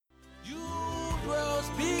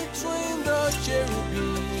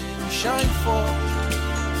cherubim shine forth.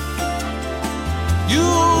 You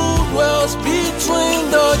dwells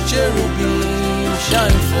between the cherubim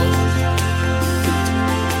shine forth.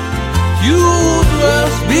 You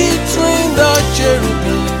dwells between the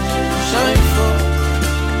cherubim shine forth.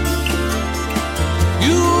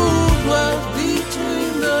 You dwells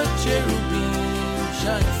between the cherubim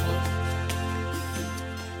shine forth.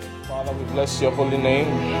 Father, we bless your holy name.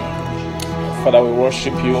 Father, we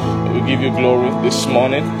worship you. We give you glory this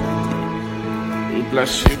morning. We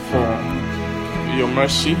bless you for your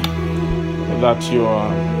mercy that you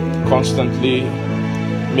are constantly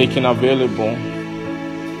making available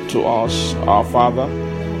to us, our Father.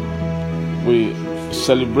 We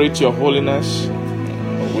celebrate your holiness.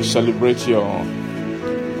 We celebrate your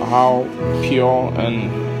how pure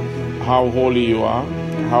and how holy you are,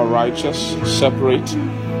 how righteous, separate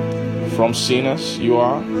from sinners you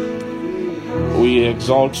are. We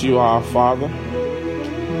exalt you, our Father.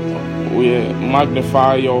 We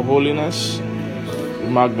magnify your holiness. We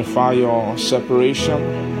magnify your separation.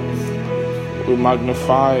 We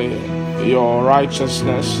magnify your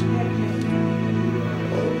righteousness.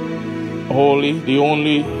 Holy, the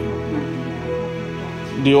only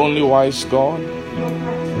wise God,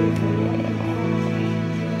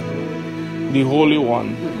 the Holy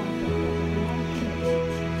One.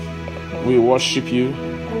 We worship you.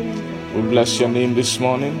 We bless your name this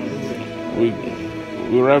morning.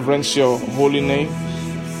 We reverence your holy name.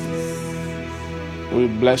 We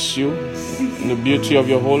bless you in the beauty of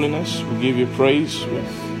your holiness. We give you praise.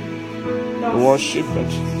 We worship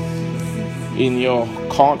it in your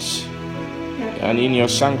courts and in your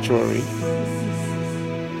sanctuary.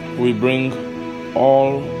 We bring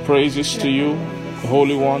all praises to you,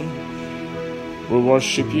 Holy One. We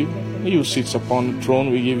worship you. You sits upon the throne.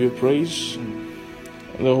 We give you praise.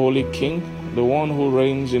 The Holy King, the one who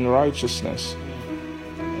reigns in righteousness,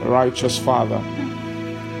 righteous Father,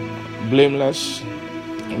 blameless.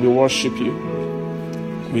 We worship you.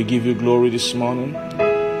 We give you glory this morning.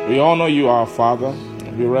 We honor you, our Father.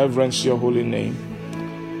 We reverence your holy name.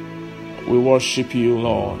 We worship you,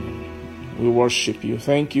 Lord. We worship you.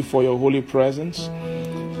 Thank you for your holy presence.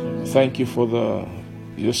 Thank you for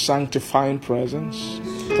your sanctifying presence.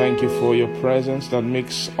 Thank you for your presence that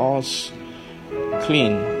makes us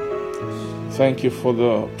clean. Thank you for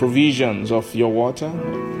the provisions of your water,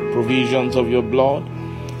 provisions of your blood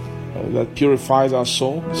that purifies our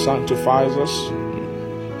soul, sanctifies us,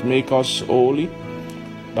 make us holy,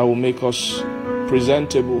 that will make us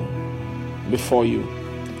presentable before you.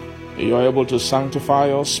 You are able to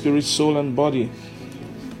sanctify our spirit, soul, and body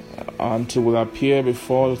until we appear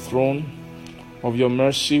before the throne of your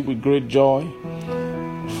mercy with great joy.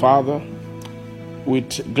 Father,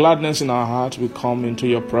 with gladness in our heart, we come into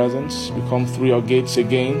your presence. We come through your gates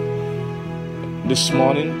again this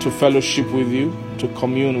morning to fellowship with you, to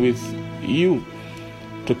commune with you,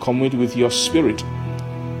 to commune with your Spirit,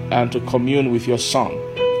 and to commune with your Son.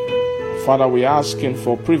 Father, we are asking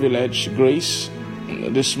for privilege, grace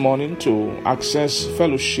this morning to access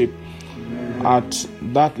fellowship at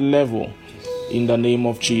that level in the name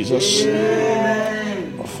of Jesus.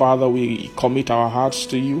 Father, we commit our hearts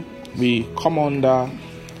to you. We come under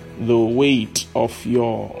the weight of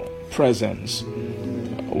your presence.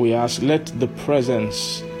 We ask, let the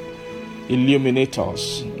presence illuminate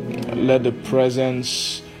us. Let the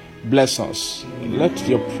presence bless us. Let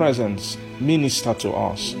your presence minister to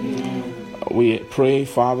us. We pray,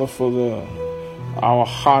 Father, for our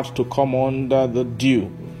heart to come under the dew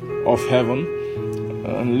of heaven.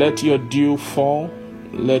 And let your dew fall.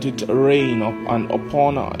 Let it rain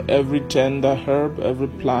upon every tender herb, every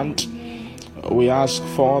plant. We ask,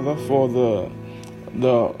 Father, for the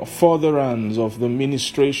furtherance of the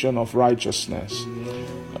ministration of righteousness,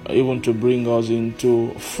 even to bring us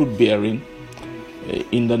into fruit bearing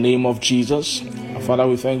in the name of Jesus. Father,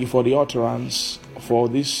 we thank you for the utterance for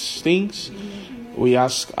these things. We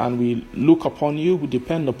ask and we look upon you, we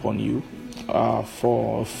depend upon you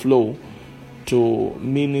for flow to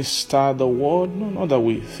minister the word, not that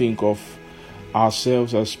we think of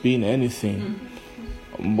ourselves as being anything,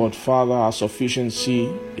 but Father, our sufficiency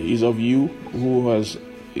is of you, who has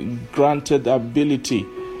granted the ability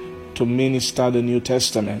to minister the New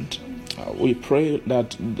Testament. We pray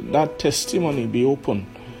that that testimony be open.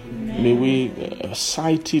 May we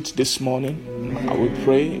cite it this morning. We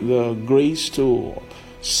pray the grace to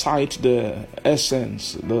cite the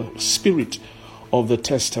essence, the spirit of the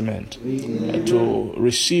testament, to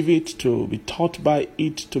receive it, to be taught by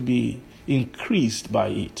it, to be increased by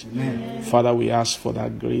it. Amen. Father, we ask for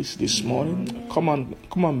that grace this morning. Come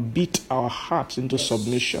and beat our hearts into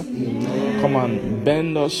submission. Amen. Come and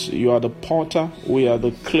bend us. You are the potter, we are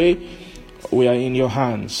the clay. We are in your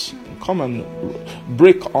hands. Come and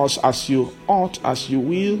break us as you ought, as you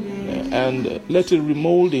will, and let a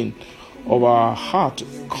remolding of our heart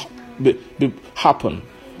happen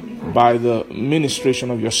by the ministration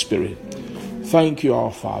of your Spirit. Thank you,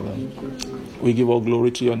 our Father. We give all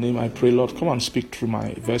glory to your name. I pray, Lord, come and speak through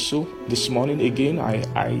my vessel this morning. Again, I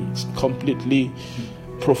completely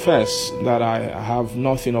profess that I have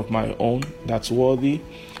nothing of my own that's worthy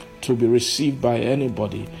to be received by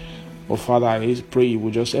anybody. Oh, Father, I pray you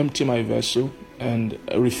will just empty my vessel and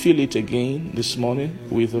refill it again this morning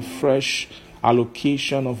with a fresh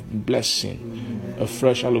allocation of blessing, a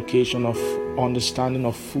fresh allocation of understanding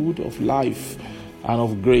of food, of life, and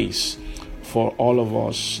of grace for all of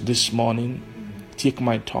us this morning. Take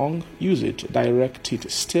my tongue, use it, direct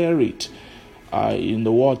it, stir it in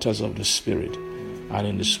the waters of the Spirit and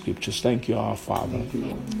in the Scriptures. Thank you, our Father.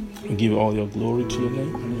 We give all your glory to your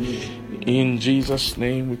name. In Jesus'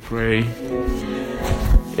 name we pray.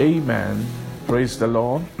 Amen. Praise the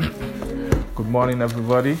Lord. Good morning,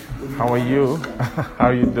 everybody. How are you? How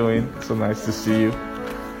are you doing? So nice to see you.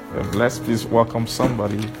 Let's please welcome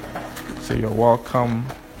somebody. Say you're welcome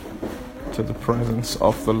to the presence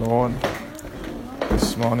of the Lord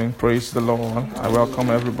this morning. Praise the Lord. I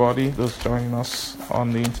welcome everybody, those joining us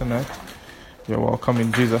on the internet. You're welcome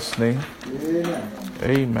in Jesus' name.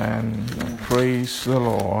 Amen. Praise the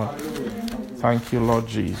Lord. Thank you, Lord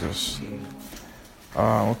Jesus.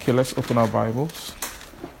 Okay, let's open our Bibles.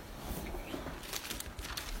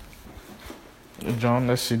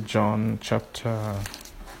 Let's see John chapter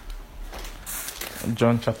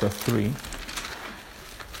 3.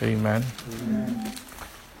 Amen.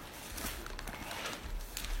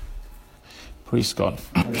 Praise God.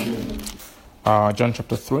 John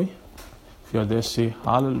chapter 3. If you're there, say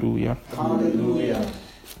hallelujah. Hallelujah.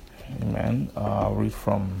 Amen. I'll read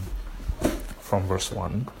from verse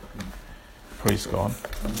 1. Praise God.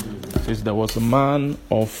 It says, there was a man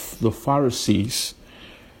of the Pharisees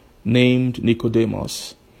named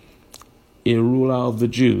Nicodemus, a ruler of the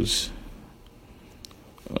Jews.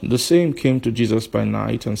 The same came to Jesus by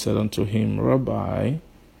night and said unto him, Rabbi,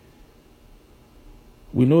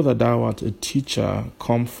 we know that thou art a teacher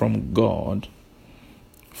come from God,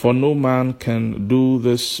 for no man can do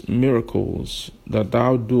these miracles that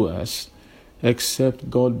thou doest, except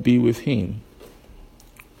God be with him.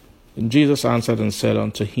 And Jesus answered and said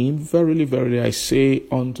unto him, Verily, verily, I say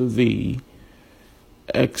unto thee,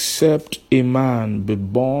 except a man be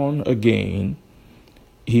born again,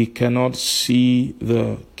 he cannot see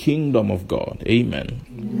the kingdom of God. Amen.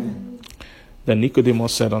 Amen. Then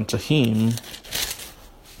Nicodemus said unto him,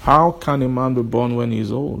 How can a man be born when he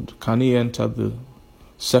is old? Can he enter the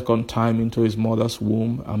second time into his mother's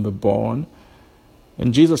womb and be born?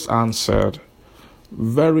 And Jesus answered,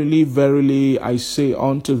 Verily, verily, I say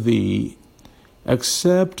unto thee,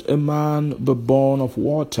 except a man be born of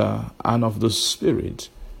water and of the Spirit,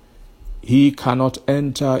 he cannot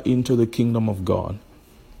enter into the kingdom of God.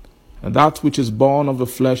 And that which is born of the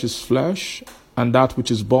flesh is flesh, and that which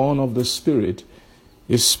is born of the Spirit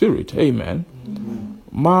is spirit. Amen. Amen.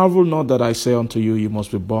 Marvel not that I say unto you, you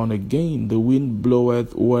must be born again. The wind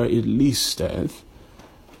bloweth where it listeth,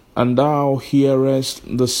 and thou hearest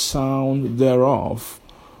the sound thereof,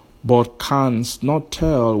 but canst not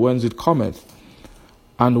tell whence it cometh,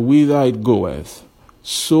 and whither it goeth.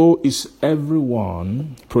 So is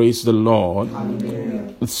everyone, praise the Lord,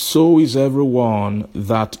 Hallelujah. So is everyone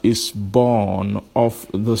that is born of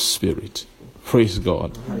the Spirit. Praise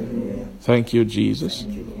God. Hallelujah. Thank you, Jesus.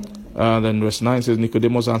 Thank you, Lord. Then verse 9 says,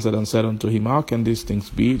 Nicodemus answered and said unto him, How can these things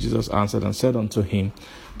be? Jesus answered and said unto him,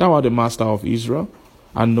 Thou art the master of Israel,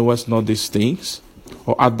 and knowest not these things?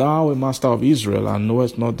 Or art thou a master of Israel, and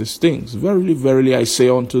knowest not these things? Verily, verily, I say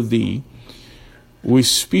unto thee, we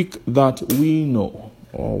speak that we know,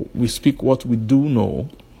 or we speak what we do know,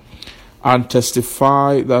 and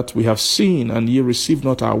testify that we have seen, and ye receive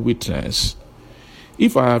not our witness.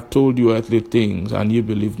 If I have told you earthly things, and ye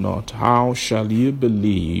believe not, how shall ye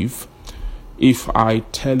believe if I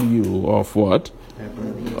tell you of what?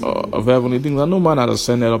 Of heavenly things. And no man hath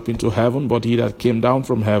ascended up into heaven, but he that came down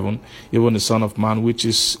from heaven, even the Son of Man, which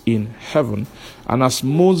is in heaven. And as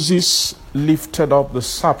Moses lifted up the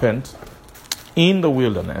serpent in the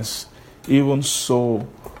wilderness, even so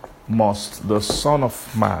must the Son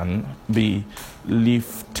of Man be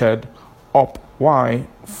lifted up. Why?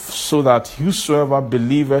 So that whosoever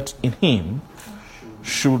believeth in him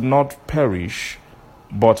should not perish,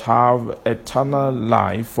 but have eternal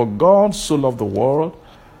life. For God so loved the world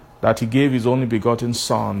that he gave his only begotten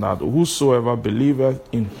Son, that whosoever believeth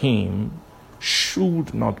in him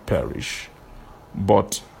should not perish,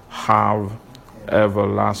 but have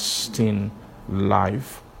everlasting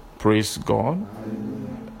life. Praise God.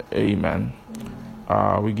 Amen.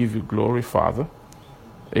 We give you glory, Father.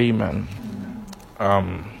 Amen.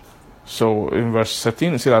 So in verse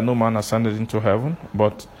 13, it says that no man ascended into heaven,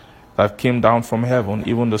 but that came down from heaven,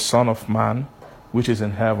 even the Son of Man, which is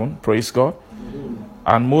in heaven. Praise God.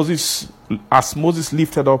 And Moses, as Moses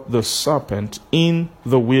lifted up the serpent in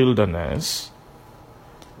the wilderness,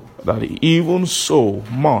 that even so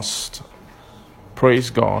must, praise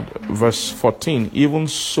God, verse 14, even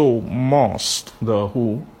so must the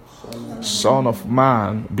who? Son of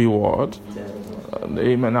Man be what?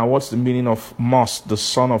 Amen. Now what's the meaning of must, the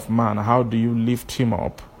Son of Man? How do you lift him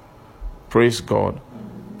up? Praise God.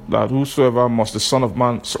 That whosoever must, the Son of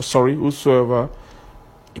Man, whosoever,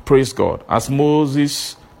 praise God. As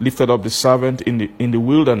Moses lifted up the serpent in the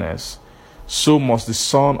wilderness, so must the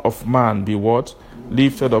Son of Man be what?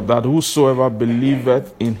 Lifted up, that whosoever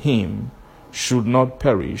believeth in him should not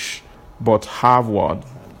perish, but have what?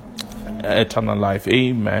 Eternal life.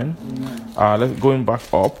 Amen. Let's going back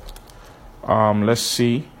up. Let's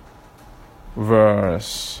see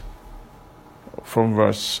from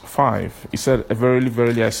verse 5. He said, Verily,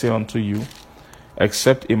 verily, I say unto you,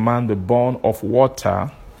 except a man be born of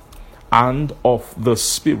water and of the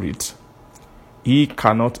Spirit, he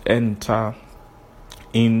cannot enter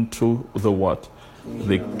into the what?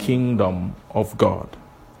 The kingdom of God.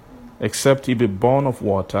 Except he be born of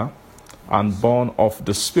water and born of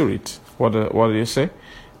the Spirit. What do you say?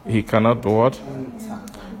 He cannot be what?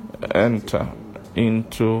 Enter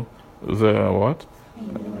into the what?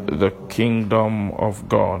 The kingdom of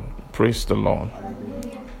God. Praise the Lord.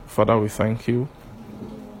 Father, we thank you.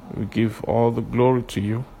 We give all the glory to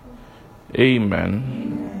you.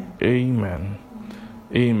 Amen. Amen.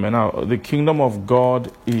 Amen. Now, the kingdom of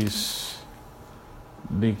God is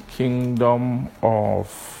the kingdom of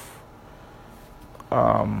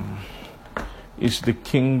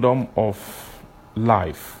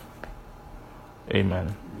life.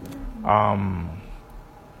 Amen.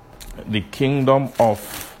 The kingdom of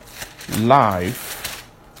life.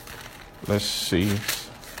 Let's see.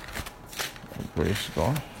 Praise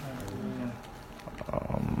God.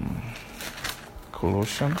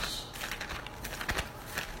 Colossians.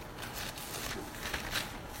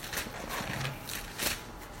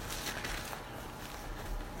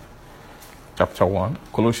 Chapter 1.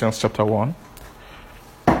 Colossians chapter 1.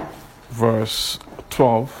 Verse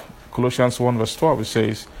 12. Colossians 1 verse 12. It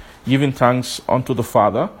says, giving thanks unto the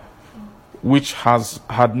Father, which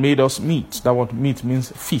had made us meet. That word meet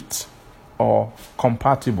means fit or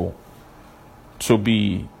compatible, to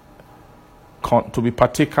be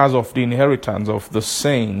partakers of the inheritance of the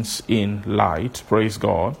saints in light. Praise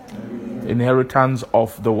God. Inheritance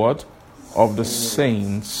of the what? Of the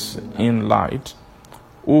saints in light,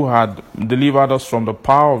 who had delivered us from the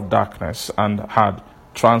power of darkness and had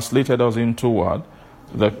translated us into what?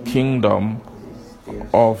 The kingdom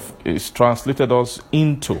of, is translated us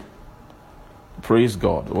into. Praise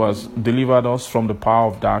God. Was delivered us from the power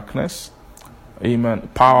of darkness. Amen.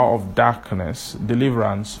 Power of darkness,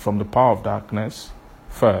 deliverance from the power of darkness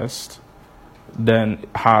first, then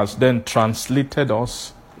has then translated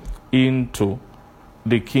us into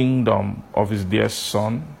the kingdom of his dear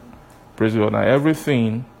Son. Praise God. Now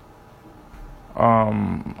everything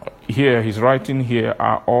here he's writing here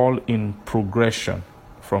are all in progression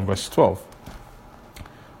from verse 12.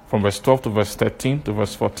 From verse 12 to verse 13 to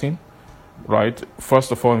verse 14. Right?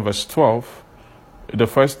 First of all, in verse 12, the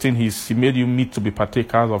first thing he made you meet to be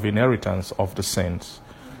partakers of inheritance of the saints.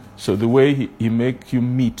 So the way he make you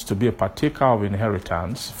meet to be a partaker of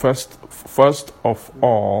inheritance, first of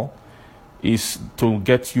all, is to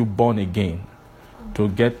get you born again, to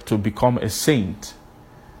become a saint.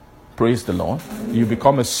 Praise the Lord. You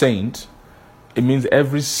become a saint. It means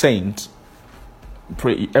every saint,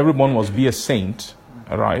 everyone must be a saint,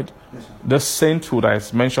 right? The sainthood I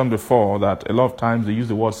mentioned before, that a lot of times they use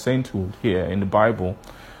the word sainthood here in the Bible,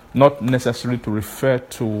 not necessarily to refer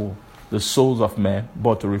to the souls of men,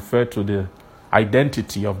 but to refer to the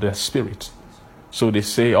identity of their spirit. So they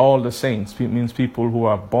say all the saints, it means people who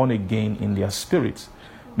are born again in their spirits,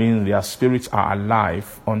 meaning their spirits are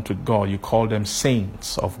alive unto God. You call them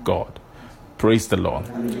saints of God. Praise the Lord.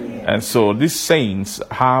 And so these saints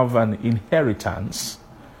have an inheritance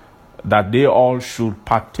that they all should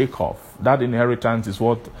partake of. That inheritance is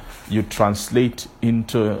what you translates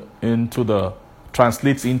into the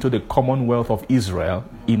commonwealth of Israel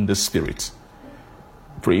in the spirit.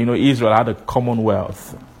 Israel had a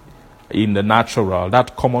commonwealth in the natural.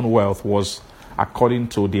 That commonwealth was according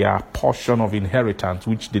to their portion of inheritance,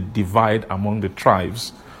 which they divide among the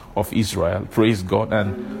tribes of Israel. Praise God.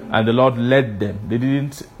 And the Lord led them.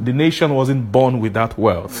 The nation wasn't born with that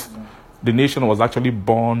wealth. The nation was actually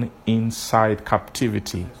born inside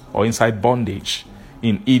captivity or inside bondage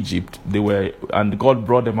in Egypt. And God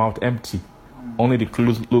brought them out empty. Only the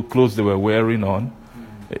clothes they were wearing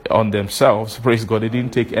on themselves. Praise God. They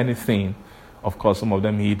didn't take anything. Of course, some of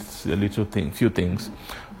them eat few things.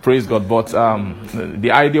 Praise God. But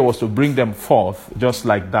the idea was to bring them forth just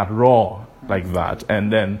like that, raw, like that.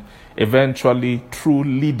 And then eventually through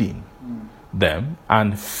leading them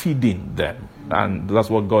and feeding them. And that's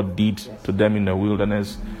what God did to them in the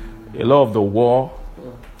wilderness. A lot of the war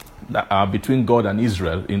between God and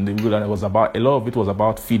Israel in the wilderness a lot of it was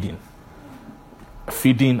about feeding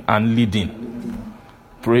and leading.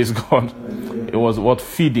 Praise God. It was what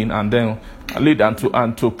feeding and then lead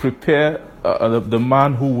and to prepare the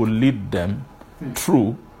man who will lead them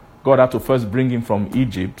through. God had to first bring him from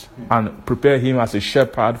Egypt and prepare him as a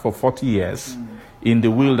shepherd for 40 years in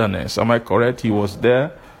the wilderness. Am I correct? He was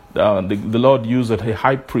there. The Lord used a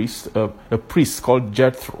high priest, a priest called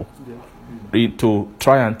Jethro, to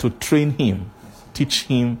try and to train him, teach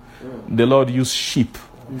him. The Lord used sheep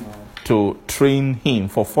to train him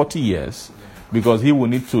for 40 years because he will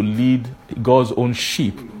need to lead God's own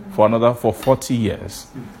sheep for 40 years.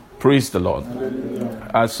 Praise the Lord.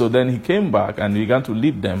 So then he came back and began to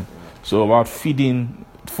lead them. So about feeding,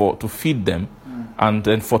 to feed them and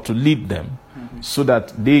then to lead them so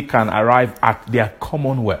that they can arrive at their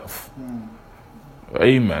commonwealth.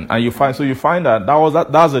 Amen. And you find that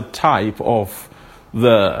that's a type of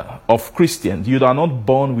Christians. You are not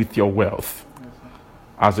born with your wealth.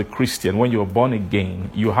 As a Christian, when you are born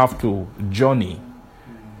again, you have to journey.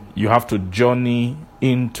 You have to journey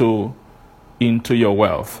into your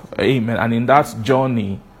wealth. Amen. And in that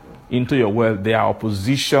journey into your wealth, there are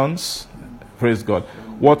oppositions. Praise God.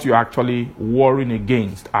 What you're actually warring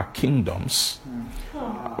against are kingdoms.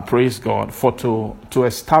 Praise God. For to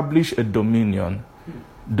establish a dominion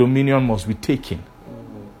must be taken.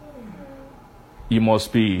 You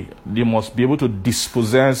must be able to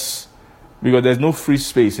dispossess, because there's no free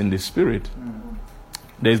space in the spirit.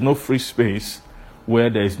 There's no free space where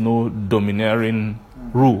there is no domineering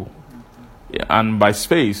rule. And by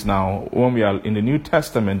space now, when we are in the New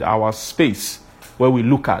Testament, our space where we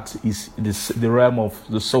look at is the realm of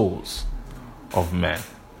the souls of men.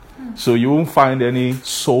 So you won't find any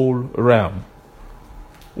soul realm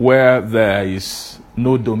where there is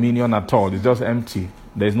no dominion at all. It's just empty.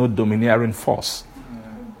 There's no domineering force.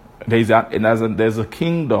 There's a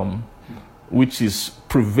kingdom which is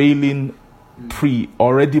prevailing,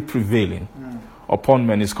 already prevailing upon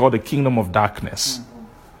men. It's called the kingdom of darkness.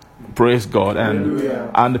 Praise God.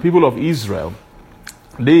 And the people of Israel,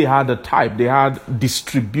 they had a type, they had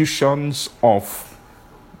distributions of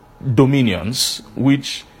dominions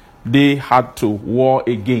which they had to war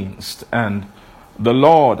against. And the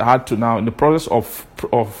Lord had to now, in the process of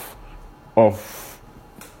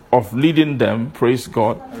leading them, praise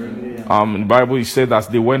God. In the Bible, he said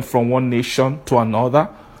that they went from one nation to another,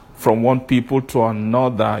 from one people to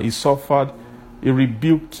another. He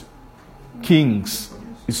rebuked kings.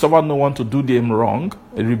 He suffered no one to do them wrong.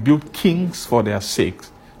 He rebuked kings for their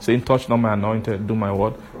sakes, saying, touch not my anointed, do my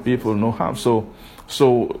word, people no harm.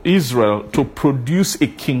 So Israel, to produce a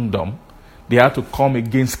kingdom, they had to come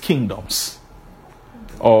against kingdoms.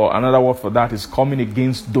 Or another word for that is coming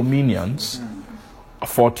against dominions,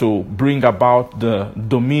 to bring about the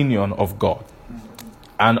dominion of God.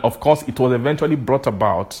 And of course, it was eventually brought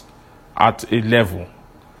about at a level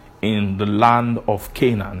in the land of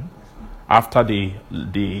Canaan. After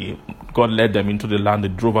God led them into the land, they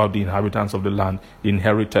drove out the inhabitants of the land, they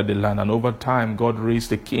inherited the land. And over time, God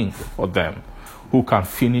raised a king for them who can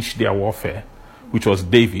finish their warfare, which was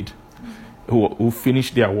David, who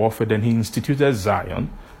finished their warfare. Then he instituted Zion,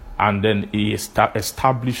 and then he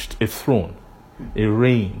established a throne, a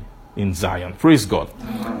reign in Zion. Praise God.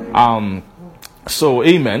 So,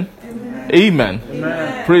 amen.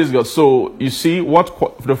 Amen. Praise God. So, you see,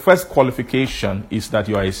 the first qualification is that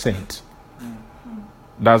you are a saint.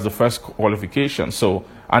 That's the first qualification. So,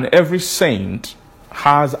 and every saint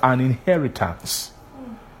has an inheritance.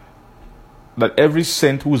 That every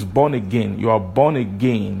saint who is born again, you are born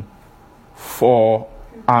again for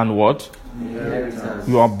an what? Inheritance.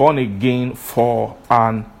 You are born again for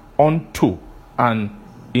unto an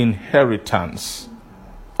inheritance,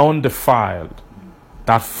 undefiled,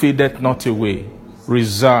 that fadeth not away,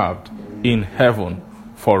 reserved in heaven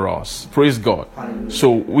for us. Praise God.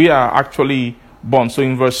 So we are actually born. So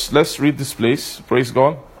in verse, let's read this place. Praise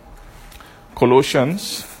God.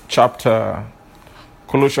 Colossians chapter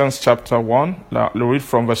 1. Now, we'll read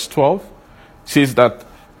from verse 12. It says that,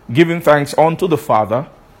 giving thanks unto the Father,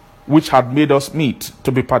 which had made us meet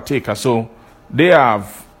to be partakers. So he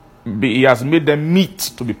has made them meet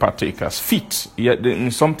to be partakers. Fit. Yet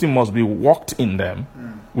something must be worked in them,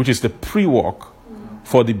 which is the pre-work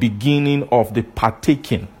for the beginning of the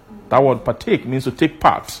partaking. That word partake means to take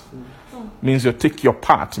part. Means you take your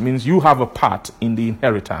part. Means you have a part in the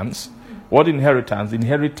inheritance. What inheritance? The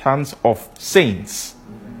inheritance of saints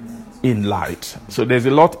in light. So there's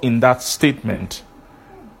a lot in that statement.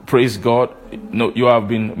 Praise God. No, you have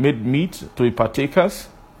been made meet to be partakers.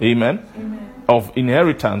 Amen. Of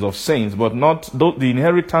inheritance of saints, but not the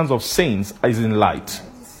inheritance of saints is in light.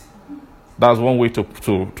 That's one way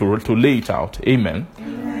to lay it out. Amen.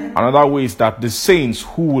 Another way is that the saints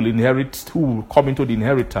who will come into the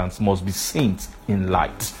inheritance must be saints in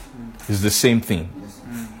light. It's the same thing.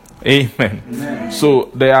 Amen.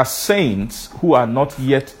 So there are saints who are not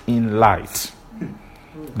yet in light.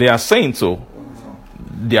 They are saints, so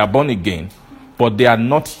they are born again, but they are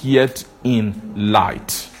not yet in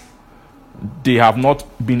light. They have not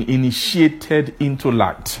been initiated into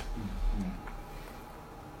light.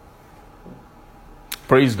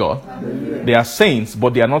 Praise God. They are saints,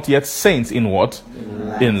 but they are not yet saints in what?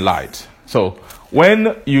 In light. So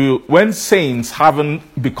when saints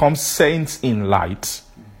haven't become saints in light,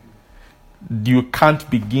 you can't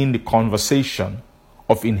begin the conversation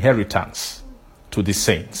of inheritance to the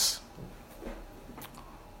saints.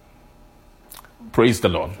 Praise the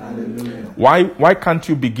Lord. Why can't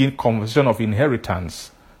you begin conversation of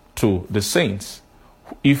inheritance to the saints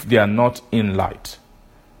if they are not in light?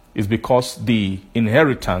 It's because the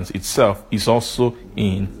inheritance itself is also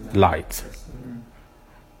in light.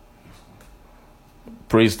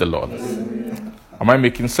 Praise the Lord. Am I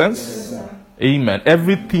making sense? Amen.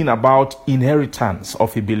 Everything about inheritance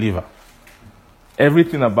of a believer,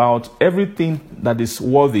 everything that is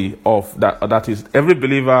worthy of that is every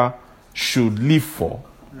believer should live for,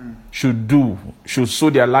 should do, should sow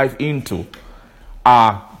their life into,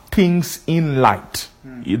 are things in light.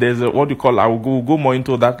 There's what you call, I will go more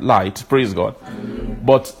into that light, praise God.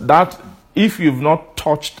 But that, if you've not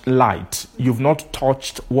touched light, you've not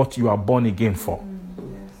touched what you are born again for.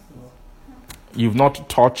 You've not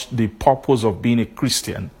touched the purpose of being a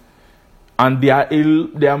Christian. And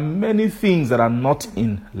there are many things that are not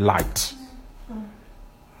in light.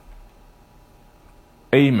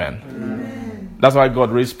 Amen. That's why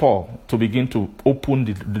God raised Paul to begin to open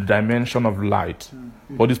the dimension of light.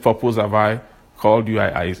 For this purpose have I called you,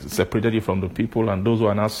 I separated you from the people and those who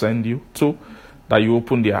I now send you to, that you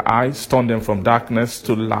open their eyes, turn them from darkness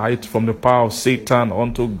to light, from the power of Satan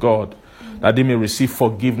unto God, that they may receive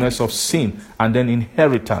forgiveness of sin and then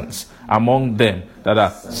inheritance among them that are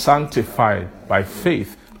sanctified by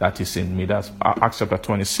faith that is in me. That's Acts chapter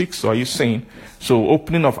 26. So are you saying, so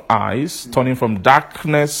opening of eyes, turning from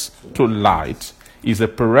darkness to light is a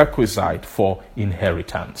prerequisite for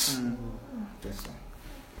inheritance.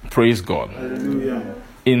 Praise God. Hallelujah.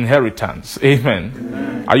 Inheritance. Amen.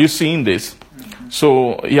 Amen. Are you seeing this?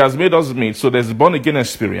 So he has made us meet. So there's born again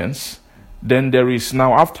experience. Then there is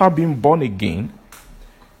now, after being born again,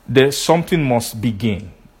 there's something must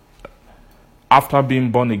begin. After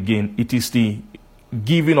being born again, it is the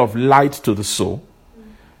giving of light to the soul.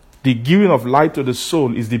 The giving of light to the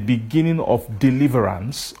soul is the beginning of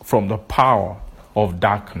deliverance from the power of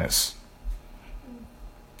darkness.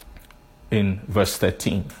 In verse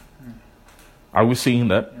 13. Are we seeing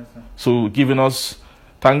that? Yes, sir. So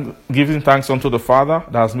giving thanks unto the Father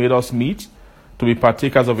that has made us meet to be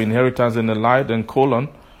partakers of inheritance in the light, and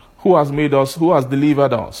who has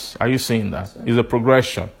delivered us. Are you seeing that? It's a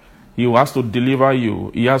progression. He has to deliver you.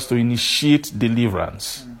 He has to initiate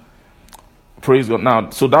deliverance. Praise God. Now,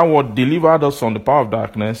 so that word delivered us from the power of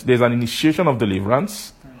darkness, there's an initiation of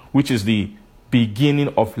deliverance, which is the beginning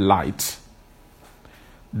of light.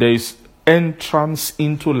 There is entrance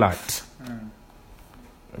into light.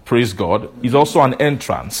 Praise God. It's also an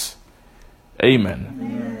entrance.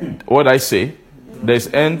 Amen. What I say? There's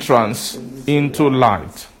entrance into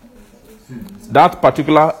light. That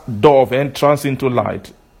particular door of entrance into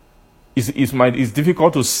light is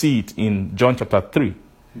difficult to see it in John chapter 3,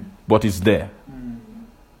 but it's there.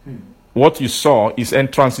 What you saw is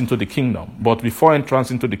entrance into the kingdom, but before entrance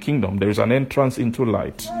into the kingdom, there is an entrance into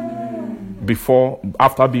light.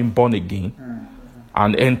 After being born again,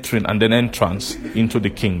 and entering, and then entrance into the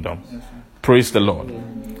kingdom. Praise the Lord.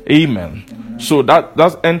 Amen. So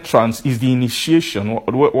that entrance is the initiation.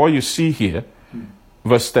 What you see here,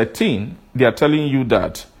 verse 13, they are telling you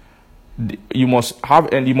that you must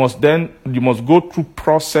go through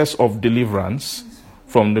process of deliverance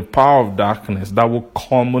from the power of darkness that will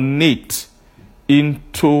culminate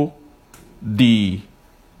into the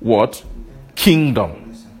what?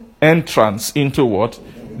 Kingdom. Entrance into what?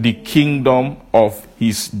 The kingdom of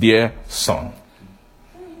his dear son.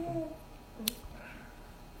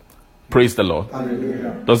 Praise the Lord.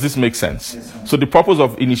 Hallelujah. Does this make sense? Yes, so the purpose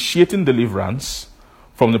of initiating deliverance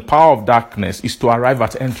from the power of darkness is to arrive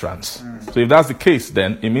at entrance. So if that's the case,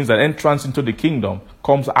 then it means that entrance into the kingdom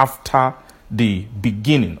comes after the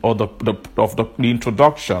beginning or the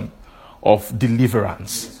introduction of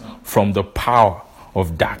deliverance from the power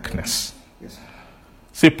of darkness. Yes, sir.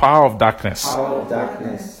 Say power of darkness. Power of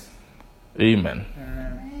darkness. Amen.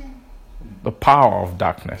 The power of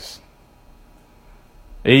darkness.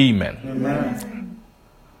 Amen. Amen.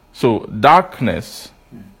 So darkness,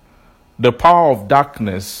 the power of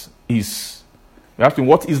darkness is, you're asking,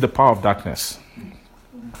 what is the power of darkness?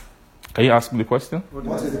 Can you ask me the question?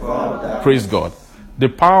 What is the power of darkness? Praise God. The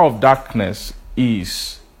power of darkness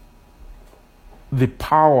is the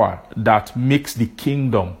power that makes the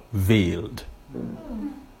kingdom veiled.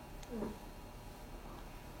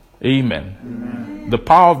 Amen. The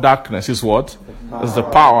power of darkness is what? Is the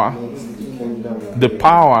power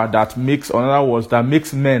that makes, in other words, that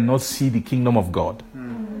makes men not see the kingdom of God.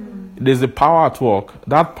 There's a power at work.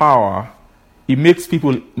 That power, it makes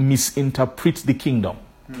people misinterpret the kingdom.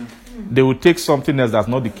 They will take something else that's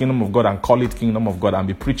not the kingdom of God and call it kingdom of God and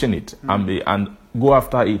be preaching it and go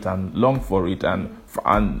after it and long for it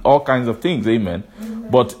and all kinds of things. Amen.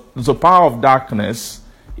 But the power of darkness,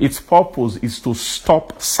 its purpose is to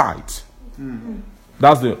stop sight.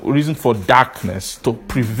 That's the reason for darkness. To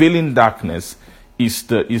prevail in darkness is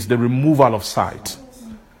the removal of sight.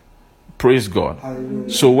 Praise God. Hallelujah.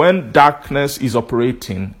 So when darkness is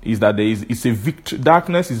operating, is that it's a victory.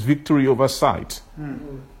 Darkness is victory over sight.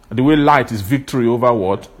 The way light is victory over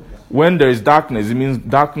what? When there is darkness, it means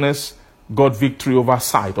darkness got victory over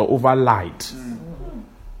sight or over light.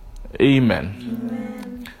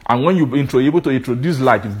 Amen. And when you're able to introduce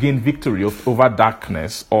light, you've gained victory over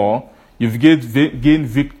darkness, or you've gained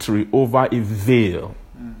victory over a veil,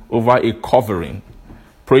 over a covering.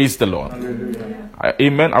 Praise the Lord.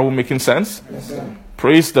 Amen. Are we making sense? Yes, sir.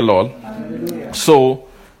 Praise the Lord. Hallelujah. So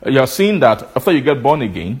you're seeing that after you get born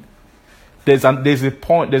again, there's a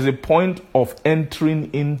point of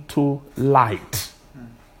entering into light.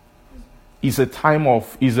 It's actually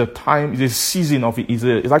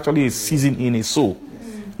a season in a soul.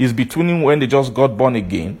 It's between when they just got born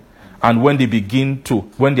again and when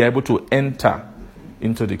they're able to enter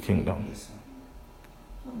into the kingdom.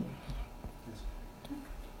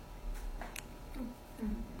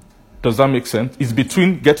 Does that make sense? It's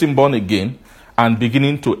between getting born again and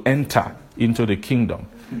beginning to enter into the kingdom.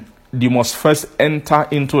 You must first enter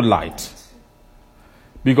into light.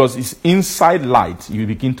 Because it's inside light you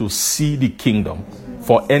begin to see the kingdom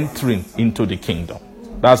for entering into the kingdom.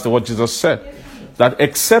 That's what Jesus said. That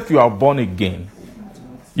except you are born again,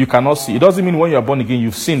 you cannot see. It doesn't mean when you are born again,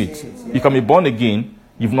 you've seen it. You can be born again,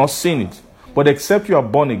 you've not seen it. But except you are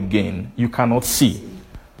born again, you cannot see.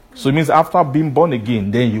 So it means after being born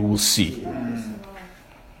again, then you will see.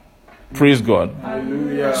 Praise God.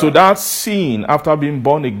 Hallelujah. So that seeing after being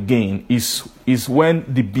born again is when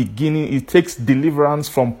the beginning, it takes deliverance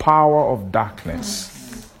from power of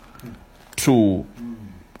darkness to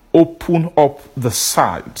open up the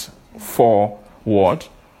sight for what?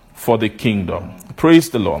 For the kingdom. Praise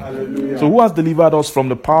the Lord. Hallelujah. So who has delivered us from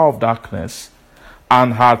the power of darkness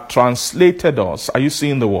and had translated us? Are you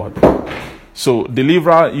seeing the word? So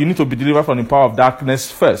you need to be delivered from the power of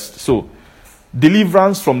darkness first. So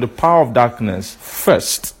deliverance from the power of darkness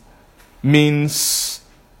first means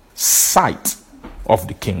sight of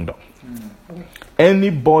the kingdom.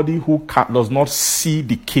 Anybody who does not see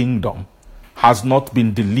the kingdom has not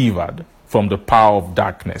been delivered from the power of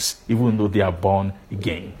darkness, even though they are born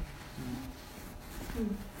again.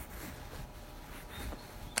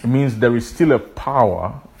 It means there is still a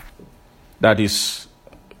power that is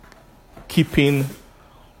keeping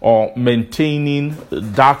or maintaining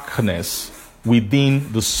darkness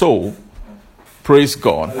within the soul. Praise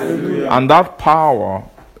God. Hallelujah. And that power,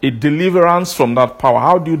 a deliverance from that power.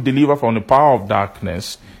 How do you deliver from the power of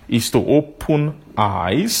darkness? Is to open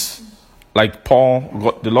eyes, like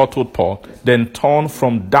the Lord told Paul, then turn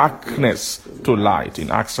from darkness to light in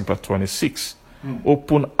Acts chapter 26.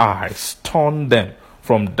 Open eyes, turn them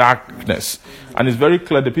from darkness. And it's very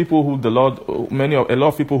clear the people who a lot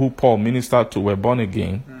of people who Paul ministered to were born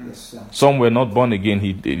again. Some were not born again.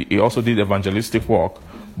 He also did evangelistic work.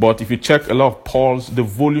 But if you check a lot of the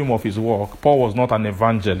volume of his work, Paul was not an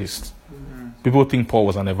evangelist. People think Paul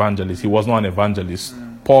was an evangelist. He was not an evangelist.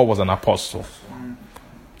 Paul was an apostle.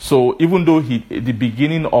 So even though the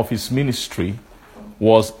beginning of his ministry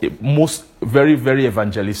was very, very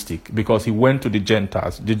evangelistic, because he went to the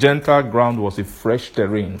Gentiles. The Gentile ground was a fresh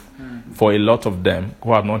terrain for a lot of them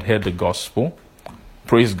who have not heard the gospel.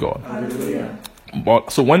 Praise God. Hallelujah.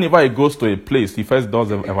 But so whenever he goes to a place, he first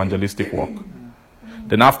does evangelistic work.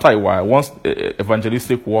 Then after a while, once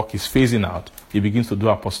evangelistic work is phasing out, he begins to do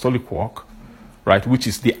apostolic work, right, which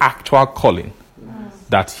is the actual calling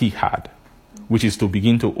that he had, which is to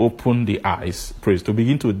begin to open the eyes, praise, to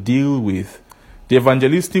begin to deal with. The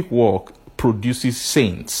evangelistic work produces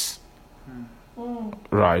saints,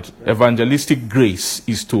 right? Evangelistic grace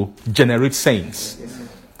is to generate saints.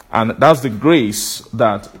 And that's the grace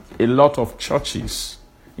that a lot of churches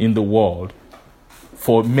in the world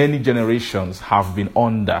for many generations have been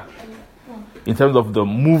under. In terms of the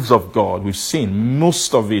moves of God, we've seen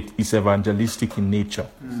most of it is evangelistic in nature.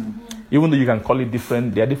 Even though you can call it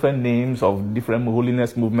different, there are different names of different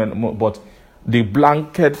holiness movement, but the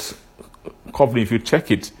blanket covering, if you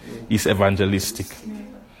check it, is evangelistic.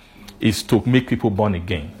 Is to make people born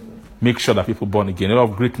again. Make sure that people born again. A lot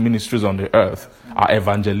of great ministries on the earth are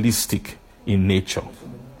evangelistic in nature.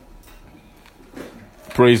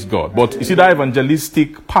 Praise God. But you see, that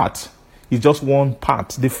evangelistic part is just one part,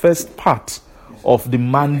 the first part of the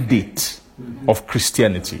mandate of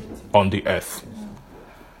Christianity on the earth.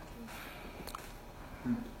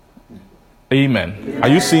 Amen. Are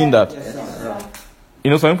you seeing that? You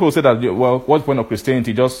know, some people say that, well, what's the point of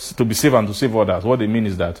Christianity? Just to be saved and to save others. What they mean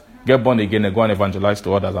is that get born again and go and evangelize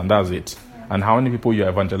to others, and that's it. And how many people you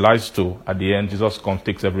evangelize to, at the end, Jesus comes,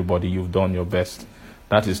 takes everybody, you've done your best.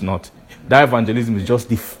 That is not. That evangelism is just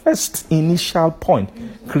the first initial point.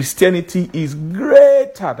 Christianity is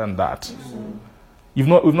greater than that. We've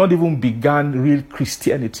not even begun real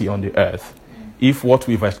Christianity on the earth. If what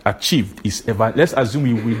we've achieved is, let's assume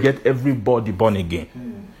we will get everybody born again.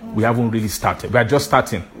 We haven't really started. We are just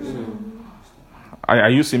starting. Are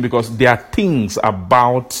you seeing? Because there are things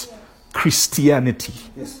about Christianity.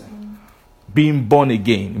 Being born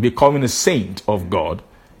again, becoming a saint of God,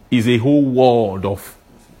 is a whole world of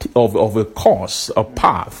a course, a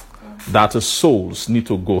path that the souls need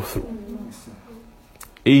to go through.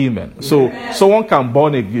 Amen. So someone can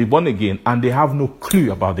be born again and they have no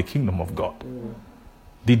clue about the kingdom of God,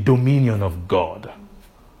 the dominion of God.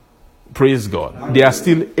 Praise God. They are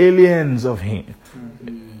still aliens of Him.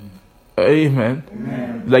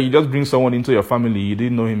 Amen. Like you just bring someone into your family, you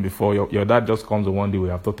didn't know him before. Your dad just comes one day, we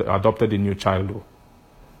have adopted a new child.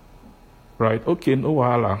 Right? Okay, no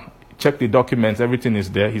wahala. Check the documents, everything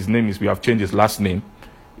is there. His name is, we have changed his last name.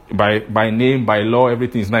 By name, by law,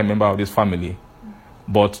 everything is not a member of this family.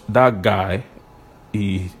 But that guy,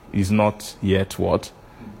 he is not yet what?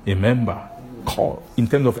 A member. Call. In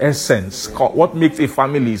terms of essence, what makes a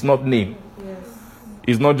family is not name.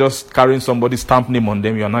 It's not just carrying somebody's stamp name on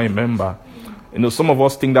them, you are not a member. You know, some of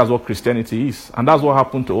us think that's what Christianity is. And that's what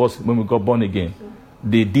happened to us when we got born again.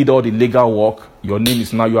 They did all the legal work. You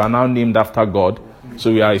are now named after God. So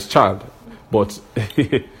you are His child. But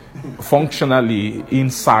functionally,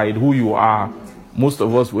 inside who you are, most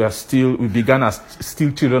of us we began as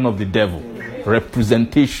still children of the devil.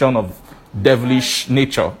 Representation of devilish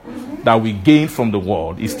nature that we gained from the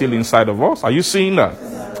world is still inside of us. Are you seeing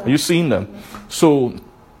that? Are you seeing that? So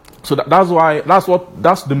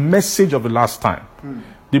that's the message of the last time.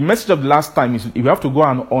 The message of the last time is you have to go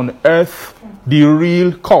and unearth the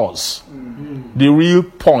real cause, the real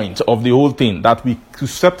point of the whole thing that we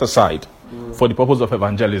set aside for the purpose of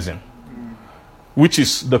evangelism, which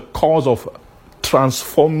is the cause of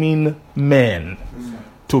transforming men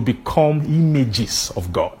to become images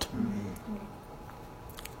of God.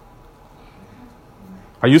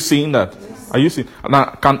 Are you seeing that? Are you seeing? Now,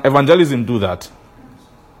 can evangelism do that?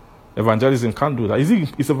 Evangelism can't do that.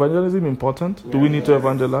 Is evangelism important? Do we need to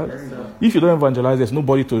evangelize? If you don't evangelize, there's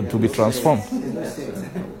nobody to be transformed.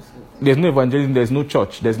 There's no evangelism, there's no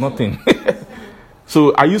church, there's nothing.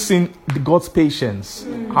 So are you seeing God's patience?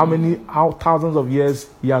 How thousands of years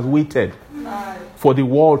He has waited for the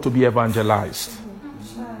world to be evangelized?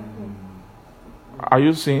 Are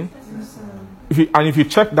you seeing? If you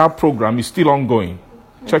check that program, it's still ongoing.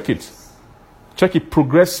 Check it. Check it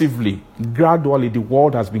progressively. Gradually, the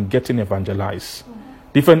world has been getting evangelized.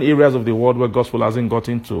 Different areas of the world where gospel hasn't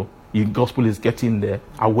gotten to, the gospel is getting there.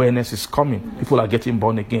 Awareness is coming. People are getting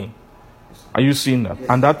born again. Are you seeing that?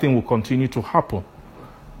 And that thing will continue to happen.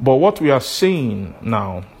 But what we are saying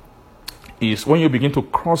now is when you begin to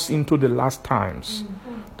cross into the last times,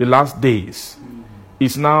 the last days,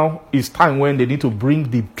 it's time when they need to bring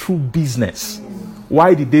the true business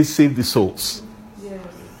Why did they save the souls?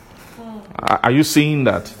 Are you seeing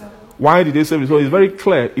that? Why did they save the souls? It's very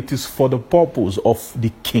clear. It is for the purpose of the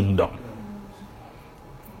kingdom.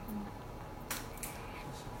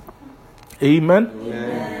 Amen?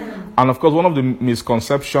 Amen. And of course, one of the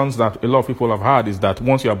misconceptions that a lot of people have had is that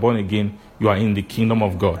once you are born again, you are in the kingdom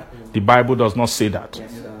of God. The Bible does not say that.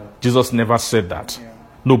 Jesus never said that.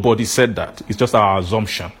 Nobody said that. It's just our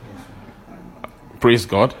assumption. Praise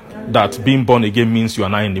God. That being born again means you are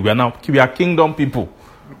not in the... We are kingdom people.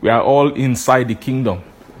 We are all inside the kingdom.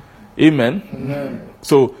 Amen? Amen.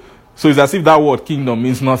 So it's as if that word kingdom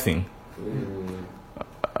means nothing.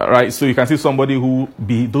 Right? So you can see somebody who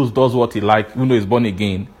does what he likes, even though he's born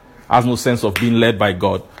again, has no sense of being led by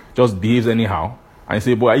God, just behaves anyhow. And you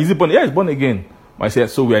say, boy, is he born? Yeah, he's born again. But I say,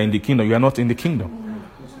 so we are in the kingdom. You are not in the kingdom.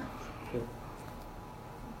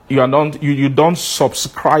 You don't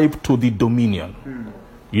subscribe to the dominion.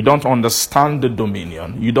 You don't understand the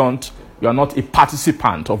dominion. You are not a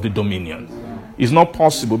participant of the dominion. It's not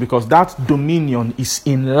possible because that dominion is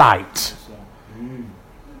in light.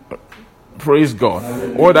 Praise God.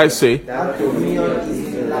 What did I say? That dominion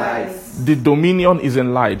is in light. The dominion is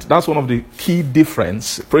in light. That's one of the key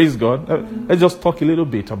difference. Praise God. Let's just talk a little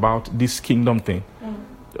bit about this kingdom thing.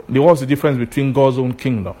 What's the difference between God's own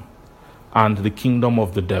kingdom and the kingdom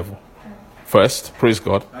of the devil? First, praise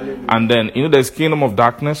God. And then, there's kingdom of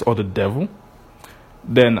darkness or the devil.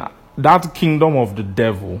 Then that kingdom of the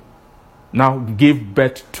devil now gave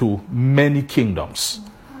birth to many kingdoms,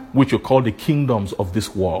 which you call the kingdoms of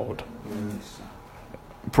this world.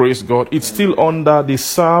 Praise God. It's still they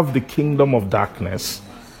serve the kingdom of darkness,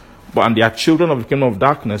 and they are children of the kingdom of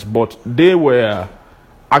darkness, but they were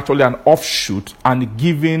actually an offshoot and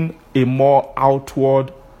given a more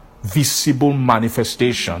outward, visible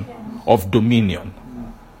manifestation of dominion.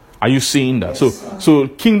 Are you seeing that? So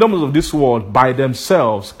kingdoms of this world by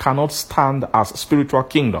themselves cannot stand as spiritual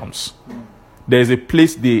kingdoms. There is a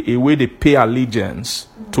way they pay allegiance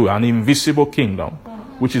to an invisible kingdom,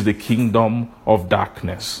 which is the kingdom of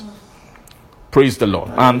darkness. Praise the Lord.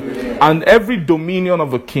 And every dominion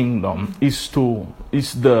of a kingdom is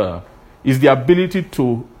the ability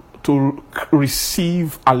to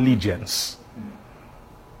receive allegiance.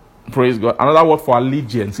 Praise God. Another word for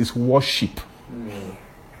allegiance is worship.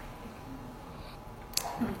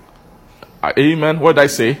 Amen. What did I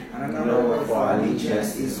say? Another word for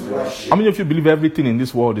allegiance is worship. How many of you believe everything in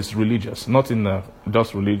this world is religious? Not in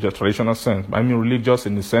just religious, traditional sense. I mean religious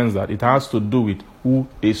in the sense that it has to do with who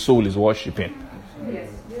a soul is worshiping.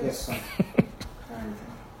 Yes.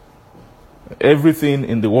 Everything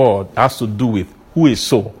in the world has to do with who is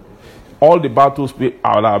soul. All the battles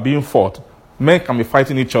are being fought. Men can be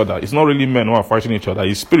fighting each other. It's not really men who are fighting each other.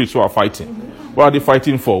 It's spirits who are fighting. What are they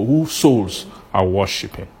fighting for? Who souls are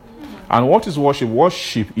worshiping. And what is worship?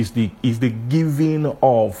 Worship is the giving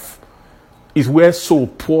of, is where soul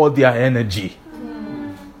pour their energy.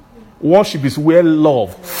 Worship is where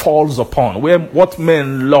love falls upon, where what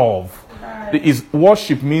men love.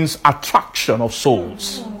 Worship means attraction of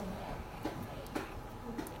souls.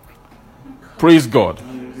 Praise God.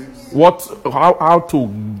 How to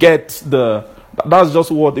get that's just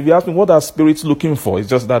what, if you ask me, what are spirits looking for? It's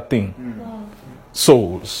just that thing.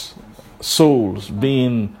 Souls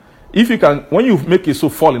being, if you can, when you make a soul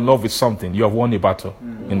fall in love with something, you have won a battle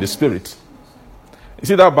in the spirit. You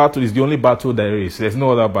see, that battle is the only battle there is. There's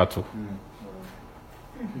no other battle.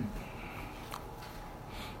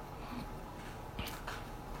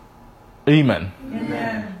 Amen.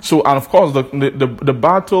 Amen. So, and of course, the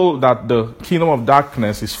battle that the kingdom of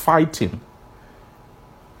darkness is fighting,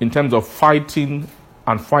 in terms of fighting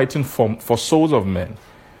for souls of men,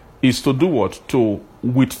 is to do what? To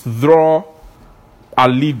withdraw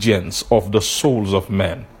allegiance of the souls of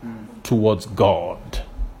men towards God.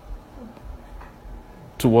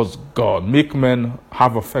 Towards God. Make men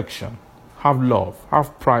have affection, have love,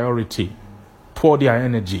 have priority, pour their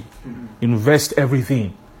energy, invest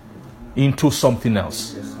everything into something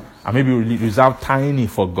else, and maybe reserve tiny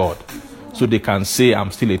for God, so they can say, I'm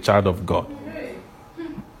still a child of God.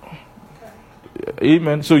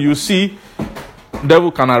 Amen. So you see, the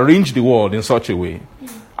devil can arrange the world in such a way,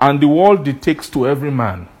 and the world dictates to every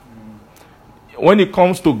man. When it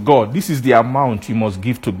comes to God, this is the amount you must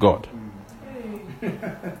give to God.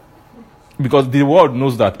 Because the world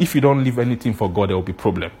knows that if you don't leave anything for God, there will be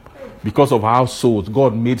problem. Because of how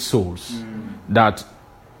God made souls. That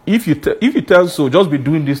if you tell soul, just be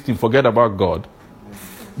doing this thing, forget about God.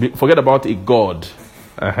 Forget about a God.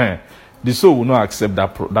 The soul will not accept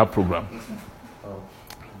that program.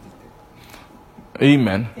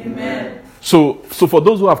 Amen. Amen. So for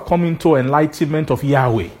those who have come into enlightenment of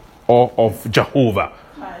Yahweh, or of Jehovah,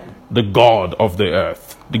 the God of the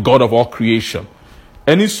earth, the God of all creation.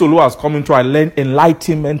 Any soul who has come into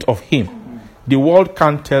enlightenment of him, the world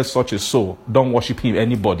can't tell such a soul, don't worship him,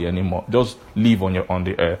 anybody anymore. Just live on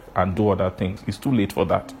the earth and do other things. It's too late for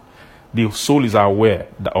that. The soul is aware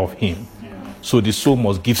of him. So the soul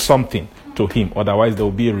must give something to him, otherwise there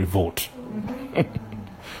will be a revolt.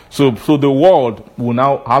 So the world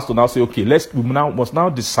has to say, okay, we must now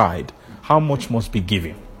decide how much must be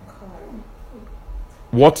given.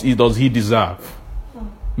 What does he deserve?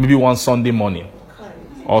 Maybe one Sunday morning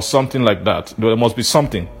or something like that. There must be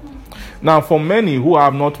something. Now, for many who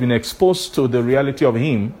have not been exposed to the reality of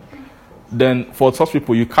him, then for such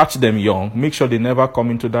people, you catch them young, make sure they never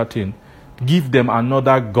come into that thing. Give them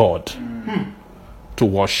another God to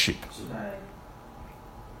worship.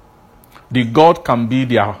 The God can be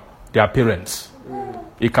their parents.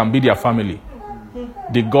 It can be their family.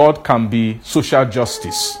 The God can be social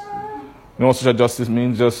justice. You know what social justice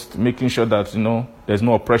means? Just making sure that, there's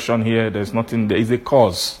no oppression here, there's nothing, there is a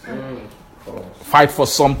cause. Fight for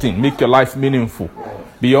something, make your life meaningful.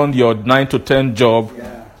 Beyond your 9 to 10 job,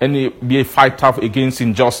 be a fighter against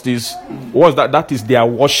injustice. What's that? That is their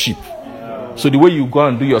worship. So the way you go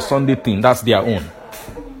and do your Sunday thing, that's their own.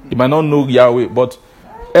 You might not know Yahweh, but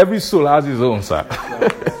every soul has his own, sir.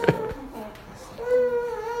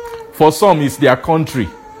 For some, it's their country.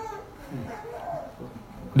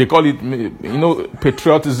 They call it,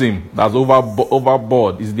 patriotism. That's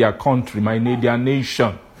overboard. It's their country, their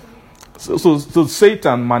nation. So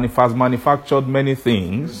Satan has manufactured many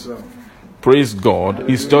things. Praise God.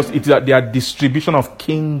 It's their distribution of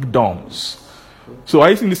kingdoms. So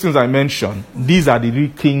I think these things I mentioned, these are the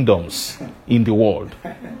real kingdoms in the world.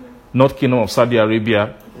 Not kingdom of Saudi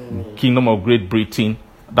Arabia, kingdom of Great Britain.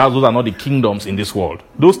 Those are not the kingdoms in this world.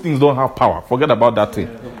 Those things don't have power. Forget about that thing.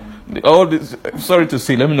 All this, sorry to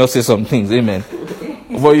say, let me not say some things. Amen.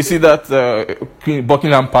 But you see that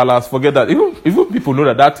Buckingham Palace, forget that. Even people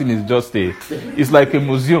know that thing is just it's like a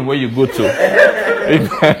museum where you go to.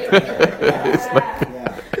 Amen.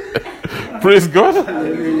 Praise God.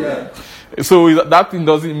 So that thing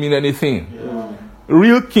doesn't mean anything.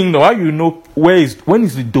 Real kingdom, how you know when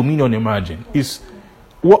is the dominion emerging? Is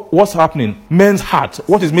what's happening? Men's heart.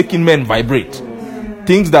 What is making men vibrate?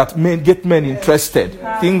 Things that get men interested.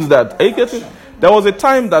 Things that there was a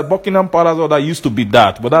time that Buckingham Palace used to be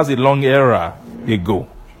that, but that's a long era ago.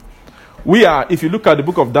 If you look at the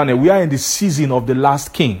book of Daniel, we are in the season of the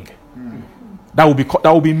last king. That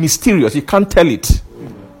will be mysterious. You can't tell it.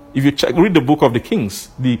 If you read the book of the Kings,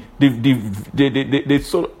 they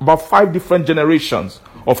saw about 5 different generations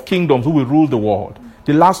of kingdoms who will rule the world.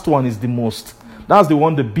 The last one is that's the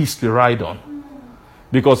one the beast will ride on.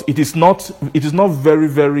 Because it is not very,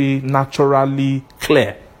 very naturally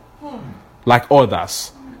clear like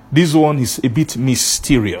others. This one is a bit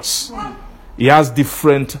mysterious. It has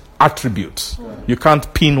different attributes. You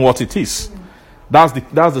can't pin what it is. That's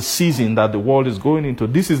the season that the world is going into.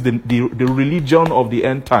 This is the religion of the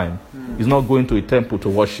end time. Is not going to a temple to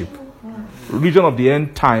worship. Religion of the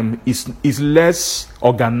end time is less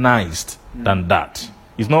organized than that.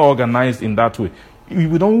 It's not organized in that way. We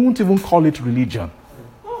won't even call it religion.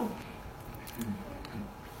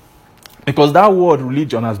 Because that word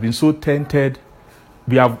religion has been so tainted.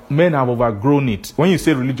 Men have overgrown it. When you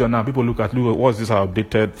say religion now, people look, what's this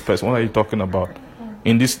outdated person? What are you talking about?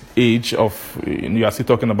 In this age you are still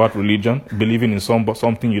talking about religion, believing in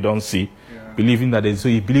something you don't see, believing that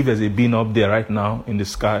you believe there's a being up there right now in the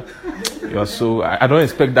sky. I don't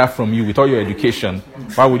expect that from you with all your education.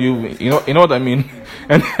 Why would you know what I mean?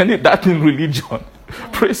 And that in religion.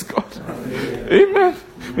 Praise God. Amen.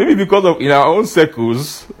 Maybe because in our own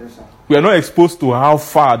circles, we are not exposed to how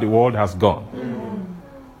far the world has gone.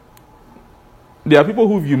 There are people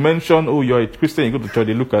who you mention, you're a Christian, you go to church,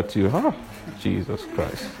 they look at you, Jesus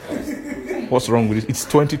Christ. What's wrong with it? It's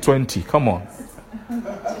 2020. Come on.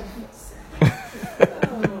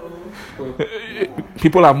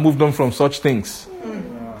 People have moved on from such things.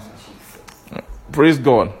 Praise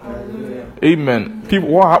God. Amen. People,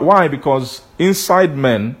 why? Because inside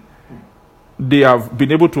men, they have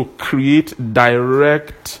been able to create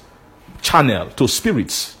direct channel to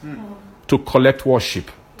spirits to collect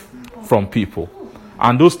worship from people.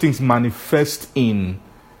 And those things manifest and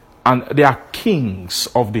they are kings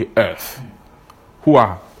of the earth who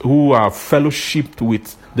are fellowshipped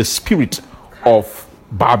with the spirit of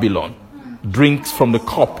Babylon, drinks from the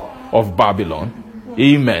cup of Babylon.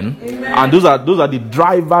 Amen. And those are the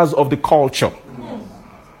drivers of the culture.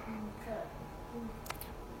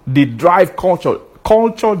 They drive culture.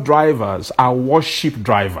 Culture drivers are worship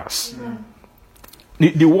drivers.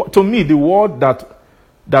 To me, the word that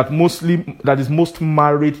that is most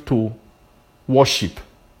married to worship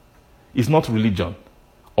is not religion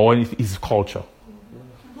or anything, it's culture.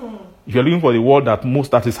 If you're looking for the word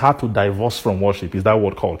that is hard to divorce from worship, is that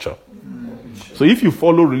word culture. So if you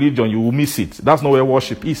follow religion, you will miss it. That's not where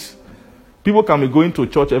worship is. People can be going to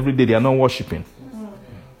church every day, they are not worshiping.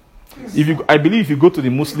 I believe if you go to the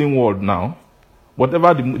Muslim world now,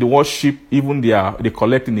 whatever the worship, even they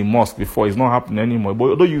collect in the mosque before, is not happening anymore. But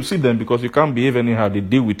although you see them, because you can't behave anyhow, they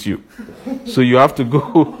deal with you. So you have to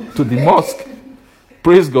go to the mosque.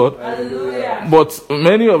 Praise God. Hallelujah. But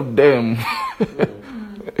many of them,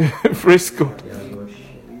 praise God.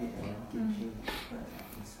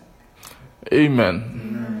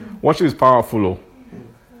 Amen. Worship is powerful. Oh.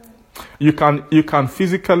 You can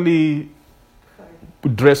physically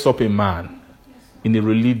dress up a man in a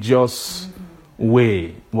religious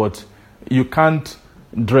way, but you can't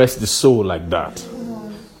dress the soul like that.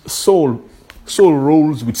 Soul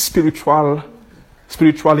rolls with spiritual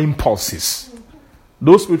impulses.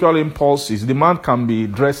 Those spiritual impulses, the man can be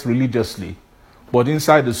dressed religiously, but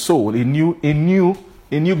inside the soul, a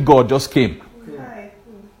new God just came.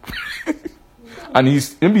 And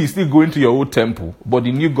maybe he's still going to your old temple, but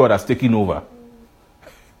the new God has taken over.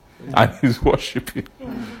 And he's worshiping.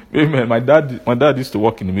 Amen. My dad used to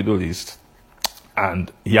work in the Middle East.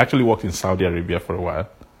 And he actually worked in Saudi Arabia for a while.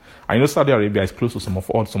 I know Saudi Arabia is close to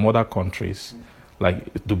some other countries,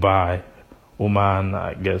 like Dubai, Oman,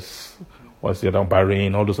 I guess, what's the other,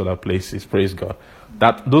 Bahrain, all those other places. Praise God.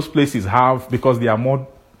 That those places have, because they are more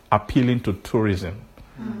appealing to tourism.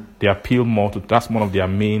 They appeal more to, that's one of their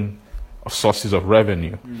main sources of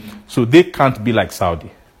revenue. So they can't be like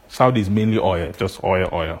Saudi. Saudi is mainly oil, just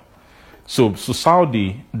oil. So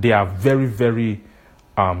Saudi, they are very, very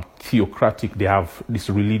theocratic. They have this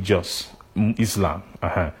religious Islam.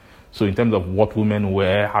 So in terms of what women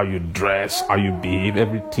wear, how you dress, how you behave,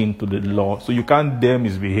 everything to the law. So you can't dare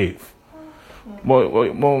misbehave.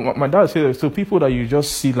 But my dad said, so people that you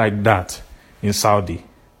just see like that in Saudi,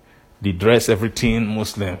 they dress everything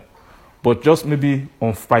Muslim. But just maybe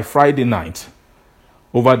by Friday night,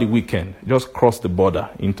 over the weekend, just cross the border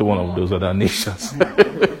into one of those other nations.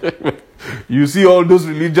 You see all those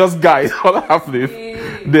religious guys all happening.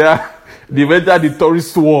 They've entered the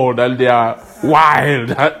tourist world and they are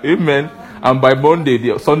wild. Amen. And by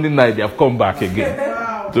Sunday night, they have come back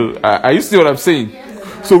again. So, are you see what I'm saying?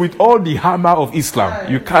 So with all the hammer of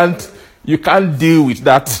Islam, you can't deal with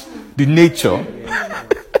that, the nature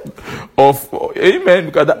of, amen,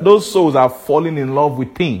 because those souls are falling in love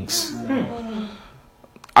with things.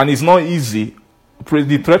 And it's not easy.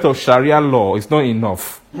 The threat of Sharia law is not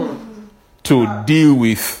enough to deal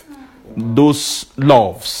with those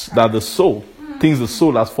loves that the soul, things the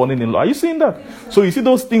soul has fallen in love. Are you seeing that? So you see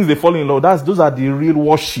those things they fall in love, those are the real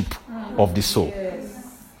worship of the soul.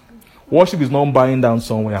 Worship is not bowing down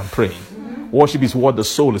somewhere and praying. Worship is what the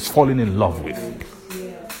soul is falling in love with.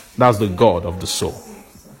 That's the God of the soul.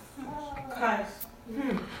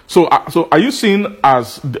 So are you seeing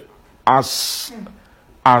as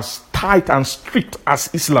tight and strict as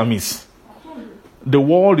Islam is? The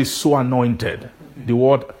world is so anointed. The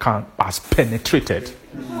world has penetrated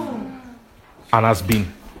and has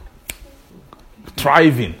been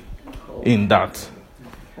thriving in that.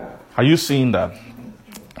 Are you seeing that?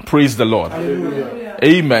 Praise the Lord. Hallelujah.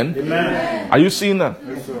 Amen. Amen. Are you seeing that?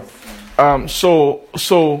 Yes,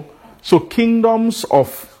 so kingdoms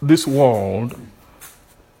of this world,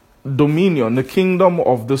 dominion, the kingdom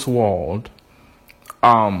of this world,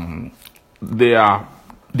 they are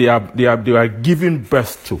given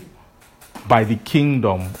birth to by the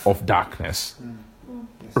kingdom of darkness,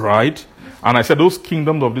 right? And I said those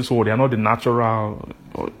kingdoms of this world, they are not the natural,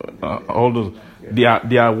 all those. They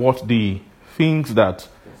are what the things that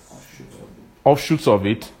offshoots of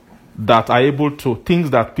it that are able to, things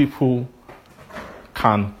that people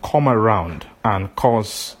can come around and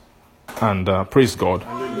cause and praise God.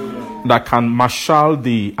 Hallelujah. That can marshal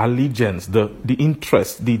the allegiance, the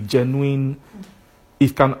interest, the genuine.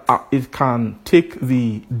 It can take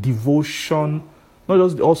the devotion,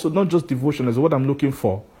 not just devotion is what I'm looking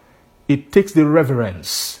for. It takes the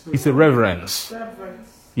reverence. It's a reverence.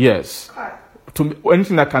 Yes.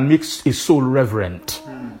 Anything that can make a soul reverent,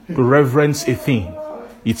 to reverence a thing,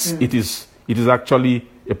 it is actually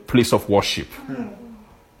a place of worship.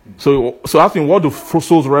 So asking what do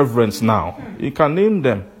souls reverence now? You can name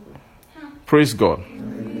them. Praise God.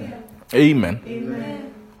 Amen.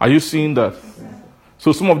 Amen. Are you seeing that?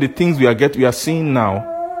 So some of the things we are seeing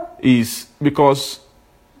now is because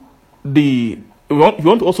we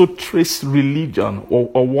want to also trace religion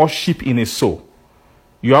or worship in a soul.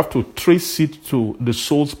 you have to trace it to the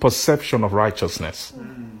soul's perception of righteousness.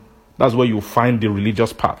 That's where you find the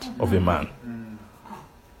religious part of a man.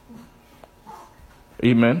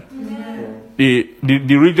 Amen. The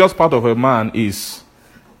religious part of a man is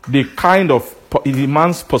the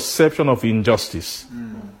man's perception of injustice.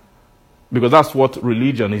 Because that's what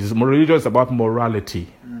religion is. Religion is about morality,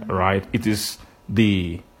 right? It is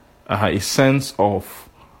the a sense of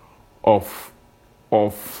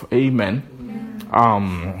amen.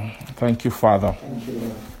 Thank you, Father.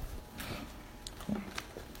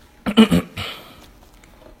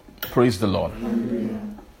 Praise the Lord.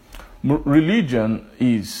 Religion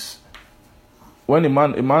is when a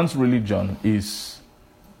man's religion is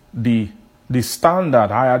the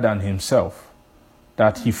standard higher than himself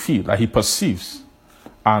that he feels, that he perceives,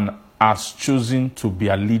 and has chosen to be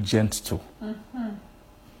allegiant to.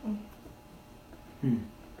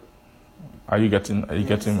 Are you getting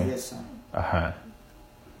me? Yes, sir.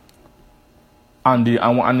 And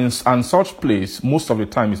in such place, most of the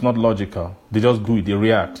time, it's not logical. They just do it. They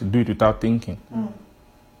react. Do it without thinking.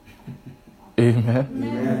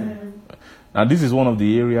 Amen. Now, this is one of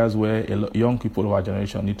the areas where young people of our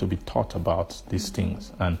generation need to be taught about these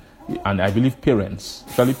things. And I believe parents,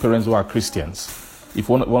 especially parents who are Christians, if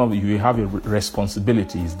one of you have a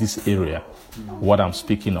responsibility, is this area, what I'm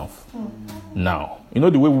speaking of. Now, you know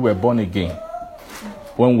the way we were born again,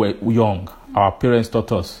 when we were young, our parents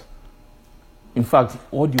taught us. In fact,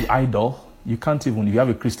 what you idol, you can't even, if you have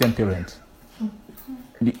a Christian parent.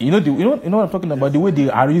 You know what I'm talking about? The way they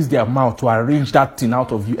use their mouth to arrange that thing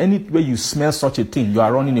out of you. Anywhere you smell such a thing, you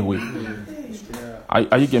are running away.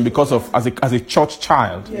 Are you getting, because of as a church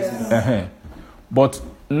child? Yes. But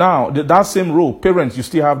now that same role, parents, you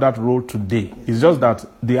still have that role today. It's just that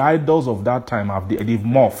the idols of that time they've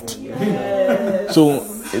morphed. Yes. So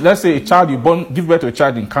let's say a child give birth to a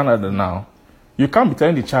child in Canada now. You can't be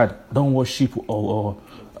telling the child, don't worship or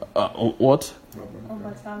what?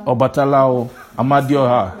 Obatala or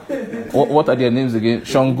Amadioha. What are their names again?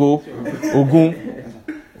 Shango, Ogun,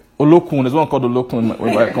 Olokun. There's one called Olokun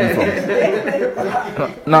where I come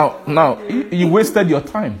from. Now, you wasted your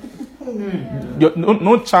time.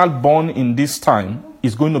 No child born in this time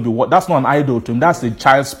is going to be what? That's not an idol to him. That's the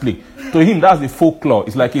child's play. To him, that's the folklore.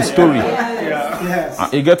 It's like a story.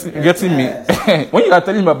 Yes. You getting me? When you are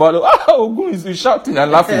telling him about it, Ogun is shouting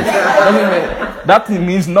and laughing. That thing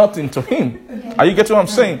means nothing to him. Are you getting what I'm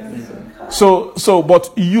saying? So, but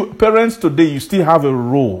you parents today, you still have a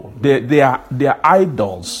role. They are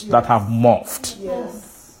idols that have morphed.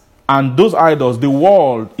 Yes. And those idols, the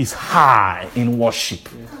world is high in worship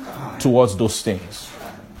towards those things.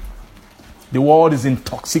 The world is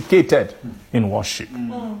intoxicated in worship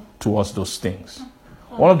towards those things.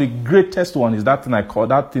 One of the greatest one is that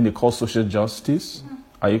thing they call social justice.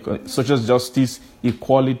 Social justice,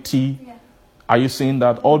 equality. Are you saying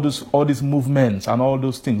that all these movements and all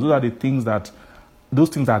those things, those are the things that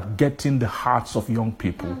are getting the hearts of young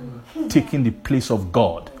people, taking the place of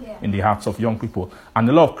God in the hearts of young people. And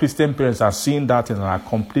a lot of Christian parents are seeing that and are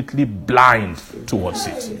completely blind towards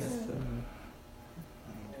it.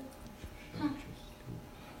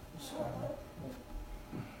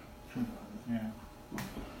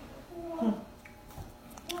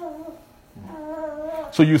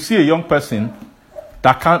 So you see a young person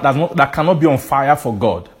that cannot be on fire for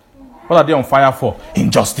God. What are they on fire for?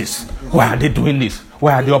 Injustice. Why are they doing this?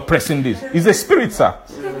 Why are they oppressing this? It's a spirit, sir.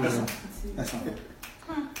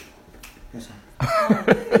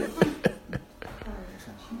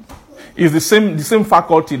 It's the same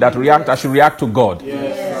faculty that should react to God.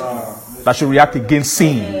 Yes. That should react against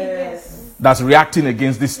sin. Yes. That's reacting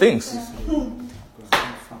against these things.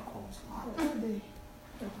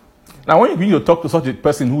 Now, when you begin to talk to such a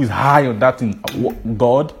person who is high on that thing,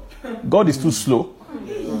 God is too slow.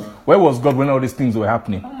 Where was God when all these things were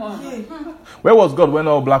happening? Where was God when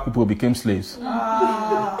all black people became slaves?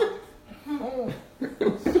 Are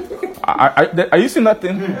you seeing that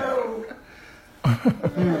thing?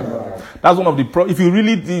 That's one of the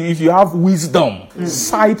if you have wisdom,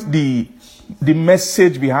 cite the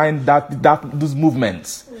message behind those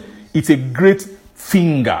movements. It's a great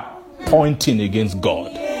finger pointing against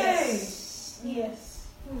God.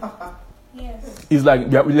 It's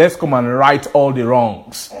like, let's come and right all the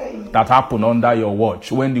wrongs that happened under your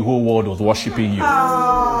watch when the whole world was worshiping you.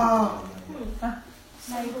 Oh.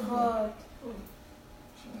 My God.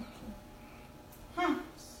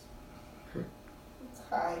 It's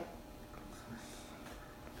high.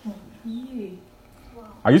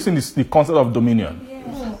 Are you seeing the concept of dominion?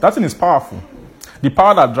 Yes. That thing is powerful. The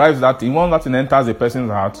power that drives that thing, once that thing enters a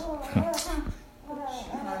person's heart.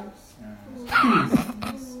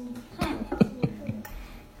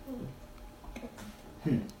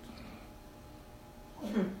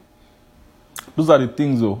 Those are the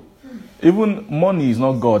things, though. Even money is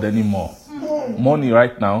not God anymore. Money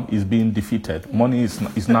right now is being defeated. Money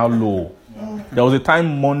is now low. There was a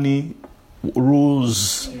time money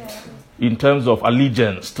rose in terms of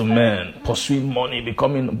allegiance to men, pursuing money,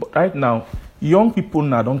 becoming. But right now, young people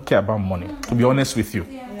now don't care about money, to be honest with you.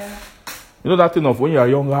 You know that thing of when you are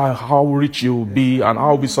young, how rich you will be and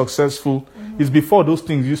how will be successful is before those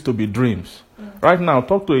things used to be dreams. Right now,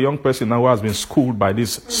 talk to a young person now who has been schooled by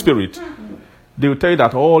this spirit. They will tell you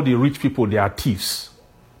that all the rich people, they are thieves.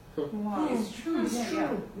 Wow. It's true.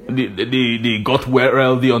 They got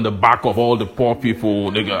wealthy on the back of all the poor people.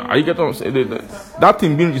 Are you getting what I'm saying? That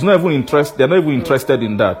thing is not even interested. They're not even interested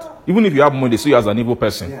in that. Even if you have money, they see you as an evil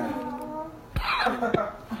person.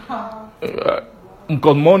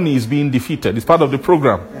 Because money is being defeated. It's part of the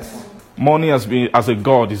program. Money has been, as a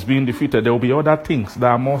god, is being defeated. There will be other things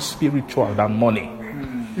that are more spiritual than money.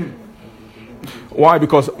 Why?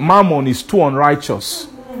 Because mammon is too unrighteous.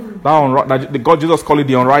 That the God Jesus called it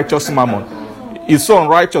the unrighteous mammon. It's so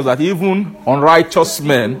unrighteous that even unrighteous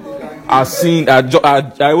men are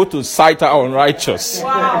able to cite how unrighteous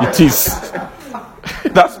it is.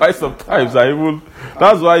 That's why sometimes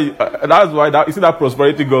that's why you see that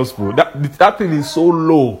prosperity gospel. That thing is so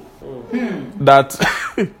low that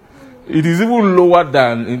it is even lower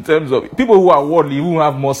than in terms of people who are worldly who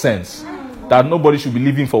have more sense. That nobody should be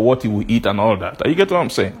living for what he will eat and all that. You get what I'm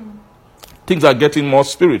saying? Things are getting more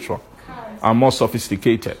spiritual and more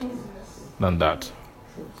sophisticated than that.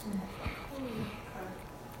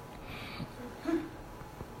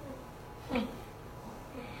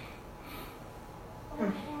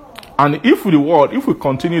 And if we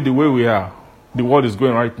continue the way we are, the world is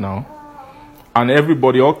going right now, and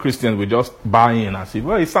everybody, all Christians, will just buy in and say,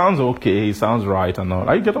 well, it sounds okay, it sounds right and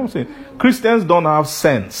all. You get what I'm saying? Christians don't have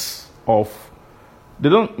sense of, a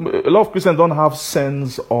lot of Christians don't have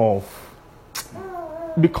sense of,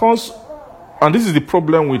 because, and this is the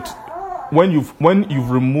problem with, when you've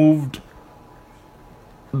removed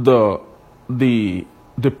the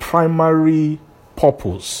primary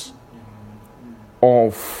purpose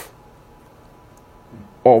of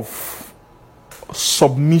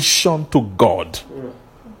submission to God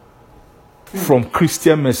from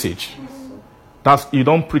Christian message. You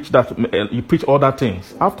don't preach that, you preach other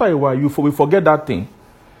things. After a while, we forget that thing.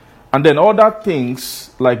 And then other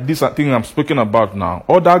things, like this thing I'm speaking about now,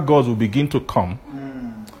 other gods will begin to come.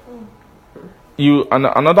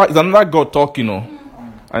 Another God talk,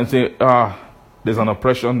 and say, there's an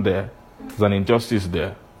oppression there, there's an injustice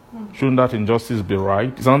there. Shouldn't that injustice be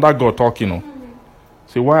right? It's another God talking,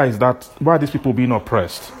 Say, why is that? Why are these people being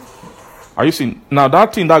oppressed? Are you seeing? Now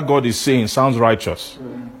that thing that God is saying sounds righteous.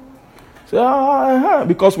 Say,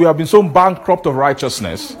 because we have been so bankrupt of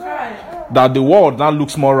righteousness that the world now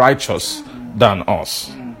looks more righteous than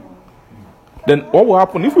us. Then what will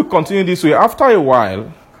happen if we continue this way? After a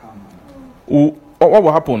while, what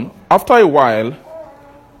will happen? After a while,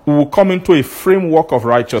 we will come into a framework of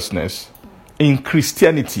righteousness in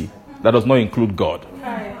Christianity that does not include God.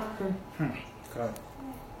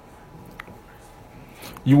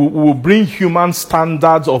 You will bring human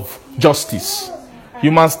standards of justice,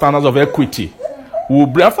 human standards of equity.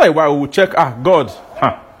 After a while, we will check, God,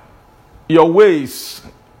 your ways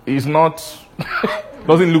is not,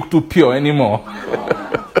 doesn't look too pure anymore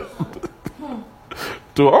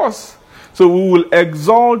to us. So we will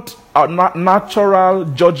exalt our natural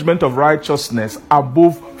judgment of righteousness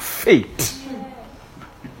above faith.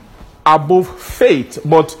 Above faith.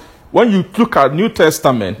 But when you look at New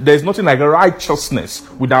Testament, there's nothing like righteousness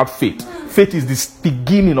without faith. Faith is the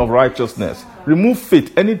beginning of righteousness. Remove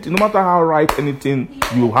faith, no matter how right anything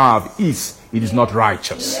you have is, it is not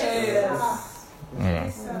righteous.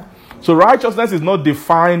 So righteousness is not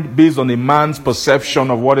defined based on a man's perception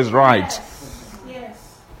of what is right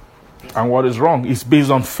and what is wrong. It's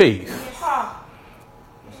based on faith.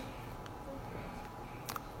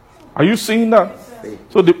 Are you seeing that?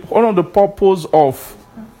 So one of the purpose of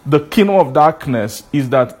the kingdom of darkness is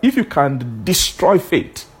that if you can destroy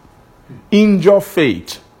faith, injure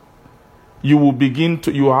faith,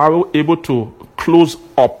 you are able to close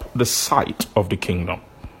up the sight of the kingdom.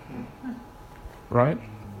 Right?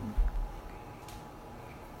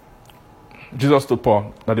 Jesus told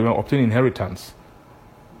Paul that they will obtain inheritance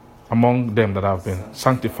among them that have been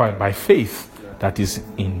sanctified by faith that is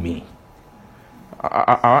in me.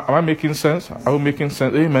 Am I making sense? Are we making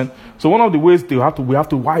sense? Amen. So one of the ways we have to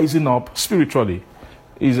wisen up spiritually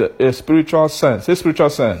is a spiritual sense. Say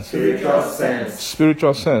spiritual sense. Spiritual sense.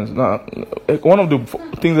 Spiritual sense. Now, one of the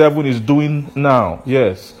things heaven is doing now,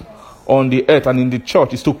 yes, on the earth and in the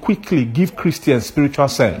church is to quickly give Christians spiritual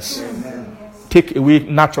sense. Take away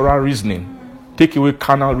natural reasoning. take away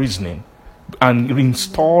carnal reasoning, and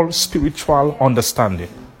reinstall spiritual understanding,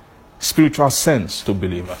 spiritual sense to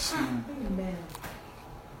believers.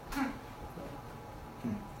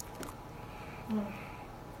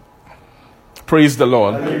 Praise the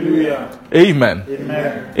Lord. Hallelujah. Amen.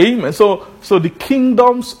 Amen. Amen. So the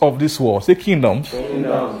kingdoms of this world, say kingdoms.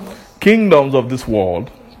 Kingdoms of this world,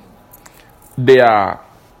 they are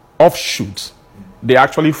offshoots. They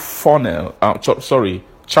actually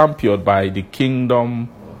championed by the kingdom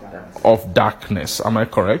of darkness. Am I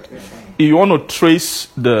correct? If you want to trace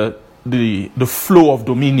the flow of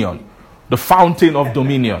dominion, the fountain of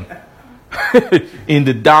dominion in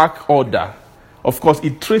the dark order, of course,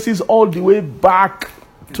 it traces all the way back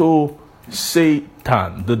to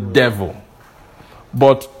Satan, the devil.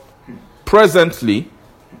 But presently,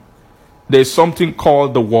 there's something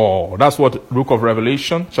called the war. That's what the book of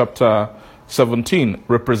Revelation, chapter 17,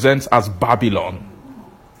 represents as Babylon.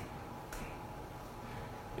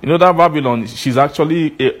 You know that Babylon, she's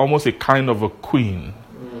actually almost a kind of a queen.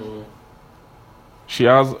 She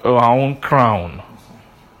has her own crown.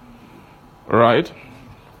 Right?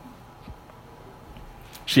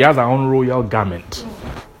 She has her own royal garment.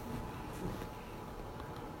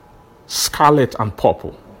 Scarlet and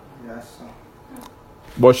purple.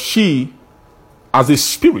 But she, as a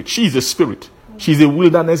spirit, she is a spirit. She's a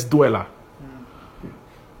wilderness dweller.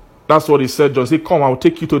 That's what he said. John said, come, I will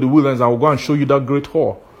take you to the wilderness. I will go and show you that great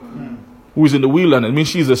whore who is in the wilderness. It means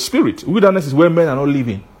she is a spirit. Wilderness is where men are not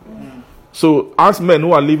living. So ask men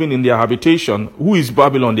who are living in their habitation, who is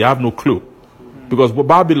Babylon? They have no clue. Because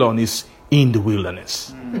Babylon is in the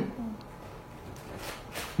wilderness.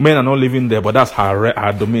 Men are not living there, but that's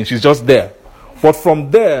her domain. She's just there. But from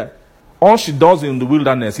there, all she does in the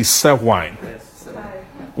wilderness is serve wine.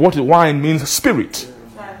 What wine means? Spirit.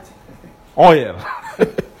 Oil.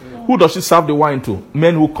 Who does she serve the wine to?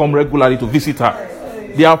 Men who come regularly to visit her.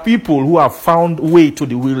 There are people who have found way to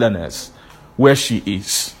the wilderness where she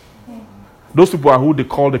is. Those people are who they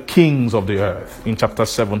call the kings of the earth in chapter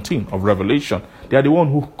 17 of Revelation. They are the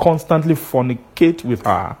ones who constantly fornicate with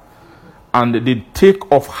her, and they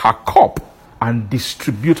take off her cup and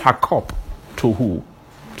distribute her cup to who?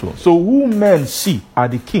 So who men see are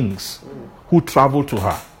the kings who travel to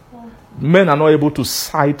her. Men are not able to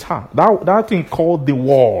sight her. That thing called the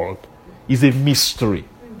world is a mystery.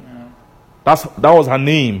 That was her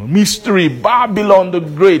name. Mystery. Babylon the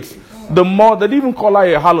Great. The mother, they didn't even call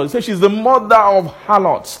her a harlot. They said she's the mother of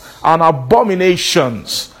harlots and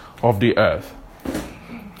abominations of the earth.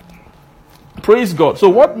 Praise God. So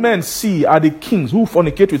what men see are the kings who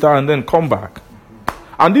fornicate with her and then come back.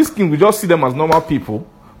 And these kings, we just see them as normal people,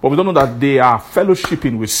 but we don't know that they are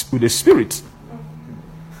fellowshipping with the Spirit.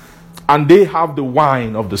 And they have the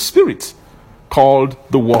wine of the Spirit called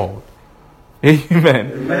the world.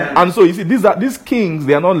 Amen. Amen. And so you see, these kings,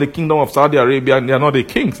 they are not the kingdom of Saudi Arabia, they are not the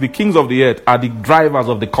kings. The kings of the earth are the drivers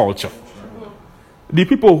of the culture. The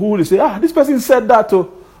people who they say, this person said that.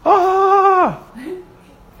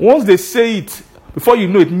 Once they say it, before you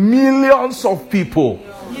know it, millions of people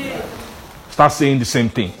start saying the same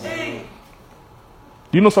thing.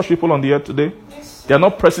 Do you know such people on the earth today? They are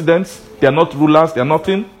not presidents, they are not rulers, they are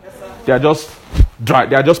nothing. They are just dry.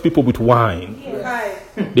 They are just people with wine.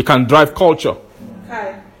 They can drive culture.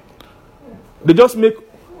 They just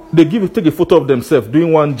take a photo of themselves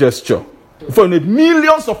doing one gesture. Before you know it,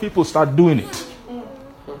 millions of people start doing it.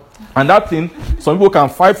 And that thing, some people can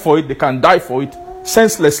fight for it, they can die for it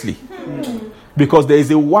senselessly. Because there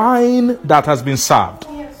is a wine that has been served.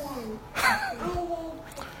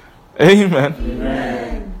 Amen.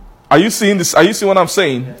 Amen. Are you seeing this? Are you seeing what I'm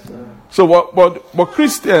saying? Yes, so but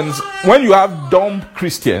Christians, when you have dumb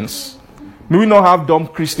Christians, may we not have dumb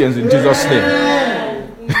Christians in Jesus'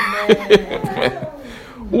 name.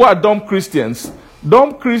 Who are dumb Christians?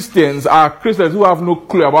 Dumb Christians are Christians who have no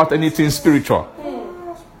clue about anything spiritual.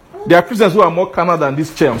 They are Christians who are more carnal than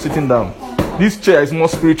this chair I'm sitting down. This chair is more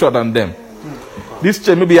spiritual than them. This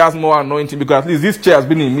chair maybe has more anointing because at least this chair has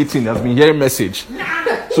been in meeting, has been hearing message.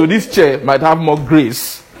 So this chair might have more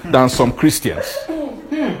grace than some Christians.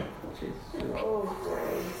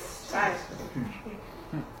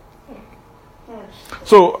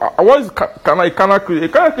 So what is carnal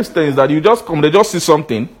Christian is that you just come, they just see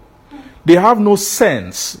something, they have no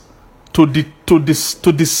sense to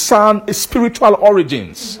discern spiritual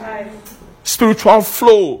origins, spiritual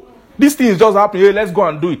flow. These things just happen. Hey, let's go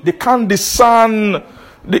and do it. They can't discern.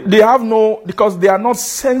 They have no, because they are not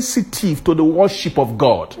sensitive to the worship of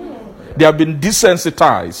God. They have been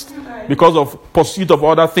desensitized because of pursuit of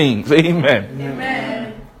other things. Amen. Amen.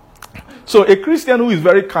 So a Christian who is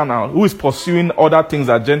very carnal, who is pursuing other things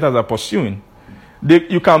that Gentiles are pursuing,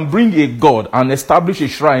 You can bring a god and establish a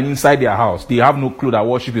shrine inside their house. They have no clue that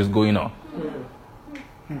worship is going on.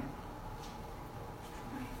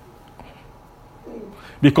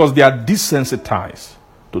 Because they are desensitized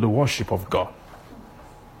to the worship of God.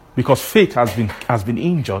 Because faith has been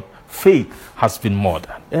injured. Faith has been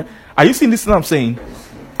murdered. Are you seeing this thing I'm saying?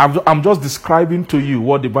 I'm just describing to you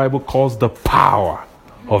what the Bible calls the power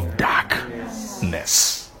of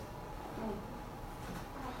darkness.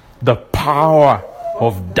 The power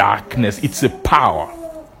of darkness. It's a power.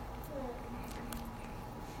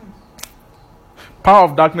 Power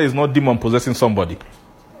of darkness is not demon possessing somebody.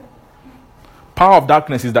 Power of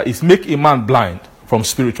darkness is that it's make a man blind from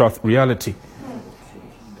spiritual reality.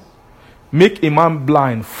 Make a man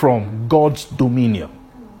blind from God's dominion.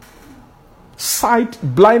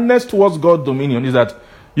 Blindness towards God's dominion is that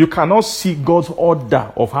you cannot see God's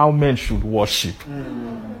order of how men should worship.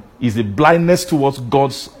 Is a blindness towards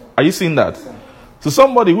God's. Are you seeing that? So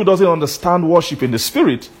somebody who doesn't understand worship in the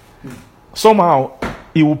spirit, somehow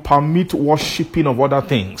he will permit worshiping of other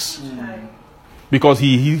things. Because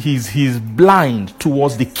he's blind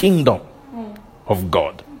towards the kingdom of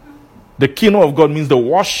God. The kingdom of God means the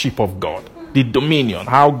worship of God, the dominion,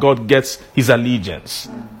 how God gets his allegiance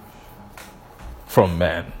from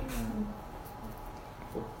man.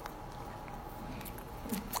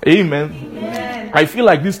 Amen. I feel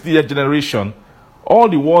like this generation, all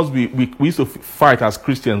the wars we used to fight as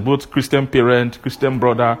Christians, both Christian parent, Christian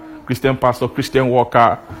brother, Christian pastor, Christian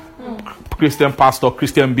worker, Christian pastor,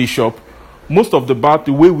 Christian bishop, most of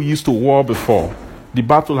the way we used to war before, the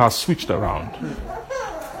battle has switched around.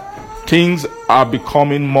 Things are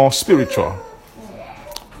becoming more spiritual.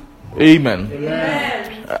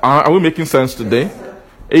 Amen. Are we making sense today?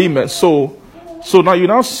 Amen. So now you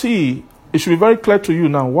now see, it should be very clear to you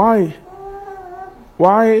now why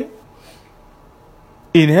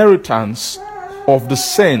inheritance of the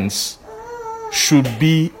saints should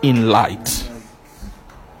be in light.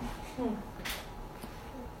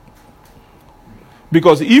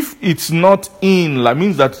 Because if it's not in light,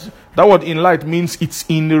 means that word in light means it's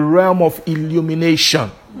in the realm of illumination.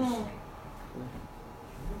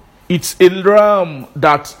 It's a realm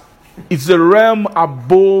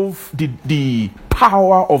above the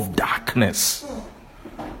power of darkness.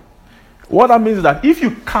 What that means is that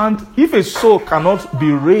if a soul cannot be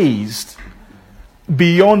raised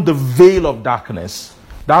beyond the veil of darkness,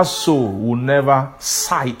 that soul will never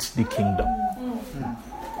sight the kingdom.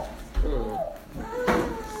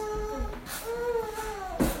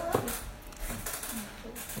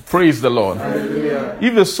 Praise the Lord. Hallelujah.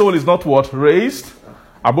 If the soul is not what? Raised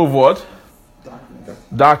above what?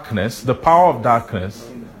 Darkness, the power of darkness,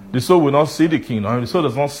 the soul will not see the kingdom. If the soul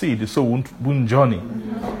does not see, the soul won't journey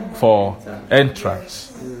for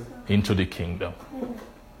entrance into the kingdom.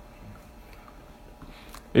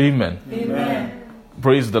 Amen.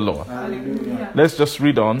 Praise the Lord. Hallelujah. Let's just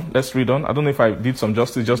read on. I don't know if I did some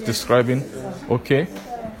justice just describing. Okay,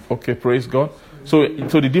 praise God. So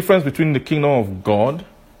the difference between the kingdom of God,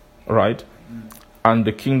 right, and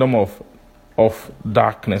the kingdom of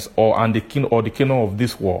darkness the kingdom of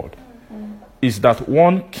this world is that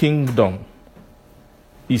one kingdom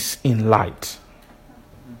is in light.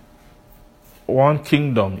 One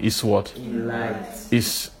kingdom is what? In light.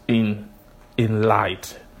 Is in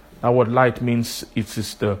light. That word light means it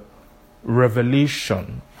is the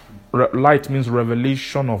revelation. Light means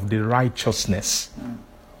revelation of the righteousness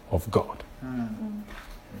of God.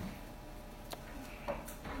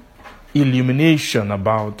 Illumination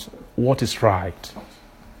about what is right.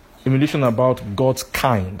 Illumination about God's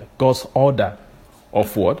kind, God's order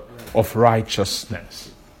of what? Of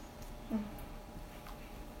righteousness.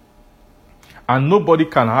 And nobody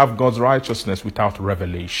can have God's righteousness without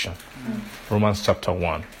revelation. Romans chapter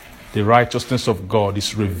 1. The righteousness of God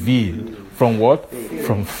is revealed from what?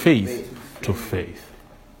 From faith to faith.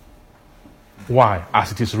 Why?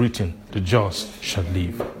 As it is written, the just shall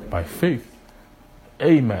live by faith.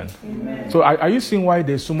 Amen. So are you seeing why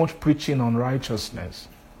there's so much preaching on righteousness?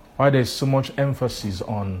 Why there's so much emphasis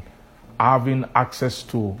on having access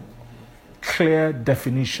to clear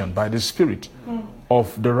definition by the Spirit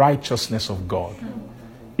of the righteousness of God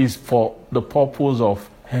is for the purpose of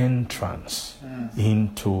entrance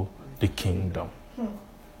into the kingdom.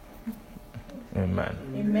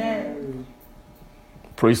 Amen.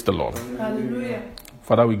 Praise the Lord. Hallelujah.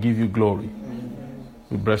 Father, we give you glory.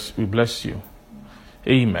 We bless you.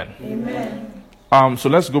 Amen. So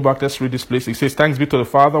let's go back. Let's read this place. It says, "Thanks be to the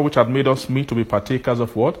Father, which had made us meet to be partakers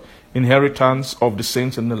of what? Inheritance of the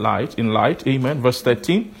saints in the light. In light." Amen. Verse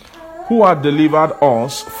 13. "Who had delivered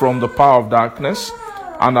us from the power of darkness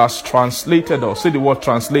and has translated us. Say the word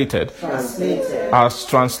translated. Translated. Has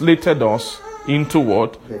translated us into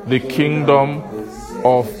what? The kingdom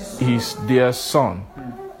of his dear Son.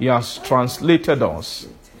 He has translated us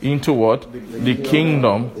into what? The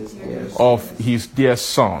kingdom of his dear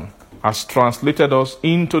Son. Has translated us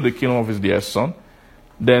into the kingdom of his dear Son.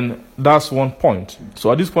 Then that's one point.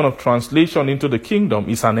 So at this point of translation into the kingdom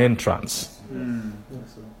is an entrance.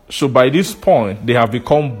 So by this point, they have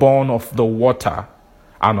become born of the water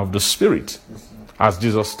and of the Spirit, as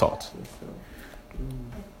Jesus taught.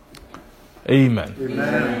 Amen.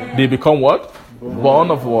 Amen. They become what?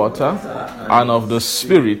 Born of water and of the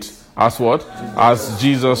Spirit, as what? As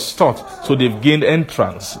Jesus taught. So they've gained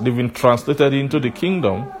entrance. They've been translated into the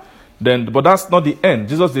kingdom. But that's not the end.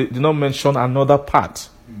 Jesus did not mention another part.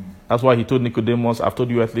 That's why he told Nicodemus, I've told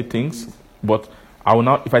you earthly things, but I will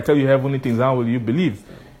not, if I tell you heavenly things, how will you believe?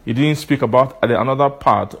 He didn't speak about another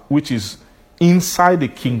part, which is inside the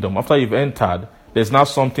kingdom. After you've entered, there's now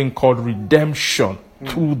something called redemption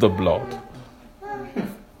through the blood.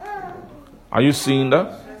 Are you seeing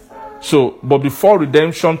that? So, but before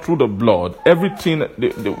redemption through the blood, everything,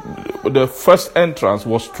 the first entrance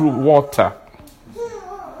was through water.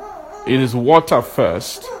 It is water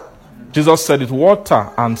first. Jesus said it's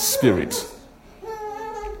water and Spirit.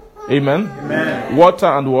 Amen? Amen. Water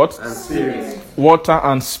and what? And Spirit. Water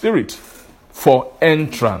and Spirit for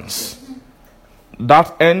entrance.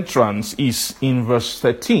 That entrance is in verse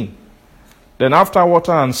 13. Then after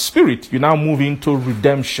water and Spirit, you now move into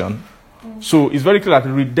redemption. So it's very clear that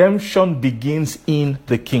redemption begins in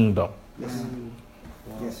the kingdom. Yes.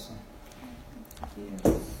 Yes.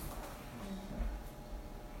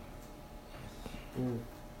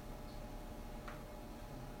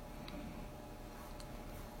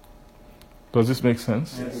 Does this make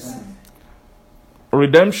sense? Yes.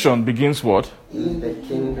 Redemption begins what? In the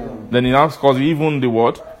kingdom. Then it asks us even the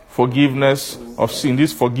what? Forgiveness of sin.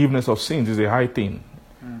 This forgiveness of sins is a high thing.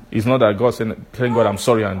 It's not that God saying, telling God, I'm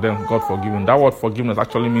sorry, and then God forgiving. That word forgiveness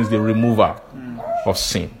actually means the remover of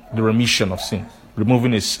sin, the remission of sin,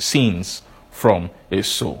 removing his sins from a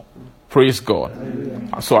soul. Praise God.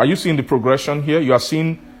 So are you seeing the progression here? You are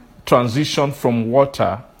seeing transition from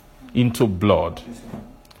water into blood.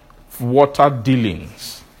 Water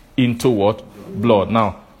dealings into what? Blood.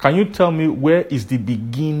 Now, can you tell me where is the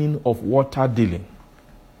beginning of water dealing?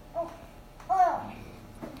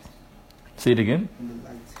 Say it again.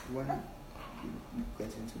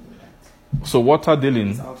 So water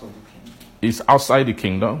dealing is outside the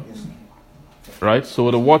kingdom. Right? So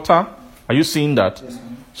the water, are you seeing that?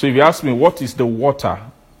 So if you ask me, what is the water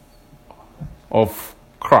of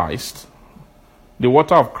Christ? The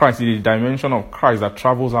water of Christ is the dimension of Christ that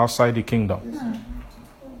travels outside the kingdom.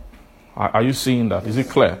 Are you seeing that? Is it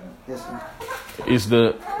clear? Is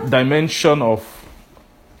the dimension of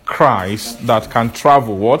Christ that can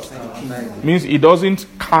travel what? Means it doesn't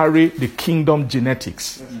carry the kingdom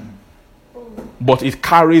genetics, but it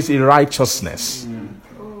carries a righteousness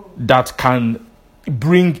that can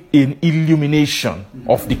bring an illumination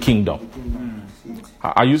of the kingdom.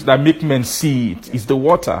 I use that make men see it. It's the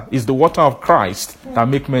water of Christ that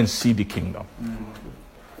make men see the kingdom.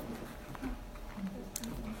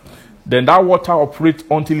 Then that water operates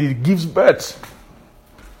until it gives birth.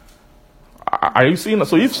 Are you seeing that?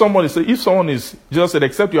 So if someone is, Jesus said,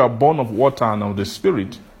 except you are born of water and of the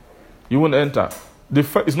Spirit, you won't enter.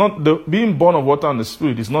 It's not being born of water and the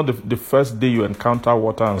Spirit is not the first day you encounter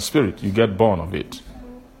water and Spirit. You get born of it.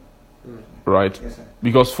 Right?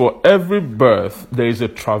 Because for every birth, there is a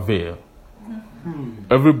travail.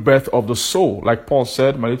 Every birth of the soul. Like Paul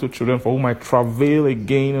said, my little children, for whom I travail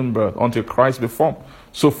again in birth, until Christ be formed.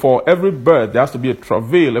 So for every birth, there has to be a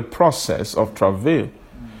travail, a process of travail.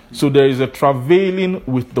 So there is a travailing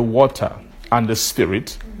with the water and the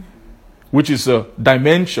Spirit, which is a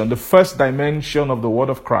dimension, the first dimension of the word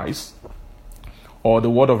of Christ, or the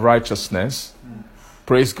word of righteousness.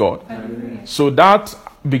 Praise God. So that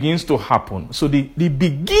begins to happen. So the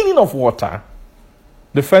beginning of water,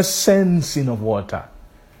 the first sensing of water,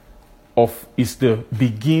 is the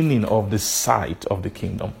beginning of the sight of the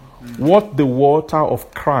kingdom. What the water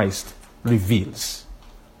of Christ reveals,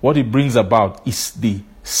 what it brings about is the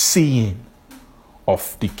seeing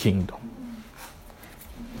of the kingdom.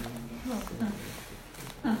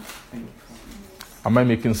 Am I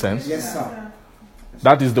making sense? Yes, sir.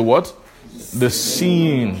 That is the what? The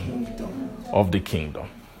seeing of the kingdom.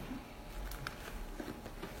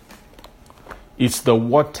 It's the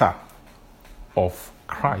water of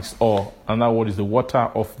Christ, or another word is the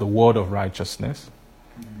water of the word of righteousness.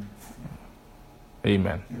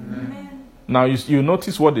 Amen. Amen. Now you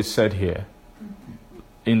notice what they said here,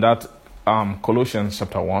 in that Colossians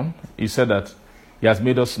chapter 1, he said that he has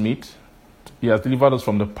made us meet, he has delivered us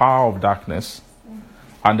from the power of darkness,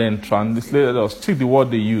 and then translated us. Check the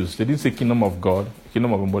word they used. They didn't say kingdom of God,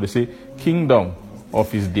 kingdom of him, but they say kingdom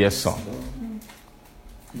of his dear son.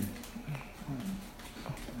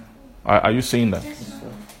 Are you saying that?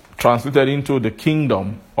 Translated into the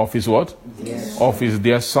kingdom of his what? Yes. Of his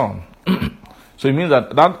dear son. So it means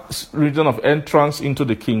that region of entrance into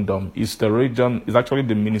the kingdom is the region, is actually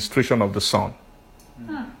the ministration of the Son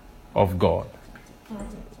of God.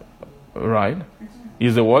 Right?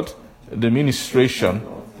 Is the what? The ministration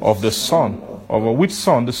of the Son. Of which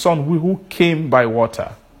Son? The Son who came by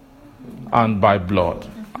water and by blood.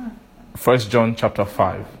 1 John chapter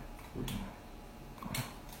 5.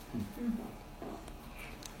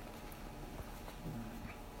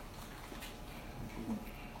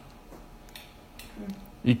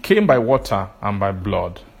 He came by water and by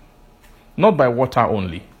blood. Not by water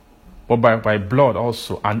only, but by blood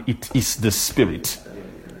also. And it is the Spirit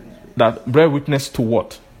that bear witness to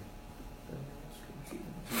what?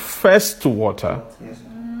 First to water,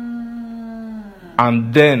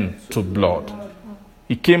 and then to blood.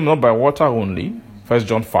 He came not by water only, 1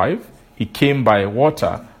 John 5. He came by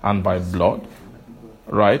water and by blood.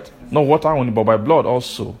 Right? Not water only, but by blood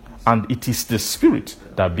also. And it is the Spirit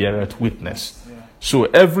that beareth witness. So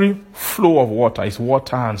every flow of water is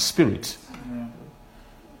water and spirit.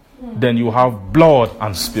 Then you have blood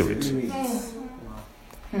and spirit.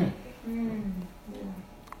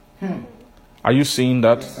 Are you seeing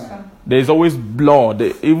that? There is always blood.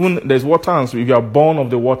 Even there's water and spirit. If you are born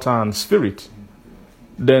of the water and spirit,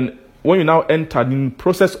 then when you now enter in the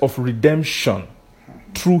process of redemption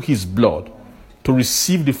through his blood to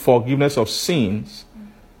receive the forgiveness of sins,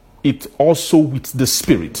 it also with the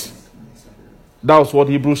spirit. That was what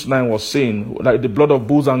Hebrews 9 was saying. Like the blood of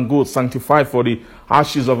bulls and goats sanctified for the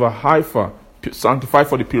ashes of a heifer, sanctified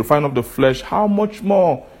for the purifying of the flesh. How much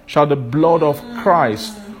more shall the blood of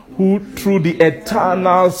Christ, who through the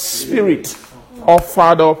eternal Spirit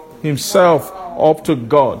offered up himself up to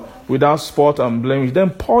God without spot and blemish, then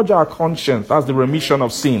purge our conscience, that's the remission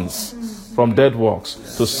of sins, from dead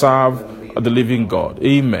works to serve the living God.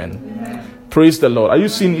 Amen. Praise the Lord. Are you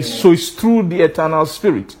seeing it? So it's through the eternal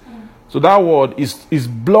Spirit. So that word is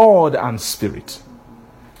blood and spirit.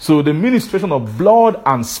 So the ministration of blood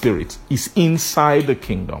and spirit is inside the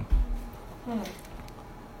kingdom.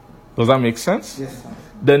 Does that make sense? Yes, sir.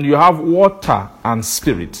 Then you have water and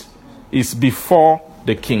spirit is before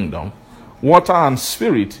the kingdom. Water and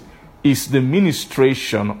spirit is the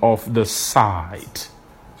ministration of the side.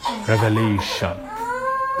 Revelation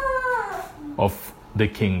of the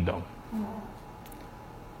kingdom.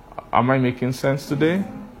 Am I making sense today?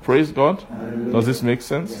 Praise God. Does this make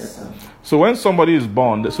sense? Yes, so when somebody is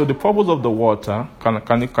born, so the purpose of the water,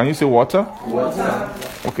 can you say water? Water.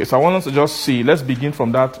 Okay, so I want us to just see, let's begin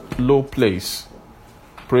from that low place.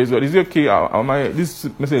 Praise God. Is it okay? This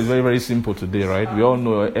message is very, very simple today, right? We all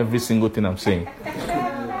know every single thing I'm saying.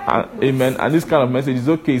 Amen. And this kind of message is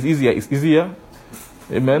okay, it's easier. It's easier.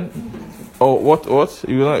 Amen. Oh, what?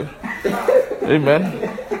 You know? Amen.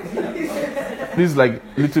 This is like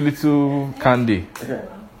little candy.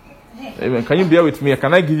 Amen. Can you bear with me?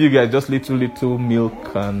 Can I give you guys just little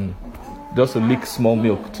milk and just a lick small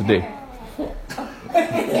milk today?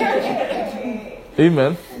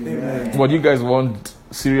 Amen. Amen. But you guys want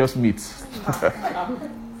serious meat.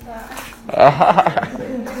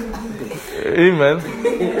 Amen.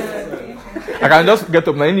 I can just get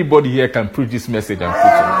up now. Anybody here can preach this message and preach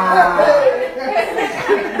it.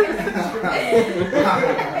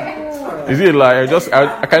 Is it like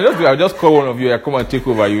I'll just call one of you, I come and take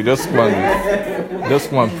over you, just come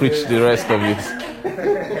and preach the rest of it.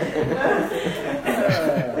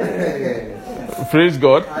 Praise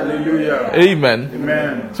God. Hallelujah. Amen.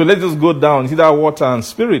 Amen. So let's just go down. See that water and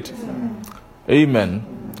spirit. Amen.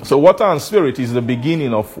 So water and spirit is the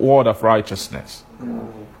beginning of word of righteousness.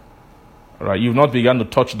 Right? You've not begun to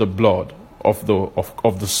touch the blood of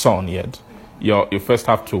the Son yet. You first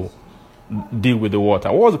have to deal with the water.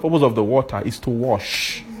 What was the purpose of the water? Is to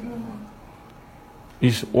wash.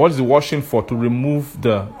 What is the washing for? To remove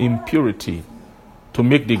the impurity, to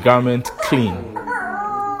make the garment clean.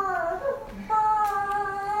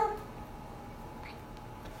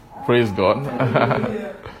 Praise God.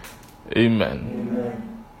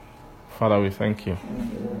 Amen. Father, we thank you.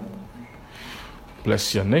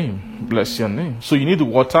 Bless your name. Bless your name. So you need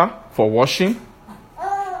water for washing.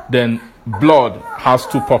 Then blood has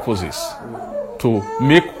two purposes. To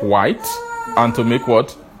make white and to make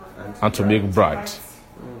what? And to make bright.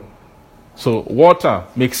 So water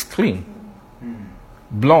makes clean.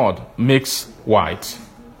 Blood makes white.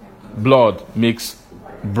 blood makes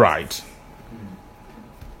bright.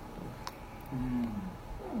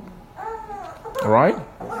 All right?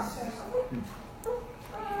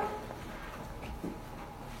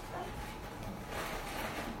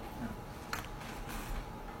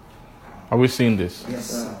 Are we seeing this? Yes,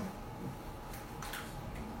 sir.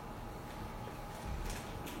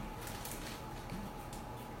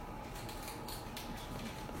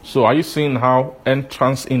 So are you seeing how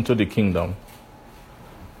entrance into the kingdom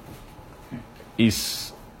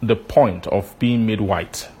is the point of being made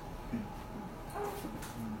white?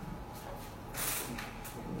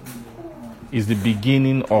 Is the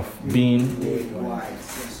beginning of being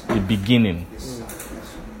the beginning.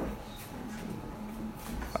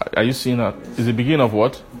 Are you seeing that? Is the beginning of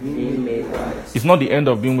what? Being made white. It's not the end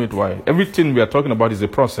of being made white. Everything we are talking about is a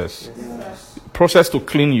process. Process to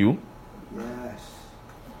clean you. Yes.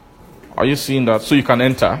 Are you seeing that? So you can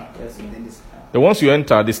enter. Then once you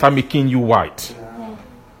enter, they start making you white.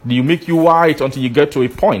 They make you white until you get to a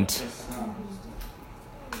point.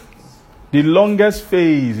 The longest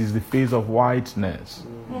phase is the phase of whiteness.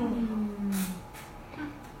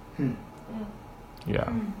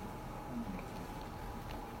 Yeah.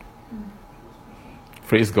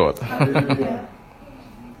 Praise God.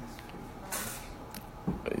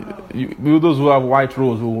 Those who have white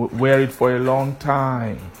robes will wear it for a long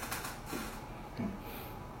time.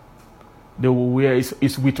 They will wear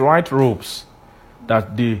it's with white robes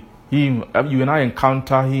that you and I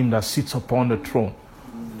encounter him that sits upon the throne,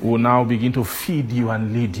 will now begin to feed you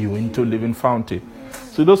and lead you into living fountain.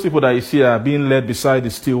 So those people that you see are being led beside the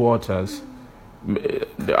still waters,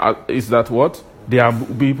 is that what? They are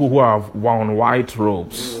people who have worn white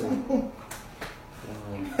robes.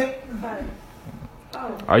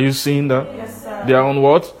 Are you seeing that? Yes, sir. They are on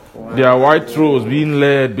what? They are white robes being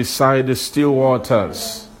led beside the still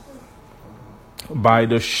waters by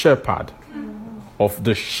the shepherd of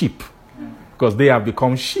the sheep, because they have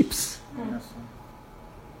become sheep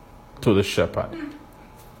to the shepherd.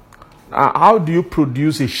 How do you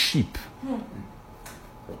produce a sheep?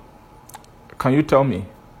 Can you tell me?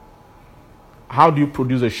 How do you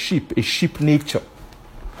produce a sheep nature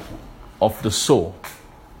of the soul?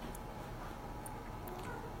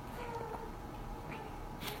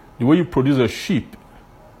 The way you produce a sheep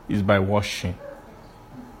is by washing.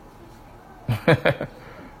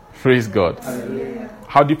 Praise God.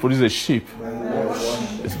 How do you produce a sheep?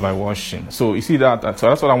 It's by washing. So you see that. So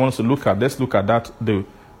that's what I want us to look at. Let's look at that.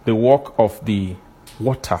 The work of the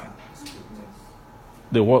water.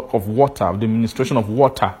 The work of water, the ministration of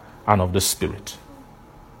water and of the Spirit.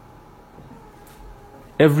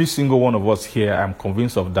 Every single one of us here, I'm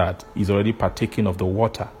convinced of that, is already partaking of the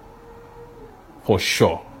water. For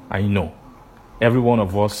sure, I know. Every one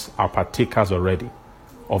of us are partakers already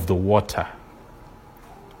of the water.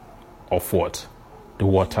 Of what? The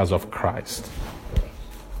waters of Christ.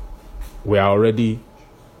 We are already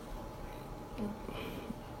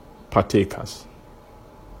partakers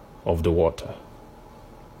of the water.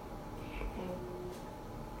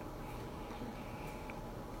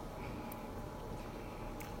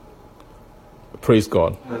 Praise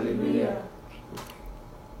God. Hallelujah.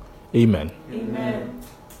 Amen. Amen.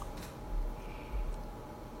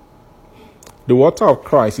 The water of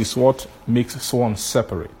Christ is what makes one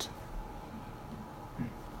separate.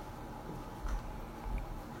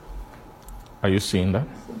 Are you seeing that?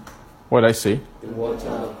 What did I say? The water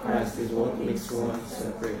of Christ is what makes one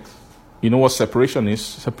separate. You know what separation is?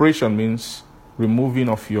 Separation means removing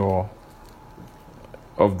of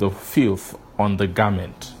the filth on the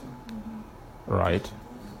garment. Right?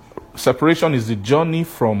 Separation is the journey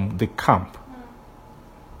from the camp.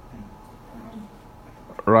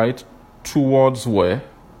 Right? Towards where?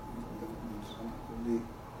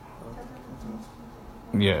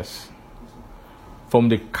 Yes. From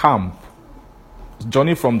the camp.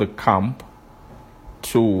 Journey from the camp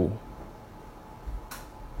to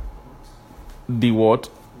the what?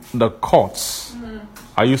 The courts.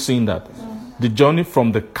 Are you seeing that? The journey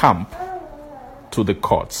from the camp to the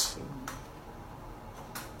courts.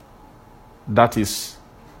 That is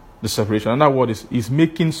the separation. Another word is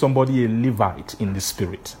making somebody a Levite in the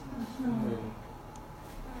spirit.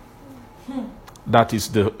 That is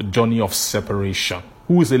the journey of separation.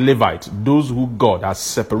 Who is a Levite? Those who God has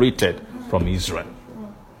separated from Israel.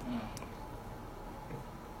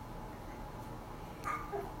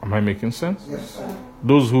 Am I making sense? Yes, sir.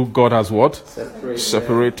 Those who God has what?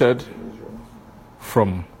 Separated.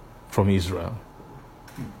 from Israel.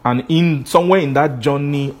 And in somewhere in that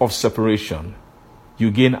journey of separation,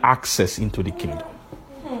 you gain access into the kingdom.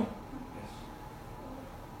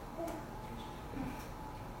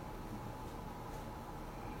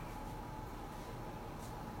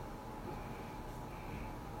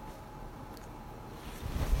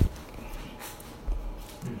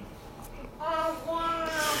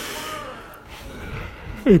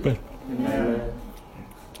 Amen.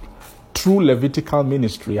 True Levitical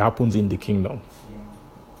ministry happens in the kingdom.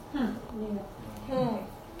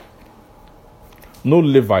 No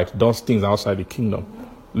Levite does things outside the kingdom.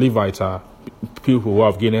 Levites are people who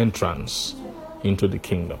have gained entrance into the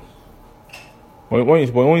kingdom.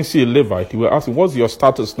 When you see a Levite, you will ask him, "What's your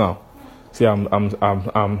status now?" Say, "I'm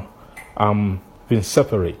been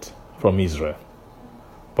separate from Israel,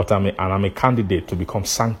 but I'm a candidate to become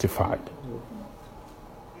sanctified.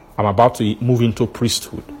 I'm about to move into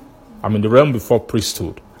priesthood. I'm in the realm before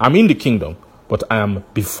priesthood. I'm in the kingdom, but I am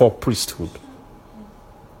before priesthood."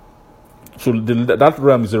 So that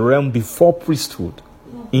realm is a realm before priesthood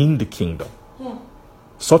in the kingdom.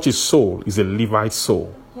 Such a soul is a Levite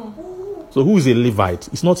soul. So who is a Levite?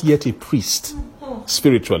 He's not yet a priest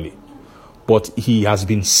spiritually, but he has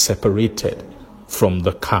been separated from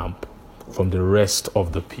the camp, from the rest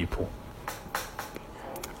of the people.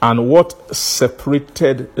 And what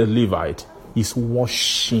separated a Levite is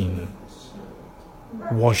washing.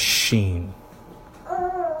 Washing.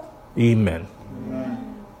 Amen.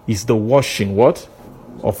 Is the washing what?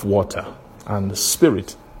 Of water and the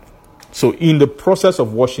spirit. So in the process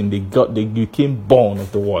of washing, they became born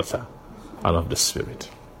of the water and of the spirit.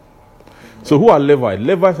 So who are Levites?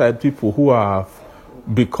 Levites are people who have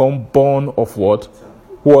become born of what?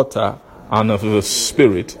 Water and of the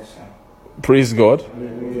spirit. Praise God.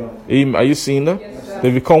 Are you seeing that?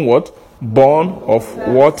 They become what? Born of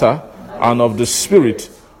water and of the spirit.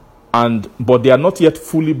 But they are not yet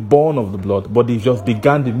fully born of the blood, but they just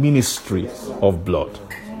began the ministry of blood.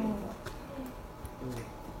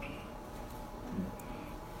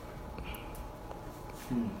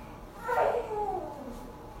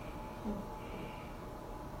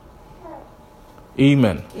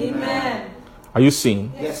 Amen. Amen. Are you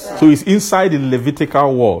seeing? Yes, sir. So it's inside the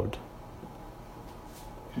Levitical world.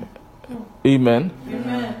 Amen.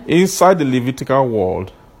 Amen. Inside the Levitical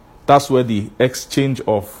world, that's where the exchange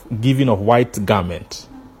of giving of white garment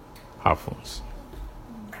happens.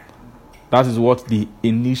 That is what the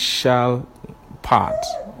initial part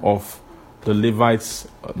of the Levites,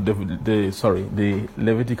 the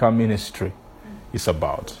Levitical ministry is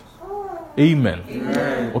about. Amen.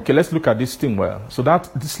 Amen. Okay, let's look at this thing well. So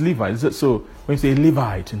this Levite, so when you say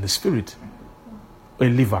Levite in the spirit, a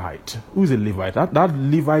Levite, who is a Levite? That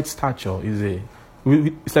Levite stature is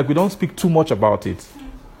it's like we don't speak too much about it.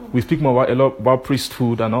 We speak more about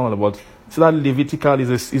priesthood and all about. So that Levitical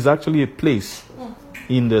is actually a place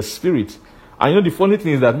in the spirit. And the funny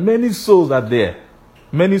thing is that many souls are there.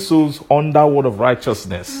 Many souls under word of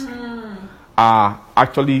righteousness are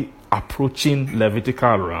actually approaching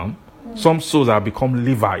Levitical realm. Some souls have become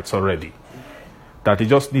Levites already. That they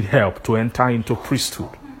just need help to enter into priesthood.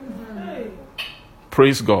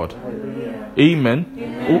 Praise God. Amen.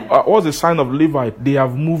 What's the sign of Levite? They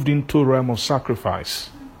have moved into realm of sacrifice.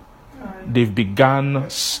 They've begun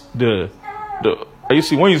you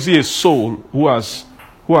see, when you see a soul who has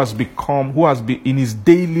been in his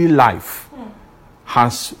daily life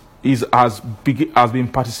has been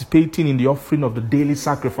participating in the offering of the daily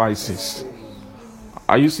sacrifices.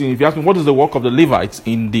 Are you seeing? If you ask me, what is the work of the Levites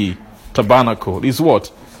in the tabernacle? Is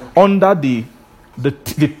what? Under the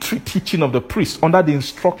teaching of the priest, under the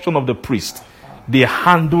instruction of the priest, they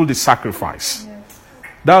handle the sacrifice.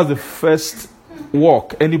 That was the first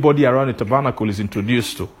work anybody around the tabernacle is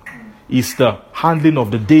introduced to. Is the handling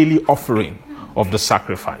of the daily offering of the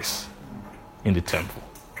sacrifice in the temple.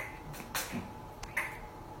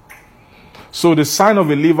 So the sign of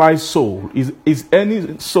a Levite soul is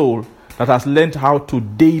any soul that has learned how to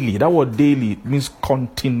daily. That word daily means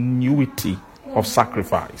continuity of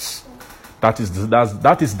sacrifice. That is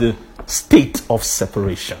the state of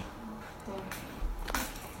separation.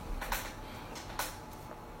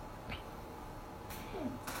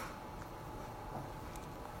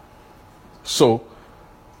 So,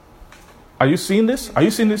 are you seeing this? Are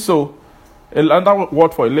you seeing this? So, another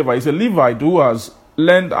word for a Levite is a Levite who has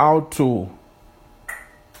learned how to,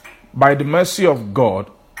 by the mercy of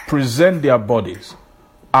God, present their bodies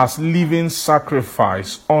as living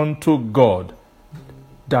sacrifice unto God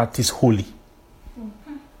that is holy.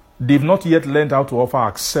 They've not yet learned how to offer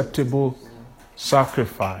acceptable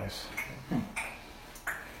sacrifice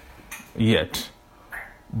yet.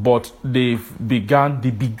 But they've begun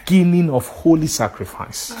the beginning of holy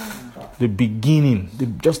sacrifice. The beginning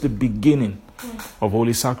of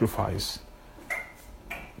holy sacrifice.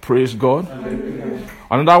 Praise God.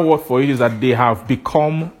 Another word for it is that they have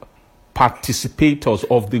become participators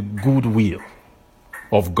of the goodwill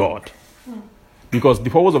of God. Because the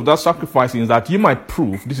purpose of that sacrifice is that you might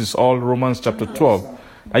prove, this is all Romans chapter 12,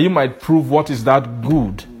 that you might prove what is that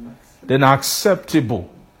good, then acceptable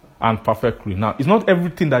and perfectly. Now, it's not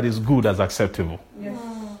everything that is good as acceptable. Yes.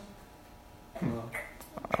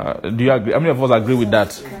 Do you agree? How many of us agree with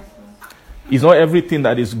that? It's not everything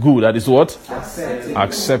that is good that is what?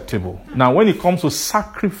 Acceptable. Now, when it comes to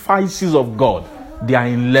sacrifices of God, they are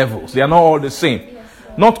in levels. They are not all the same.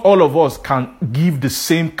 Not all of us can give the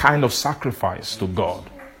same kind of sacrifice to God.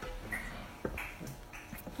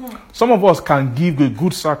 Some of us can give a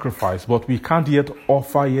good sacrifice, but we can't yet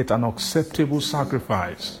offer yet an acceptable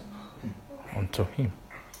sacrifice unto Him.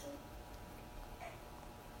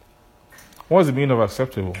 What's the meaning of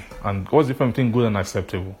acceptable? And what's the difference between good and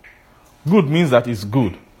acceptable? Good means that it's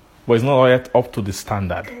good, but it's not yet up to the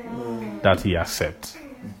standard that He accepts.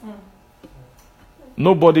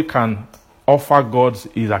 Nobody can offer God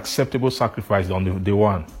His acceptable sacrifice on the day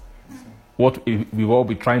one. What we've all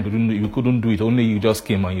been trying to do, you couldn't do it. Only you just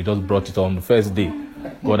came and you just brought it on the first day.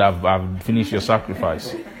 God, I've finished your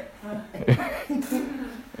sacrifice.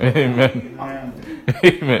 Amen.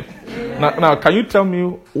 Amen. Now, can you tell me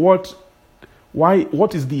what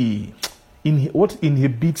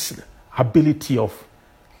inhibits ability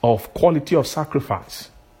of quality of sacrifice?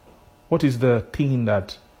 What is the thing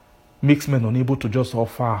that makes men unable to just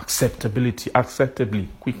offer acceptably,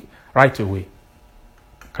 quick, right away?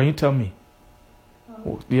 Can you tell me?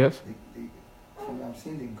 Yes? I'm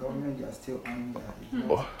seeing the government, they are still under.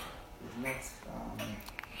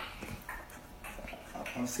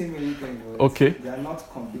 I'm seeing many things. Okay. They are not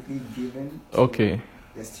completely given. Okay.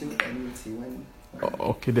 There's still enmity when.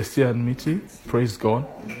 Okay, there's still enmity. Praise God.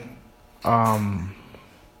 Amen.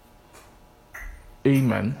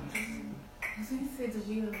 I was going to say the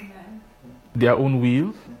will of man. Their own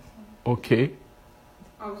will. Okay.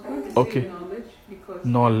 I was going to say Okay. knowledge, because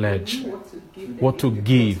Knowledge. What to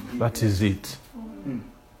give. That is it.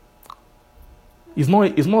 It's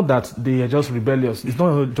not that they are just rebellious. It's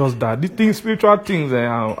not just that. These things, spiritual things,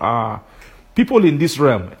 are people in this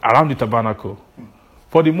realm around the tabernacle.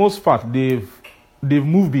 For the most part, they've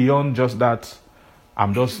moved beyond just that.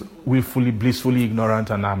 I'm just willfully, blissfully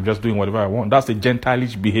ignorant, and I'm just doing whatever I want. That's the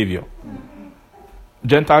Gentilish behavior.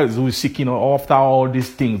 Gentiles who is seeking after all these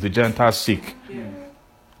things, the Gentiles seek.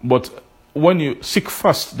 But when you seek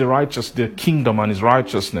first the kingdom and His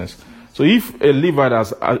righteousness. So if a Levite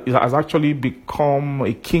has actually become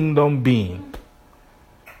a kingdom being,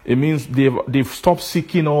 it means they've stopped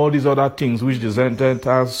seeking all these other things which the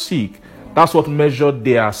Gentiles seek. That's what measured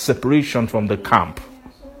their separation from the camp.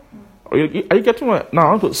 Are you getting what? Now I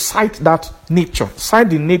want to cite that nature. Cite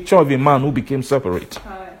the nature of a man who became separate.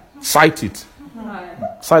 Cite it.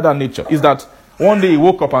 Cite that nature. Is that one day he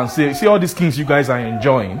woke up and said, see all these things you guys are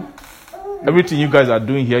enjoying? Everything you guys are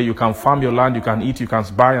doing here, you can farm your land, you can eat, you can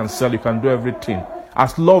buy and sell, you can do everything.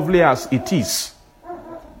 As lovely as it is,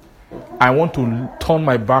 I want to turn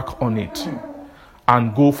my back on it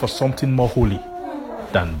and go for something more holy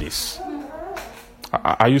than this.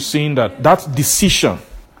 Are you seeing that? That decision.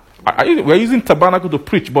 We're using tabernacle to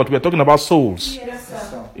preach, but we're talking about souls. Yes,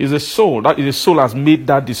 sir. It's a soul. That is a soul has made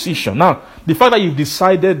that decision. Now, the fact that you've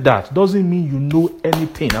decided that doesn't mean you know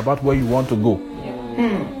anything about where you want to go.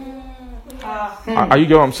 Are you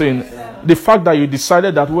getting what I'm saying? The fact that you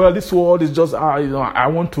decided that, well, this world is just, I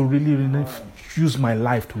want to really use my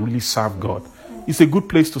life to really serve God. It's a good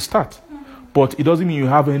place to start. But it doesn't mean you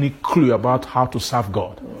have any clue about how to serve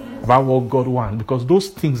God, about what God wants, because those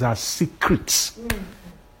things are secrets.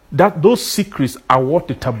 Those secrets are what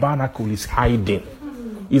the tabernacle is hiding.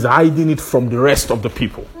 Is hiding it from the rest of the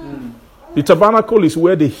people. The tabernacle is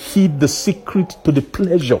where they hid the secret to the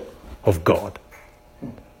pleasure of God.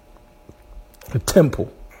 The temple.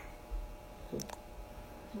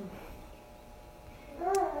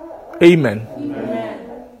 Amen.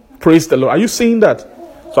 Praise the Lord. Are you seeing that?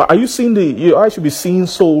 So are you seeing I should be seeing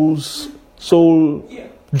soul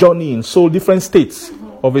journey in soul, different states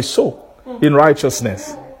of a soul in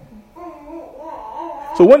righteousness.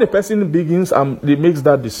 So when a person begins and he makes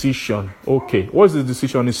that decision, okay, what is the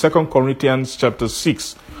decision? In 2 Corinthians chapter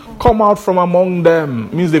 6, come out from among them,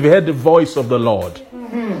 means they've heard the voice of the Lord.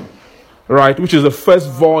 Right, which is the first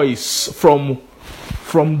voice from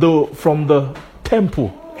the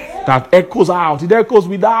temple that echoes out. It echoes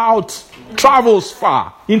without, travels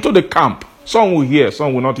far into the camp. Some will hear,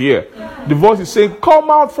 some will not hear. The voice is saying, come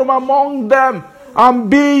out from among them and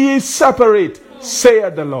be ye separate,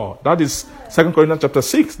 saith the Lord. That is 2 Corinthians chapter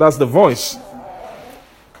 6. That's the voice.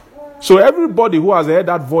 So everybody who has heard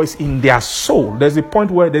that voice in their soul, there's a point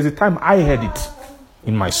where there's a time I heard it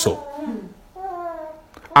in my soul.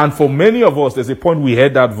 And for many of us, there's a point we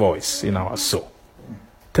heard that voice in our soul,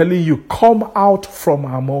 telling you, come out from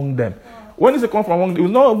among them. When is it come from among them? It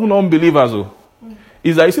was not even unbelievers.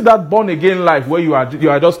 Is that you see that born again life where you are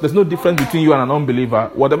just, there's no difference between you and an unbeliever.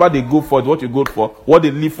 Whatever they go for is what you go for. What they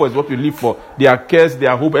live for is what you live for. Their cares,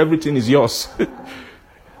 their hope, everything is yours.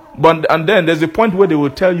 And then there's a point where they will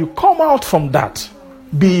tell you, come out from that.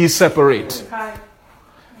 Be ye separate.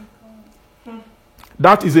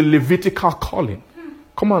 That is a Levitical calling.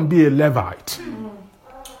 Come and be a Levite.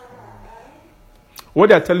 What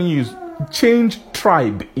they are telling you is change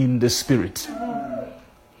tribe in the spirit.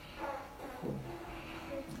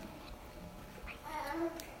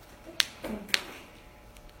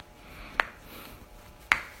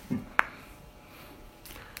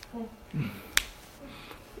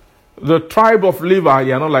 The tribe of Levi,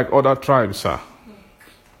 they are not like other tribes, sir.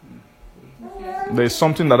 There is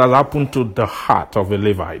something that has happened to the heart of a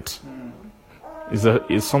Levite.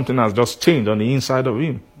 It's something that has just changed on the inside of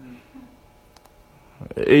him.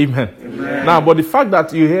 Amen. Now, but the fact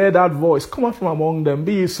that you hear that voice, come out from among them,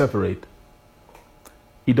 be ye separate,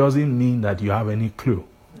 it doesn't mean that you have any clue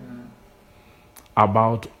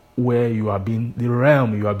about where you are being, the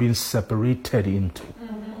realm you are being separated into.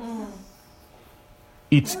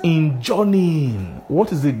 It's in journeying.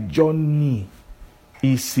 What is the journey?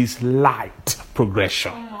 It's his light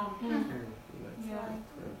progression.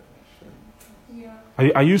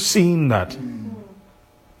 Are you seeing that?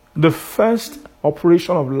 The first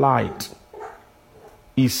operation of light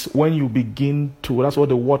is when you begin to, that's what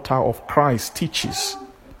the water of Christ teaches,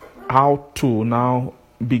 how to now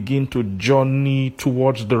begin to journey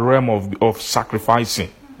towards the realm of sacrificing.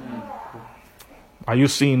 Are you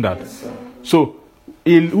seeing that? So,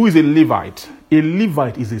 who is a Levite? A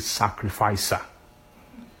Levite is a sacrificer.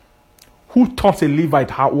 Who taught a Levite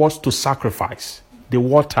what to sacrifice? The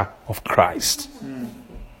water of Christ.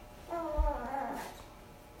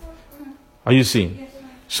 Are you seeing?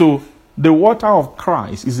 So the water of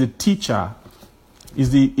Christ is a teacher,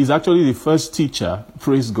 is actually the first teacher,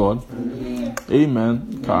 praise God.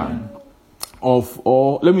 Amen. Of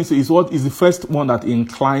all, let me say, is the first one that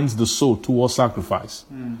inclines the soul towards sacrifice.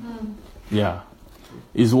 Yeah.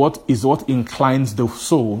 Is what inclines the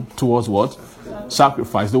soul towards what?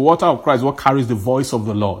 Sacrifice. The water of Christ is what carries the voice of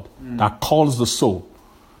the Lord that calls the soul.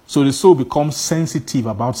 So the soul becomes sensitive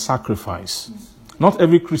about sacrifice. Not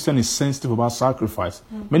every Christian is sensitive about sacrifice.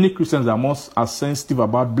 Many Christians are sensitive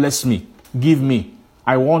about bless me, give me,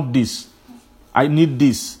 I want this, I need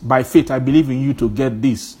this. By faith, I believe in you to get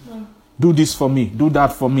this. Do this for me, do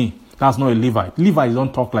that for me. That's not a Levite. Levites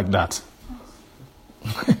don't talk like that.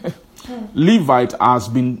 Levite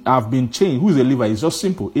have been changed. Who is a Levite? It's just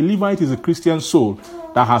simple. A Levite is a Christian soul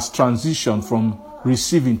that has transitioned from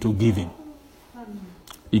receiving to giving.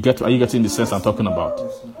 Are you getting the sense I'm talking about?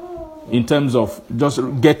 In terms of just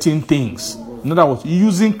getting things. In other words,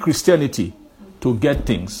 using Christianity to get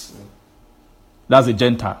things. That's a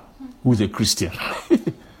Gentile who is a Christian.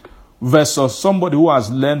 Versus somebody who has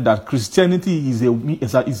learned that Christianity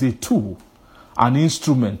is a tool, an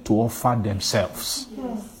instrument to offer themselves.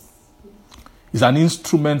 It's an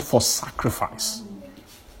instrument for sacrifice.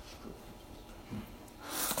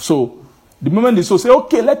 So, the moment they say,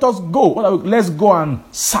 okay, let us go. Let's go and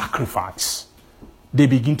sacrifice. They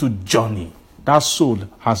begin to journey. That soul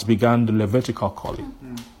has begun the Levitical calling.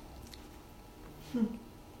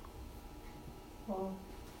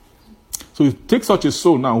 So you take such a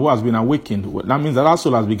soul now who has been awakened. That means that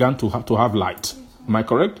soul has begun to have light. Am I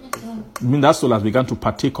correct? I mean that soul has begun to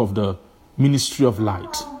partake of the ministry of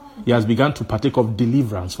light. He has begun to partake of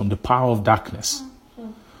deliverance from the power of darkness.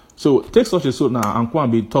 So take such a soul now and go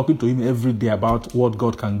and be talking to him every day about what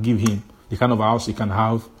God can give him, the kind of house he can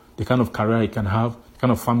have, the kind of career he can have, the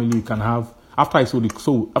kind of family he can have. After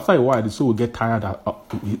a while, the soul will get tired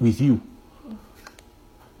with you.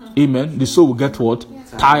 Amen. The soul will get what?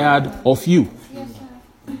 Tired of you.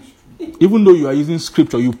 Even though you are using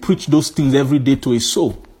scripture, you preach those things every day to a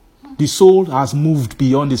soul. The soul has moved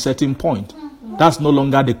beyond a certain point. That's no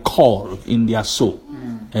longer the call in their soul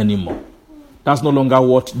anymore. That's no longer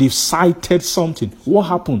what they've cited something. What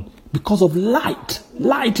happened? Because of light.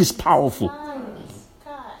 Light is powerful.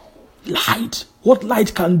 Light. What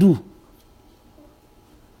light can do?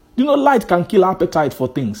 You know, light can kill appetite for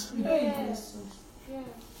things. Yes.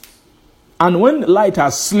 And when light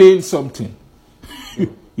has slain something,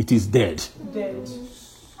 it is dead.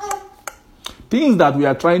 Things that we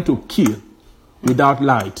are trying to kill without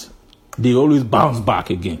light, they always bounce back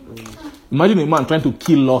again. Imagine a man trying to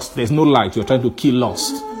kill lust. There's no light. You're trying to kill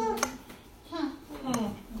lust.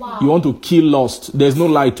 You want to kill lust. There's no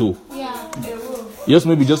light too. Yes,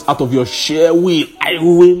 maybe just out of your sheer will. I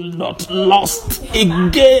will not lust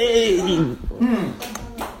again.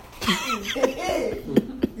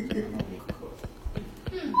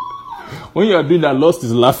 When you are doing that, lost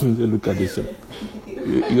is laughing. You look at yourself.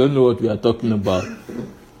 You don't know what we are talking about.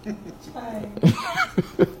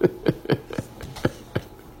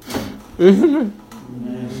 You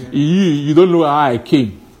don't know how I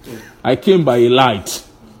came. I came by a light.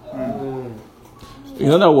 In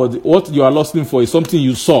other words, what you are lusting for is something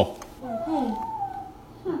you saw.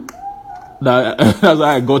 That's how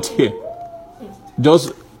I got here.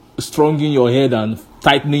 Just stronging your head and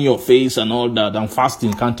tightening your face and all that, and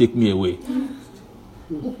fasting can't take me away.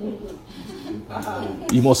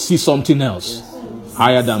 You must see something else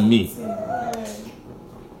higher than me.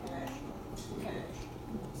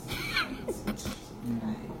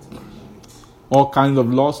 All kinds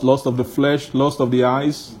of lust of the flesh, lust of the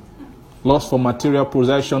eyes, lust for material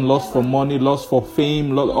possession, lust for money, lust for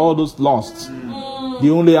fame, all those lusts. The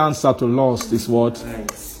only answer to lust is what?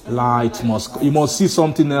 Light must. You must see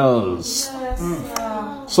something else.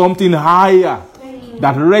 Something higher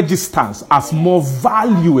that registers as more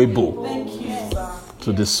valuable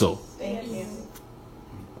to the soul.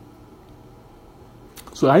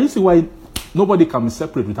 So I see why nobody can be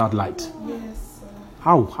separate without light.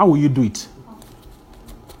 How will you do it?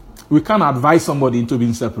 We can't advise somebody into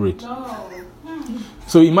being separate.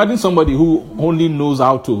 So imagine somebody who only knows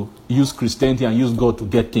how to use Christianity and use God to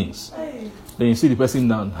get things. Then you see the person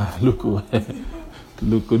down. Look,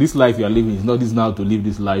 this life you are living is not this now to live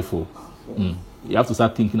this life. You have to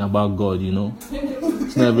start thinking about God, you know.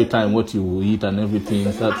 It's not every time what you will eat and everything.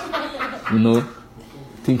 Start, you know,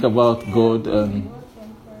 think about God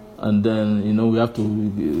and then, you know, we have to,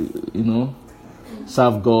 you know,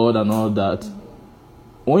 serve God and all that.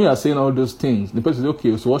 When you are saying all those things, the person says,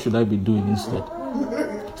 okay, so what should I be doing instead?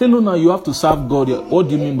 Say, no, you have to serve God. What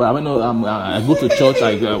do you mean by, I go to church,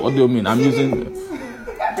 what do you mean? I'm using...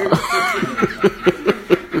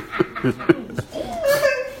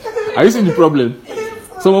 Are you seeing the problem?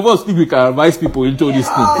 Some of us think we can advise people into this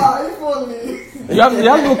thing. You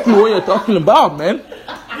have no clue what you're talking about, man.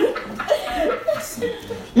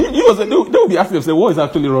 They will be asking themselves, what is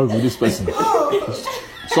actually wrong with this person?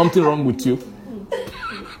 Something wrong with you?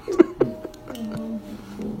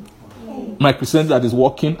 My Christianity that is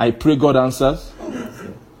working, I pray God answers.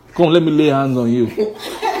 Come, let me lay hands on you.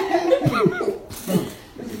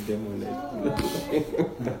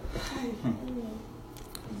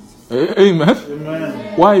 Amen.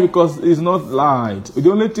 Why? Because it's not light. The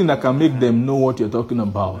only thing that can make them know what you're talking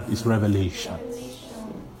about is revelation.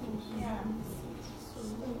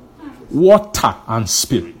 Water and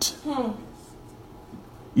spirit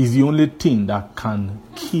is the only thing that can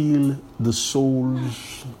kill the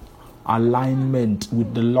soul's alignment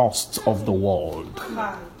with the lusts of the world.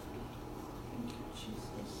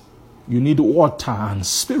 You need water and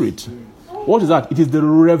spirit. What is that? It is the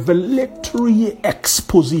revelatory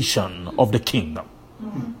exposition of the kingdom.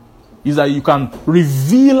 Is that you can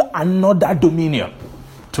reveal another dominion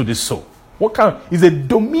to the soul. What kind is a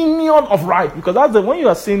dominion of right? Because that's when you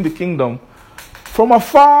are seeing the kingdom from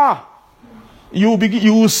afar, you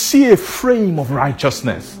will see a frame of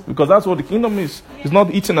righteousness, because that's what the kingdom is. It's not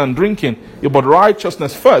eating and drinking, but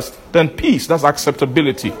righteousness first, then peace, that's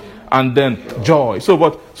acceptability, and then joy. So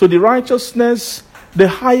the righteousness, the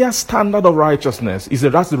higher standard of righteousness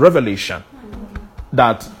that's the revelation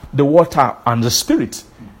that the water and the spirit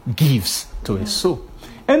gives to a soul.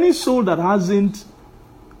 Any soul that hasn't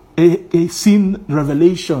seen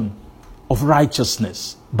revelation of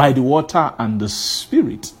righteousness by the water and the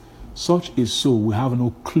spirit, such a soul will have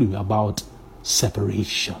no clue about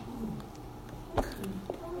separation.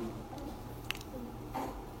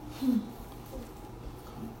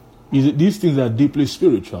 These things are deeply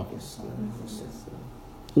spiritual.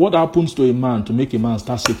 What happens to a man to make a man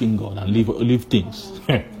start seeking God and leave things?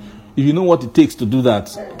 If you know what it takes to do that,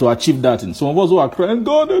 to achieve that, and some of us who are crying,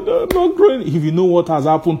 God, I'm not crying. If you know what has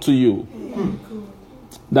happened to you,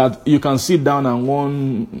 that you can sit down and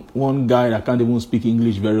one guy that can't even speak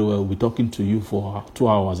English very well will be talking to you for 2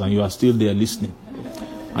 hours and you are still there listening.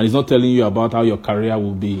 And he's not telling you about how your career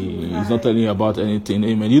will be. He's not telling you about anything.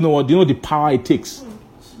 Amen. You know what? Do you know the power it takes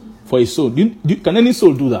for a soul? Can any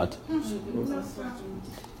soul do that?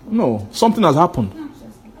 No. Something has happened.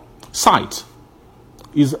 Sight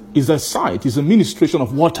is a sight. Is a ministration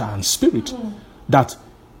of water and spirit. That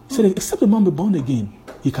said, except a man be born again,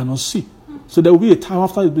 he cannot see. So there will be a time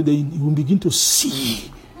after he will begin to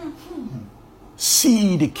see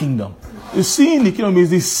the kingdom. The seeing the kingdom is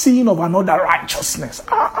the seeing of another righteousness.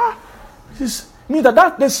 This means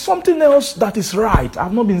that there's something else that is right.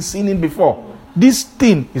 I've not been seeing it before. This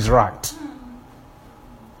thing is right.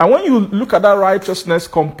 And when you look at that righteousness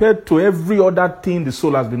compared to every other thing the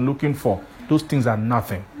soul has been looking for, those things are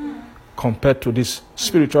nothing compared to this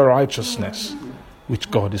spiritual righteousness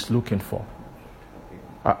which God is looking for.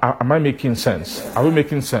 Am I making sense? Are we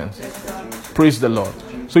making sense? Praise the Lord.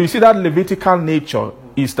 So you see that Levitical nature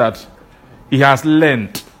is that he has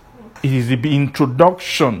learned. It is the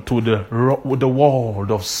introduction to the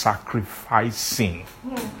world of sacrificing.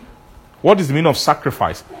 What is the meaning of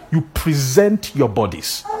sacrifice? You present your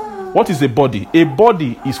bodies. What is a body? A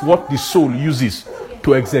body is what the soul uses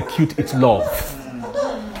to execute its love.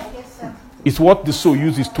 It's what the soul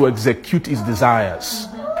uses to execute its desires.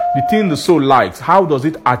 The thing the soul likes, how does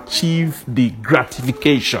it achieve the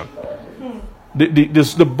gratification?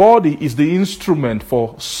 The body is the instrument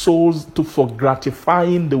for souls for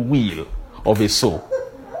gratifying the will of a soul.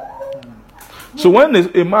 So when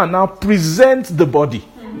a man now presents the body,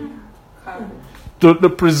 the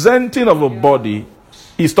presenting of a body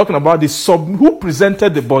is talking about who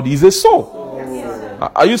presented the body is a soul.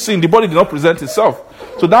 Are you seeing? The body did not present itself.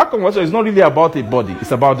 So that conversation is not really about a body,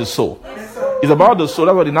 it's about the soul. It's about the soul.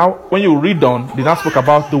 That's why now, when you read on, they now spoke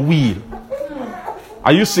about the will.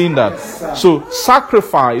 Are you seeing that? So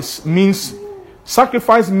sacrifice means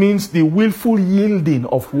the willful yielding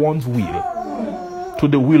of one's will to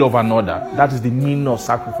the will of another. That is the meaning of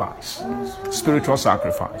sacrifice. Spiritual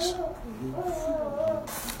sacrifice.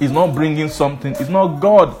 It's not bringing something. It's not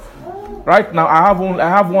God. Right now, I have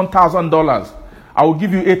 $1,000. I will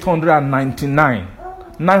give you 899,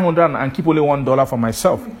 900, and keep only $1 for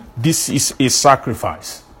myself. This is a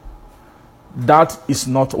sacrifice. That is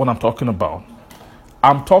not what I'm talking about.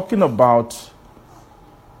 I'm talking about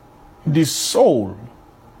the soul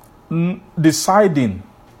deciding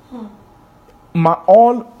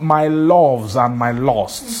all my loves and my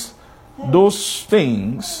lusts, those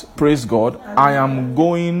things, praise God, I am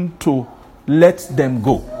going to let them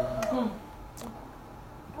go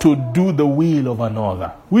to do the will of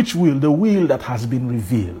another. Which will? The will that has been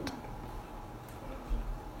revealed.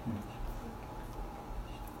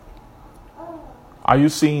 Are you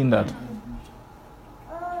seeing that?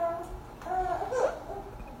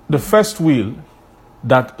 The first will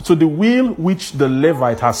so the will which the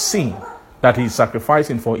Levite has seen that he is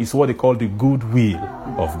sacrificing for is what they call the good will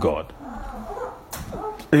of God.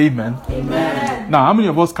 Amen. Amen. Now, how many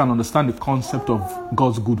of us can understand the concept of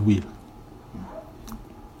God's good will?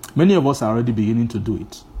 Many of us are already beginning to do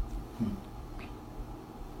it.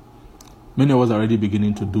 Many of us are already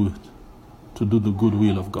beginning to do it, to do the good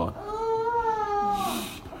will of God.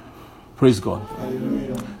 Praise God.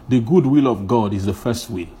 Hallelujah. The good will of God is the first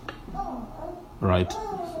will. Right?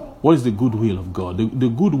 What is the good will of God? The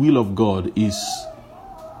good will of God is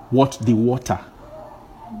what the water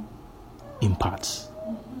imparts.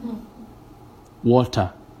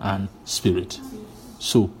 Water and spirit.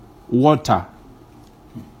 So, water,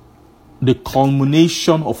 the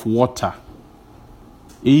culmination of water.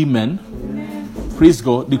 Amen. Amen. Praise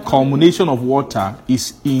God. The culmination of water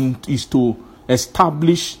is to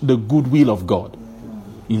establish the good will of God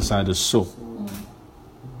inside the soul.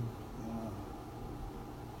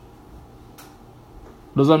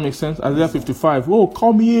 Does that make sense? Isaiah 55. Oh,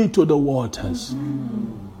 come ye to the waters.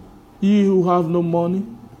 Ye who have no money,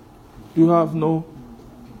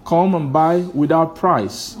 come and buy without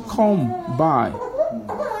price. Come buy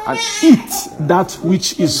and eat that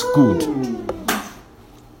which is good.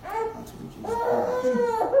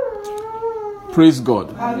 Praise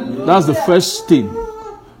God. That's the first thing.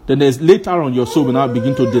 Then there's later on your soul will now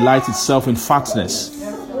begin to delight itself in fatness.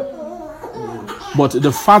 But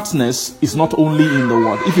the fatness is not only in the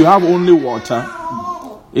water. If you have only water,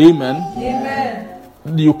 amen,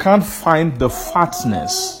 you can't find the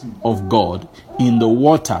fatness of God in the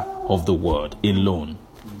water of the word alone.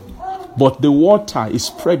 But the water is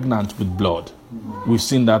pregnant with blood. We've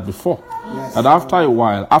seen that before. And after a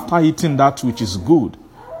while, after eating that which is good,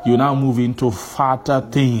 you now move into fatter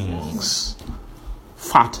things.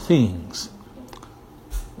 Fat things.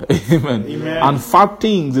 Amen. Amen. And fat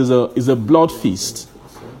things is a blood feast.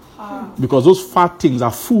 Because those fat things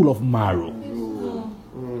are full of marrow.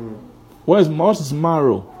 What is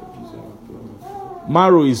marrow?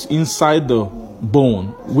 Marrow is inside the bone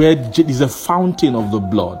where is a fountain of the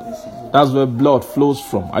blood. That's where blood flows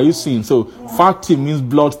from. Are you seeing? So fatty means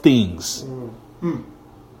blood things.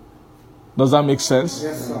 Does that make sense?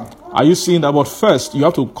 Yes, sir. Are you seeing that? But first, you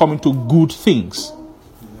have to come into good things,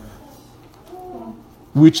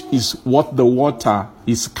 which is what the water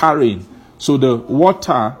is carrying. So the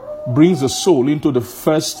water brings the soul into the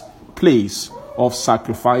first place of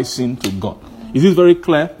sacrificing to God. Is this very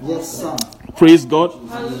clear? Yes, sir. Praise God.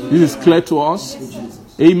 Hallelujah. This is clear to us. Yes,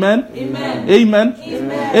 amen. Amen. Amen.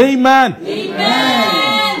 Amen. Amen.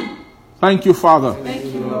 Amen. Thank you, Father.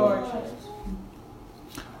 Thank you, Lord.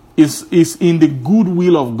 is in the good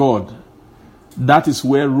will of God. That is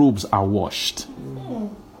where robes are washed.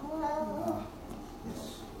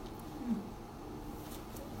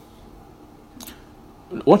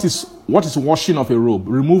 What is washing of a robe?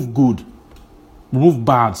 Remove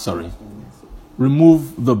bad,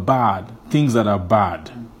 remove the bad, things that are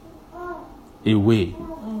bad away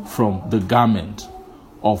from the garment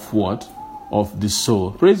of what? Of the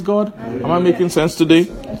soul. Praise God. Am I making sense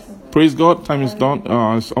today? Praise God. Time is done.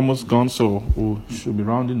 It's almost gone, so we should be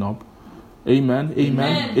rounding up. Amen.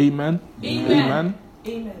 Amen. Amen. Amen.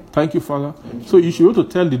 Amen. Thank you, Father. So you should be able to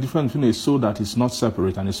tell the difference between a soul that is not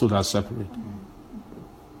separate and a soul that's separate.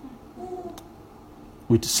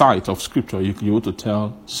 With sight of scripture, you can be able to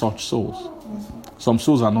tell such souls. Some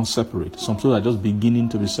souls are not separate. Some souls are just beginning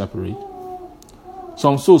to be separate.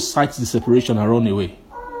 Some souls sight the separation and run away.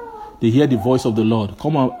 They hear the voice of the Lord.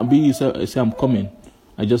 Come on, say, I'm coming.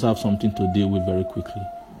 I just have something to deal with very quickly.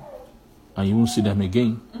 And you won't see them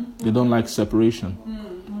again. They don't like separation.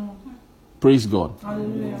 Praise God.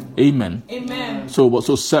 Hallelujah. Amen. Amen. So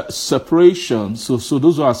separation. So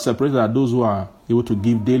those who are separated are those who are able to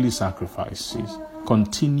give daily sacrifices,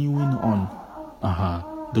 continuing on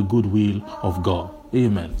the good will of God.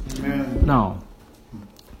 Amen. Amen. Now,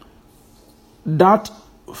 that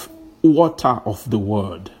water of the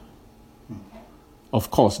word, of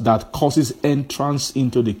course, that causes entrance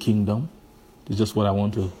into the kingdom. It's just what I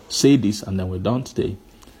want to say this, and then we're done today.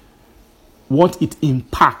 What it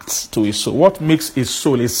impacts to a soul, what makes a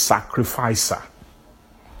soul a sacrificer,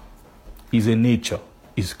 is a nature.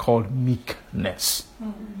 It's called meekness.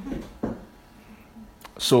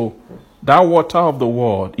 So that water of the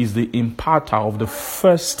word is the imparter of the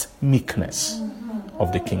first meekness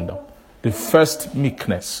of the kingdom. The first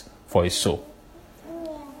meekness for a soul.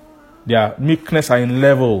 Their meekness are in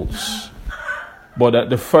levels. But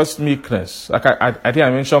the first meekness, like I think I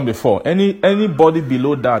mentioned before, anybody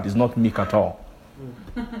below that is not meek at all.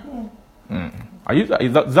 Is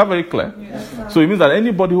that very clear? Yes. So it means that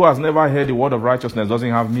anybody who has never heard the word of righteousness doesn't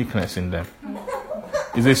have meekness in them.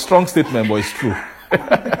 It's a strong statement, but it's true.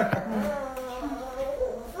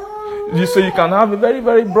 So you can have a very,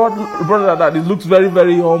 very broad brother that it looks very,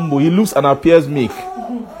 very humble. He looks and appears meek,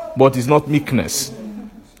 but it's not meekness.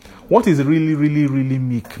 What is really, really, really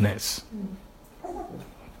meekness?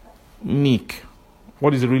 Meek.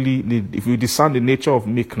 What is really, if you discern the nature of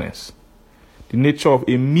meekness, the nature of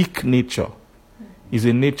a meek nature is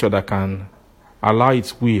a nature that can allow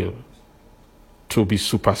its will to be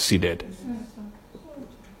superseded.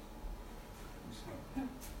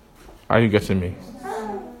 Are you getting me?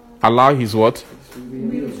 Allow his what?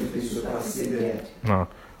 Will to be superseded. Now,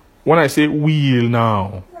 when I say will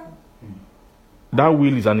now, that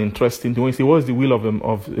will is an interesting thing. When you say, what is the will of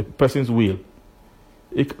a person's will?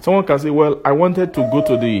 Someone can say, well, I wanted to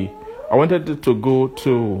go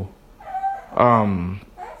to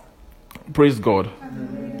praise God.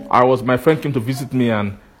 My friend came to visit me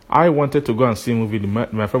and I wanted to go and see a movie.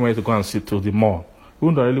 My friend wanted to go and see to the mall. We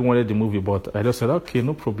wouldn't really wanted the movie, but I just said, okay,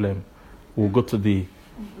 no problem. We'll go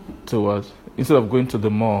instead of going to the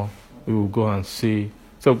mall, we will go and see.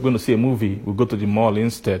 Instead of going to see a movie, we'll go to the mall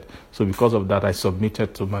instead. So because of that, I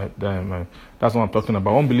submitted to my that's what I'm talking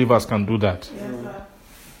about. Unbelievers can do that. Yes,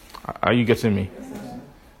 are you getting me?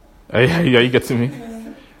 Yes, are you getting me?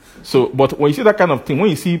 Yes. So, but when you see that kind of thing,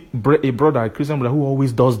 when you see a brother, a Christian brother who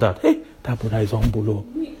always does that, hey, that brother is humble.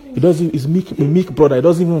 He's a meek brother. He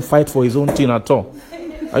doesn't even fight for his own thing at all.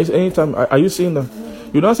 Are you seeing that?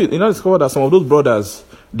 You discover that some of those brothers,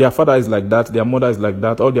 their father is like that, their mother is like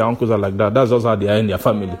that, all their uncles are like that. That's just how they are in their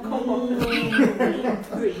family.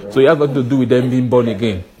 So it has nothing to do with them being born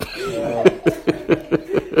again.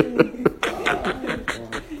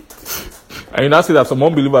 And you now see that some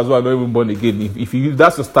unbelievers who are not even born again, if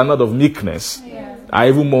that's the standard of meekness, are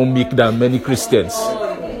even more meek than many Christians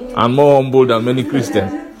and more humble than many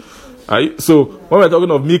Christians. So when we're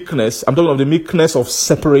talking of meekness, I'm talking of the meekness of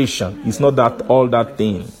separation. It's not that all that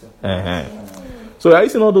thing. So are you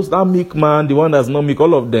seeing all those, that meek man, the one that's not meek,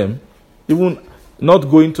 all of them, even not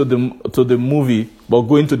going to the movie, but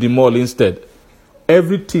going to the mall instead.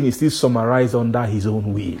 Everything is still summarized under his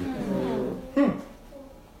own will.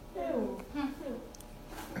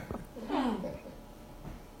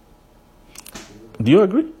 Do you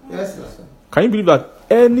agree? Yes, sir. Can you believe that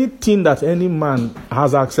anything that any man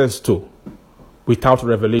has access to without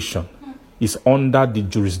revelation is under the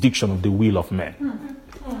jurisdiction of the will of man?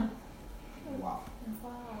 Wow.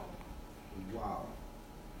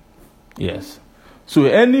 Yes. So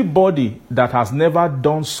anybody that has never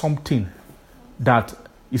done something that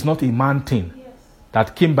is not a man thing,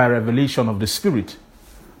 that came by revelation of the Spirit,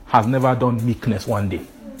 has never done meekness one day.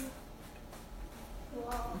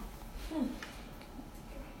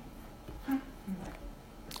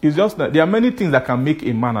 It's just that there are many things that can make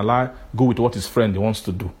a man alive go with what his friend wants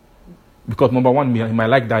to do. Because number one, he might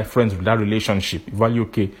like that friends with that relationship. Value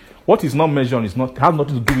okay. What is not measured has nothing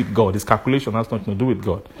to do with God. His calculation has nothing to do with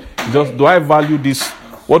God. It's just, do I value this?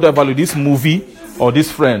 What do I value, this movie or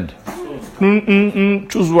this friend?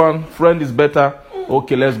 Choose one. Friend is better.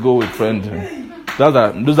 Okay, let's go with friend.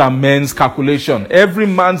 Those are men's calculation. Every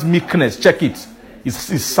man's meekness, check it,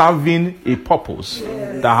 is serving a purpose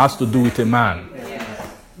that has to do with a man.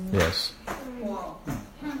 Yes.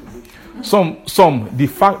 Some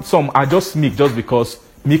are just meek just because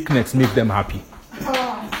meekness makes them happy.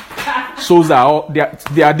 Souls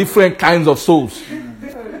they are different kinds of souls.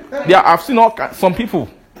 I've seen some people.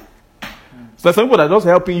 So some people that just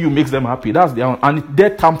helping you makes them happy. That's their own. And if they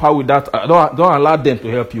tamper with that, don't allow them to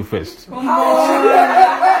help you first.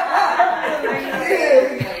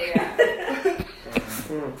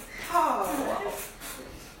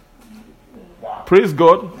 Praise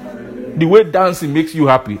God. The way dancing makes you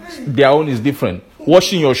happy, their own is different.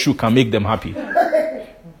 Washing your shoe can make them happy.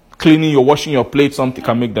 Washing your plate, something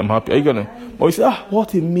can make them happy. Are you gonna? Or you say,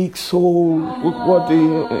 what a meek soul.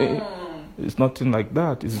 It's nothing like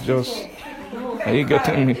that. It's just. Are you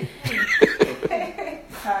getting me?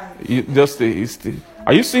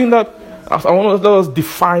 Are you seeing that? I want to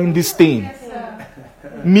define this thing.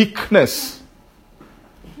 Meekness.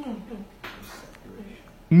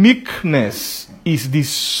 Meekness is the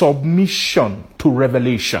submission to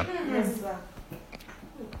revelation.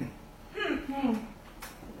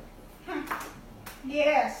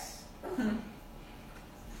 Yes.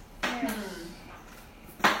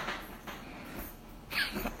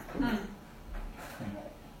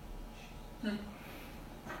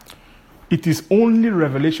 It is only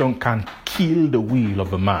revelation can kill the will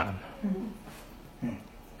of a man.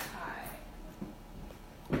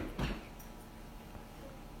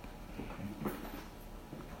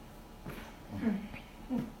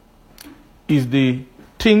 Is the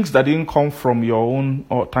things that didn't come from your own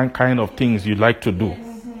or kind of things you like to do.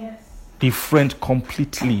 Yes. Different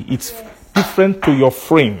completely. It's different to your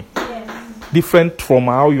frame. Different from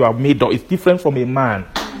how you are made up. It's different from a man.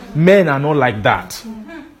 Men are not like that.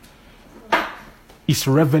 It's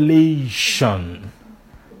revelation.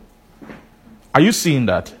 Are you seeing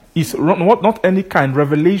that? It's not any kind.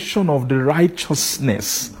 Revelation of the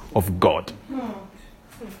righteousness of God.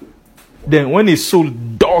 Then when a soul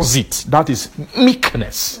does it, that is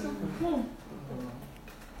meekness.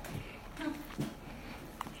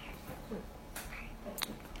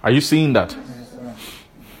 Are you seeing that?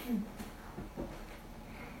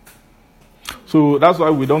 So that's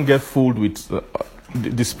why we don't get fooled with the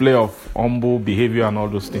display of humble behavior and all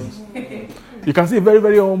those things. You can see a very,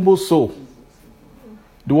 very humble soul.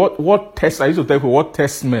 What test? I used to tell people what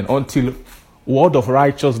tests men until word of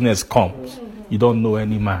righteousness comes. You don't know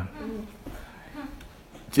any man.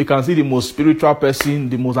 You can see the most spiritual person,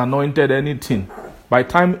 the most anointed, anything. By the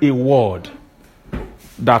time a word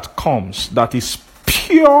that comes, that is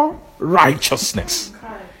pure righteousness,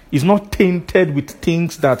 is not tainted with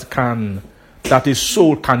things that a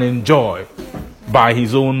soul can enjoy by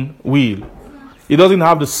his own will. It doesn't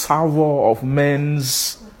have the savor of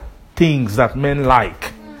men's things that men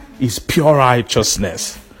like. It's pure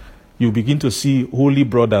righteousness. You begin to see holy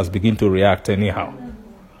brothers begin to react anyhow.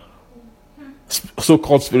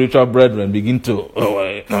 So-called spiritual brethren begin to,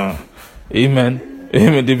 amen.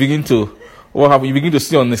 They begin to, you begin to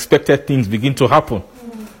see unexpected things begin to happen.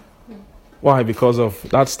 Why? Because of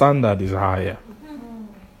that standard is higher.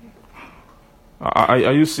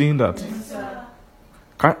 Are you seeing that?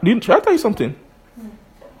 Didn't I tell you something?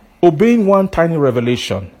 Obeying one tiny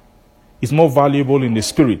revelation is more valuable in the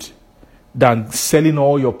spirit than selling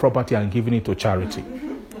all your property and giving it to charity.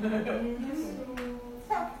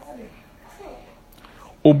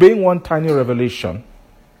 Obeying one tiny revelation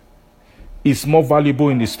is more valuable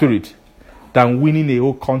in the spirit than winning a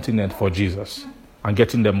whole continent for Jesus and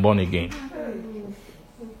getting them born again.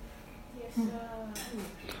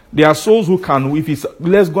 There are souls who can,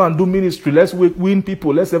 let's go and do ministry, let's win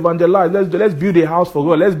people, let's evangelize, let's build a house for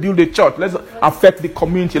God, let's build a church, let's affect the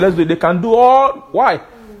community, they can do all. Why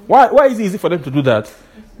is it easy for them to do that?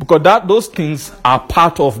 Because those things are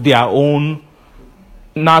part of their own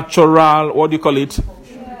natural, what do you call it?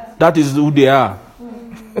 That is who they are.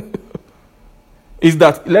 Is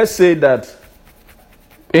that, let's say that,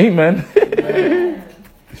 amen.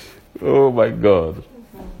 Oh my God.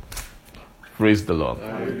 Praise the Lord.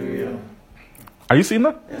 Hallelujah. Are you seeing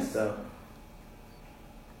that? Yes, sir.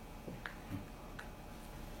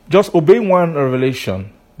 Just obeying one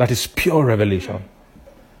revelation that is pure revelation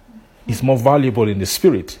is more valuable in the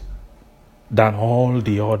spirit than all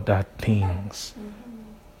the other things.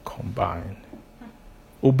 combined.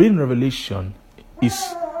 Obeying revelation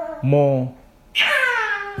is more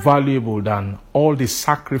valuable than all the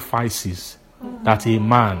sacrifices that a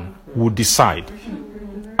man would decide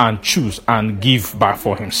and choose and give back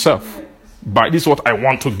for himself. But this is what I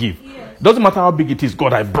want to give. Doesn't matter how big it is.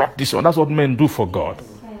 God, I brought this one. That's what men do for God.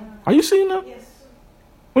 Are you seeing that?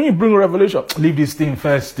 When you bring revelation, leave this thing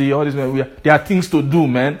first. All this, there are things to do,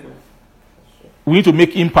 man. We need to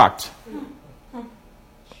make impact.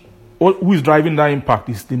 Who is driving that impact?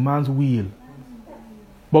 It's the man's will.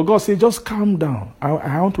 But God said, just calm down.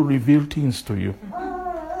 I want to reveal things to you.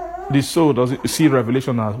 The soul doesn't see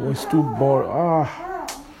revelation as, oh, it's too boring.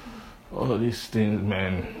 All these things,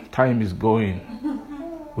 man. Time is going.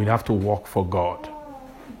 We have to work for God.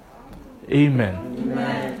 Amen.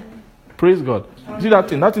 Amen. Praise God. See that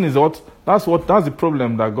thing? That thing is that's the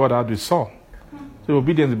problem that God had with Saul. So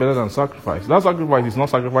obedience is better than sacrifice. That sacrifice is not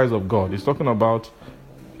sacrifice of God. It's talking about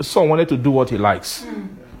Saul wanted to do what he likes.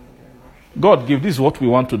 God gave this is what we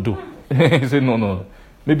want to do. He said, no.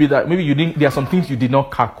 Maybe you didn't. There are some things you did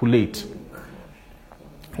not calculate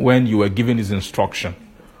when you were given his instruction.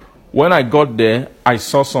 When I got there, I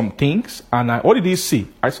saw some things, and what did he see?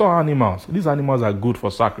 I saw animals. These animals are good for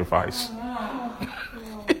sacrifice.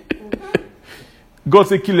 God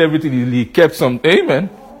said, kill everything. He kept some. Amen.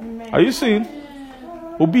 Are you seeing?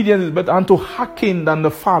 Obedience is better unto hearken than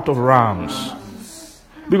the fat of rams.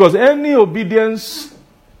 Because any obedience,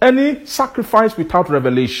 any sacrifice without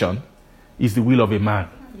revelation is the will of a man.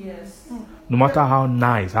 Yes. No matter how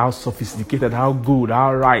nice, how sophisticated, how good,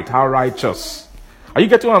 how right, how righteous. Are you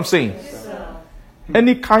getting what I'm saying? Yes,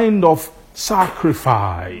 any kind of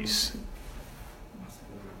sacrifice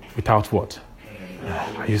without what?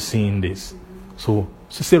 Are you seeing this? So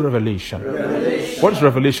say revelation. What is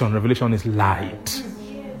revelation? Revelation is light.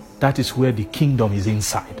 That is where the kingdom is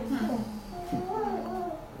inside.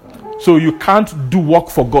 So you can't do work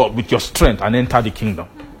for God with your strength and enter the kingdom.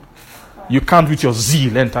 You can't with your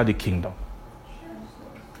zeal enter the kingdom.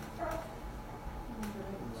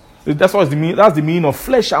 That's what that's the meaning of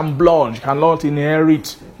flesh and blood. You cannot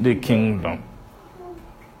inherit the kingdom.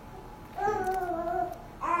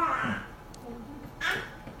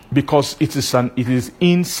 Because it is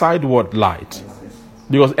inside word light.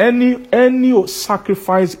 Because any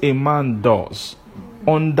sacrifice a man does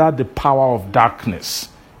under the power of darkness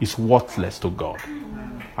is worthless to God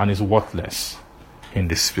and is worthless in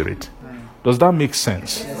the spirit. Does that make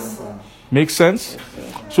sense? Yes. Make sense?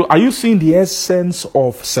 So are you seeing the essence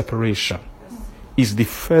of separation? Is the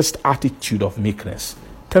first attitude of meekness.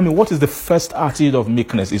 Tell me, what is the first attitude of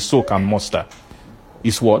meekness is soak and muster?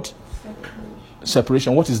 Is what?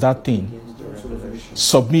 Separation. What is that thing?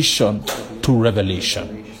 Submission to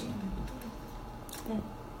revelation.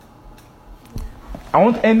 I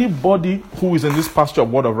want anybody who is in this pasture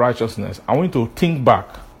of word of righteousness, I want you to think back.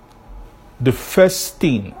 The first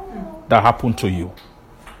thing that happened to you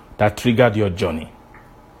that triggered your journey.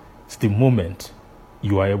 It's the moment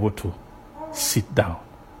you are able to sit down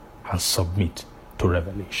and submit to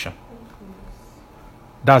revelation.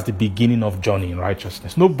 That's the beginning of journey in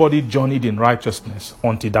righteousness. Nobody journeyed in righteousness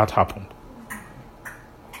until that happened.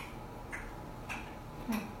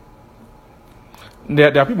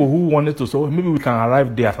 There are people who wanted to say, oh, maybe we can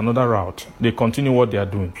arrive there at another route. They continue what they are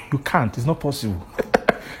doing. You can't. It's not possible.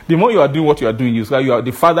 The more you are doing what you are doing, you are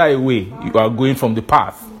the farther away you are going from the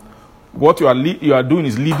path. What you are doing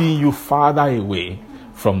is leading you farther away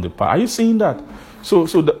from the path. Are you seeing that? So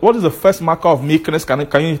what is the first marker of meekness? Can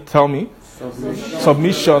you tell me?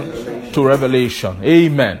 Submission to revelation.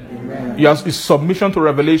 Amen. Yes, it's submission to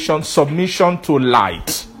revelation, submission to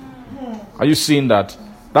light. Are you seeing that?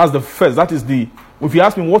 That's the first. That is the. If you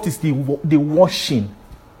ask me, what is the washing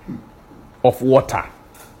of water?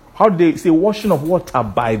 How do they say washing of water?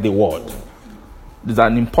 By the word. This is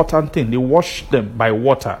an important thing. They wash them by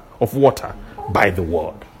water by the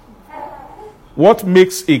word. What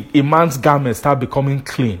makes a man's garment start becoming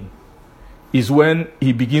clean is when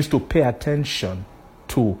he begins to pay attention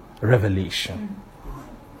to revelation.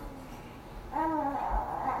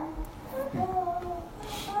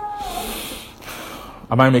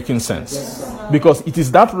 Am I making sense? Yes. Because it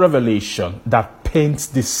is that revelation that paints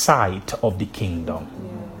the sight of the kingdom.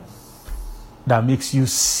 That makes you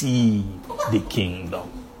see the kingdom.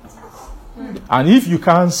 And if you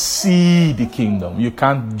can't see the kingdom, you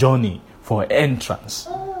can't journey for entrance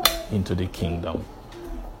into the kingdom.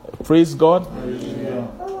 Praise God.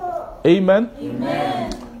 Amen.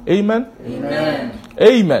 Amen. Amen. Amen.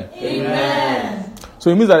 Amen. Amen. So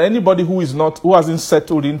it means that anybody who hasn't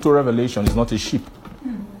settled into revelation is not a sheep.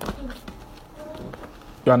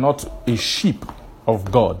 You are not a sheep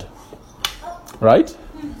of God. Right?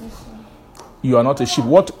 you are not a sheep.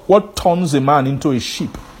 What turns a man into a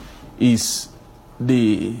sheep is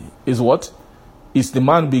what? Is the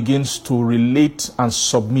man begins to relate and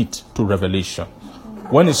submit to revelation.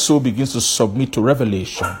 When his soul begins to submit to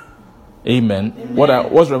revelation, amen.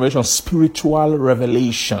 What's revelation? Spiritual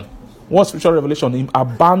revelation. What's spiritual revelation? In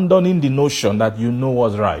abandoning the notion that you know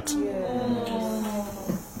what's right.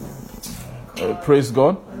 Praise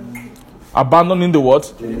God. Abandoning the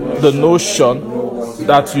what? The notion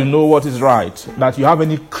that you know what is right, that you have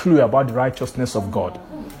any clue about the righteousness of God.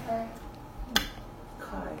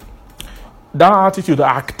 That attitude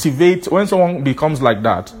activates, when someone becomes like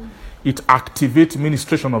that, it activates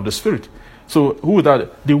ministration of the Spirit. So who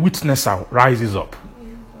that? The witnesser rises up.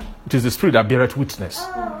 It is the Spirit that beareth witness.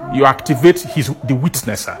 You activate the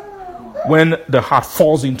witnesser when the heart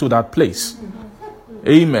falls into that place.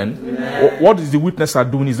 Amen. What is the witnesser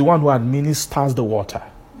doing? Is the one who administers the water.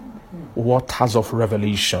 Waters of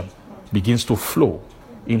revelation begins to flow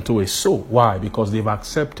into a soul. Why? Because they've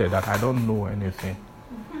accepted that I don't know anything.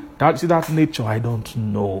 That nature I don't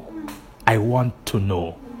know. I want to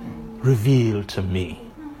know. Reveal to me.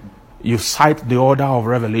 You cite the order of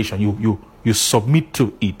revelation. You submit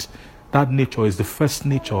to it. That nature is the first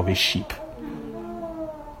nature of a sheep.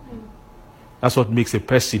 That's what makes a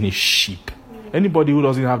person a sheep. Anybody who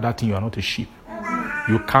doesn't have that thing, you are not a sheep.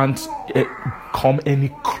 You can't come any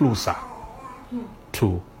closer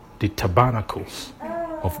to the tabernacles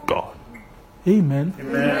of God. Amen.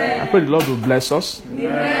 I pray the Lord will bless us.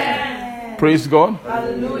 Amen. Praise God.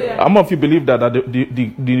 Hallelujah. How many of you believe that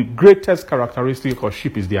the greatest characteristic of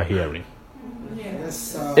sheep is their hearing?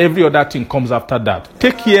 Yes, every other thing comes after that.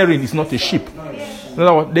 Take hearing is not a sheep. In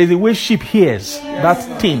other words, there's a way sheep hears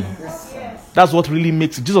that thing. That's what really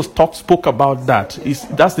makes it. Jesus spoke about that.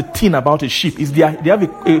 That's the thing about a sheep. They have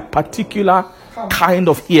a particular kind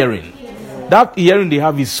of hearing. That hearing they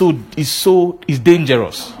have is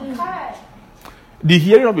dangerous. The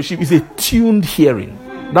hearing of a sheep is a tuned hearing.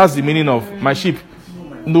 That's the meaning of my sheep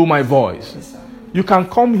know my voice. You can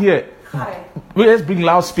come here. Let's bring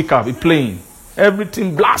loudspeaker, be playing.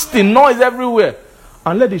 Everything blasting, noise everywhere.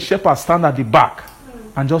 And let the shepherd stand at the back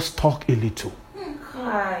and just talk a little.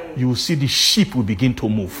 You will see the sheep will begin to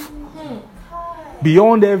move.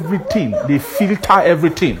 Beyond everything, they filter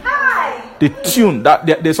everything. They tune.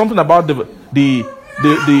 There's something about the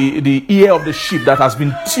ear of the sheep that has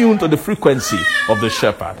been tuned to the frequency of the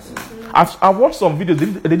shepherd. I've watched some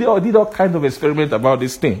videos. They did all kinds of experiments about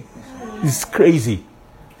this thing. It's crazy.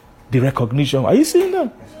 The recognition. Are you seeing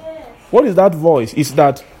that? What is that voice? It's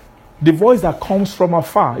that the voice that comes from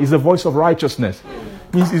afar is the voice of righteousness.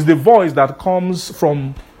 Means it's the voice that comes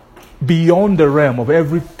from beyond the realm of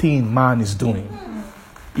everything man is doing.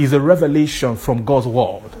 It's a revelation from God's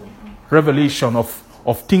word. Revelation of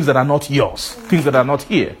things that are not yours, things that are not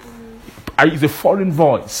here. It's a foreign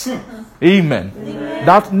voice. Amen.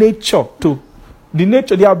 That nature,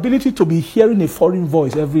 the ability to be hearing a foreign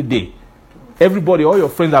voice every day. Everybody, all your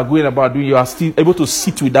friends are going about doing, you are still able to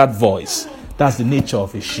sit with that voice. That's the nature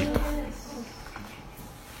of a sheep.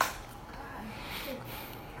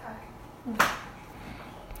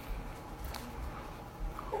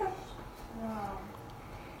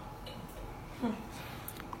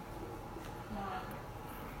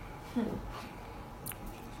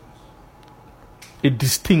 A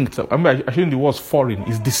distinct, I think the word foreign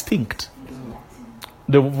is distinct.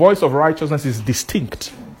 The voice of righteousness is distinct.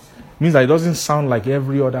 It means that it doesn't sound like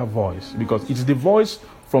every other voice, because it's the voice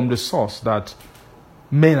from the source that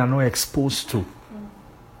men are not exposed to.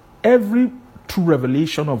 Every true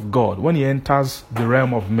revelation of God, when he enters the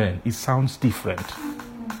realm of men, it sounds different.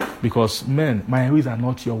 Because men, my ways are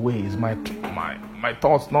not your ways. My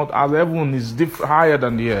thoughts not as heaven is higher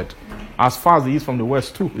than the earth. As far as the east from the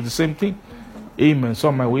west too. It's the same thing. Amen.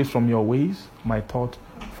 So my ways from your ways, my thought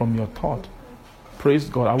from your thought. Praise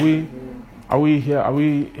God. Are we here? Are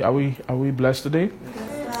we blessed today?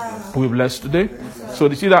 Are we blessed today? So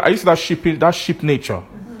you see that sheep nature.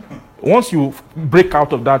 Once you break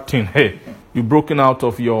out of that thing, hey, you've broken out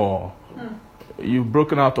of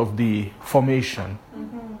the formation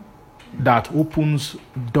that opens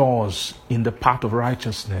doors in the path of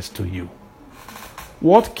righteousness to you.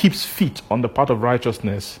 What keeps feet on the path of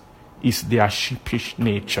righteousness is their sheepish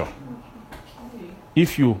nature.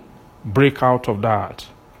 If you break out of that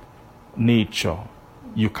nature,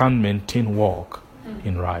 you can't maintain walk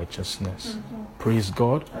in righteousness. Praise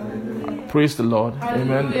God. Hallelujah. Praise the Lord.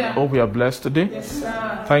 Hallelujah. Amen. Oh, we are blessed today. Yes,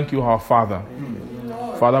 thank you, our Father.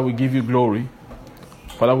 Father, we give you glory.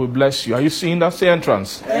 Father, we bless you. Are you seeing that? Say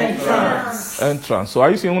entrance. Entrance. So are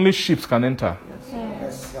you seeing only sheep can enter?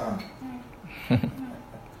 Yes, sir.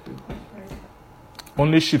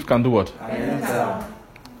 Only sheep can do what? Enter.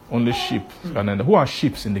 Only sheep can enter. Who are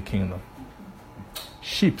sheep in the kingdom?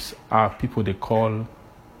 Sheep are people they call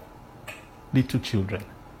little children.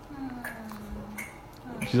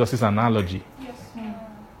 Jesus is an analogy.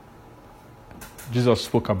 Jesus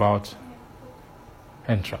spoke about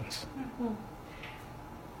entrance.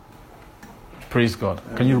 Praise God.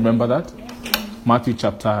 Can you remember that? Matthew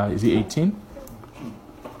chapter, is it 18?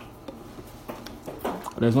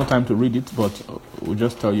 There's no time to read it, but we'll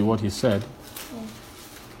just tell you what he said.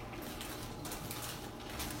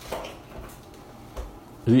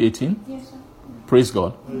 Is it 18? Yes, sir. Praise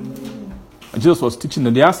God. Jesus was teaching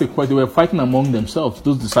them. They asked a question. They were fighting among themselves,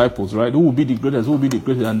 those disciples, right? Who will be the greatest? Who will be the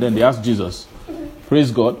greatest? And then they asked Jesus.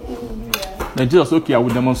 Praise God. Then Jesus, okay, I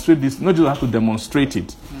will demonstrate this. Not just have to demonstrate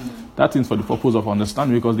it. That is for the purpose of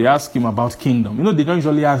understanding, because they ask him about kingdom. You know, they don't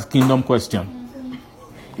usually ask kingdom question.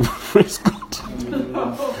 Praise God.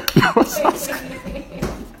 They was asking.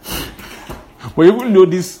 But even though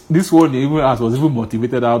this one they even asked was even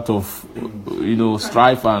motivated out of,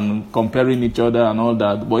 strife and comparing each other and all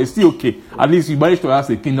that, but it's still okay. At least you managed to ask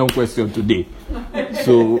a kingdom question today.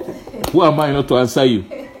 So who am I not to answer you?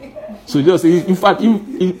 So just in fact,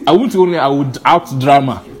 I would out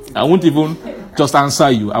drama. I won't even just answer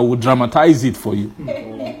you. I would dramatize it for you.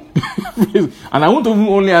 And I won't even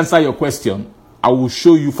only answer your question. I will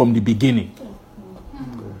show you from the beginning.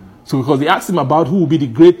 So because they asked him about who will be the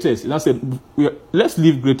greatest, and I said, let's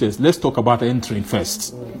leave greatest. Let's talk about entering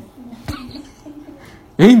first.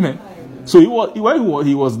 Amen. So he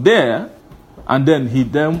was there, and then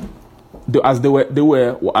as they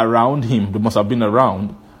were around him, they must have been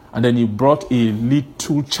around, and then he brought a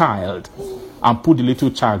little child and put the little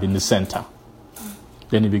child in the center.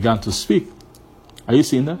 Then he began to speak. Are you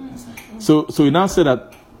seeing that? So he now said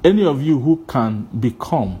that any of you who can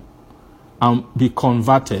become and be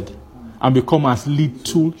converted and become as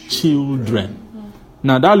little children.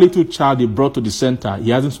 Now that little child he brought to the center,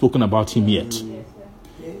 he hasn't spoken about him yet.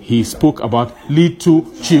 He spoke about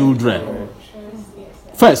little children.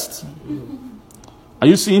 First. Are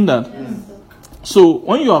you seeing that? So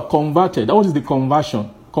when you are converted, what is the conversion?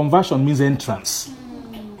 Conversion means entrance.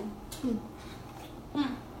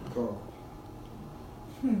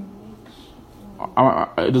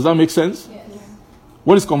 Does that make sense?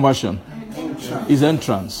 What is conversion? Is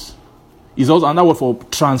entrance. Is also another word for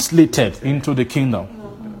translated into the kingdom.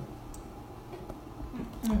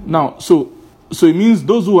 Now, so it means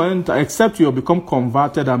those who enter, except you become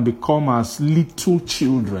converted and become as little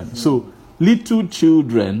children. So little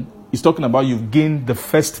children is talking about you've gained the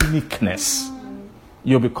first meekness.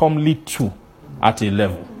 You become little at a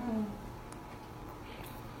level.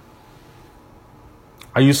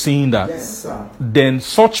 Are you seeing that? Yes, sir. Then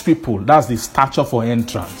such people, that's the stature for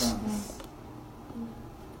entrance.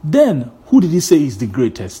 Then, who did he say is the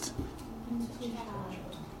greatest?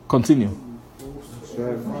 Continue.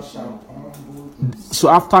 So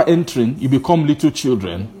after entering, you become little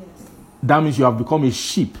children. That means you have become a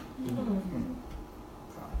sheep.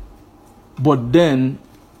 But then,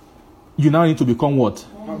 you now need to become what?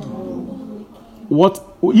 What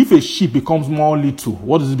if a sheep becomes more little?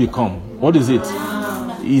 What does it become? What is it?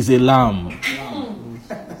 Is a lamb.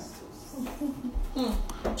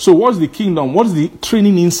 So what's the kingdom? What is the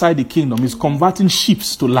training inside the kingdom? Is converting sheep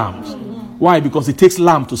to lambs. Why? Because it takes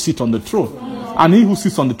lamb to sit on the throne. And he who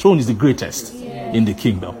sits on the throne is the greatest in the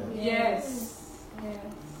kingdom. Yes.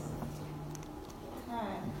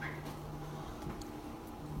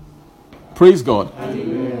 Praise God.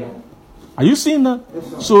 Are you seeing that?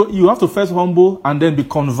 So you have to first humble and then be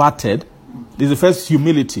converted. This is the first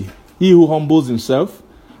humility. He who humbles himself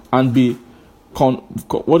and be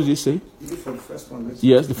what did he say? For the first one,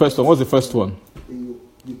 yes, the first one. What's the first one?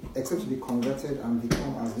 Except to be converted and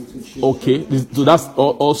become as little children. Okay, so that's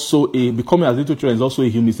also becoming as little children is also a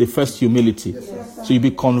humility. It's the first humility. Yes, so you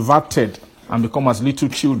be converted and become as little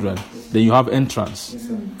children. Then you have entrance. Yes,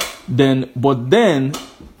 But then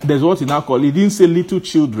there's what he now called. He didn't say little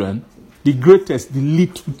children. The greatest, the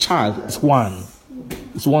little child is one.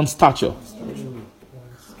 It's one stature.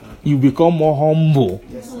 You become more humble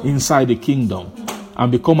inside the kingdom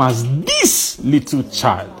and become as this little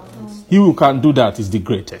child. He who can do that is the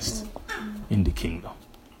greatest in the kingdom.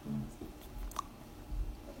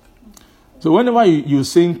 So whenever you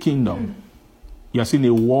sing kingdom, you are seeing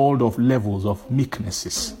a world of levels of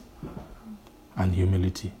meeknesses and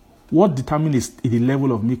humility. What determines the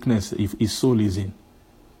level of meekness if his soul is in?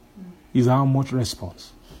 Is how much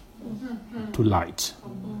response to light.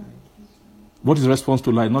 What is response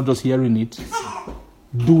to light? Not just hearing it,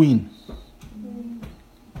 doing.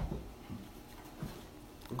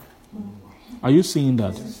 Are you seeing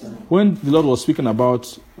that? when the Lord was speaking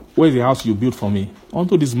about where's the house you built for me,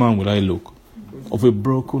 unto this man will I look, of a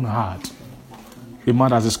broken heart, a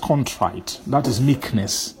man that is contrite, that is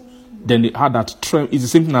meekness. Then the heart that is the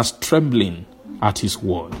same thing as trembling at his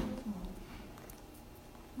word.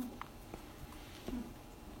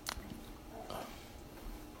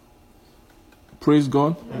 Praise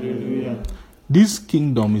God. Hallelujah. This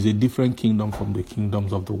kingdom is a different kingdom from the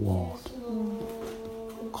kingdoms of the world.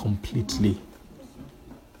 Completely.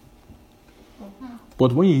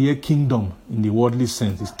 But when you hear kingdom in the worldly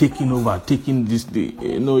sense, it's taking over, taking this, even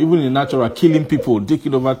in the natural, killing people,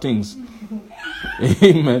 taking over things.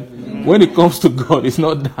 Amen. When it comes to God, it's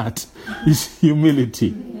not that. It's humility.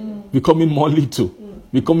 Becoming more little.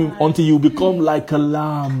 Becoming until you become like a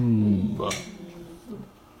lamb.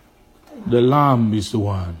 The lamb is the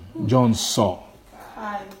one John saw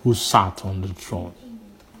who sat on the throne.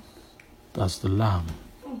 That's the lamb.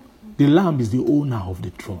 The lamb is the owner of the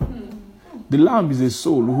throne. The lamb is a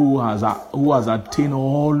soul who has attained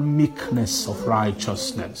all meekness of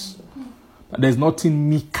righteousness. There's nothing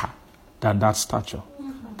meeker than that stature.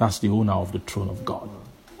 That's the owner of the throne of God.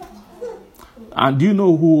 And do you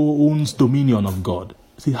know who owns dominion of God?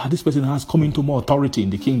 See, this person has come into more authority in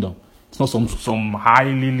the kingdom. It's not some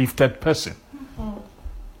highly lifted person.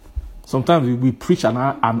 Sometimes we preach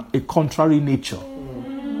a contrary nature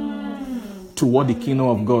to what the kingdom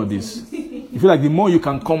of God is. You feel like the more you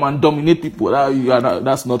can come and dominate people,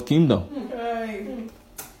 that's not kingdom.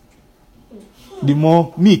 The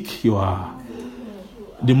more meek you are,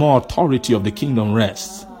 the more authority of the kingdom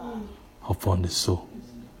rests upon the soul.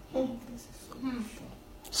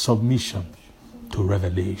 Submission to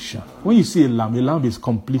revelation. When you see a lamb is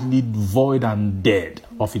completely void and dead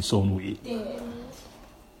of its own will.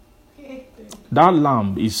 That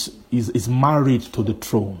lamb is married to the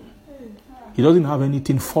throne. It doesn't have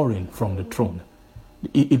anything foreign from the throne.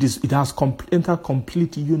 It has entered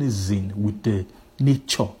complete unison with the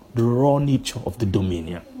nature, the raw nature of the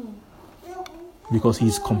dominion. Because he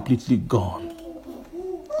is completely gone.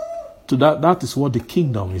 So that is what the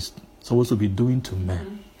kingdom is supposed to be doing to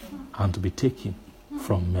men and to be taken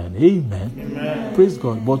from men. Amen. Amen. Praise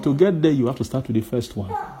God. But to get there, you have to start with the first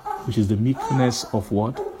one, which is the meekness of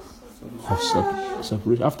what? Of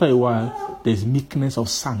separation. After a while, there's meekness of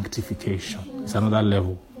sanctification. It's another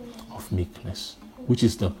level of meekness, which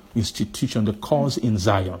is the institution, the cause in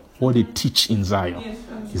Zion. What they teach in Zion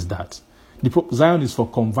is that. Zion is for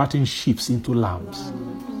converting sheep into lambs.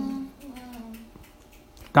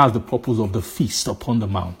 That's the purpose of the feast upon the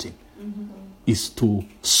mountain. Is to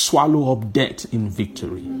swallow up death in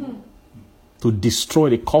victory. To destroy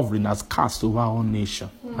the covering that's cast over our nation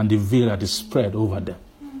and the veil that is spread over them.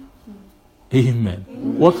 Amen.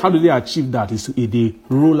 How do they achieve that? They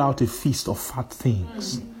roll out a feast of fat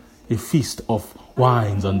things. A feast of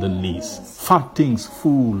wines on the lees. Fat things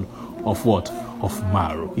full of what? Of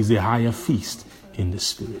marrow. Is a higher feast in the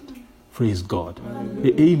spirit. Praise God.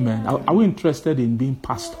 Amen. Are we interested in being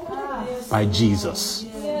pastored by Jesus?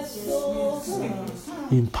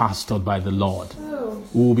 Being pastored by the Lord.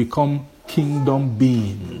 We will become kingdom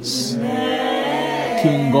beings.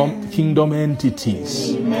 Kingdom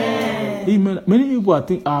entities. Amen. Many people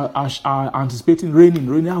are anticipating reigning.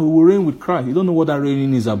 We will reign with Christ. You don't know what that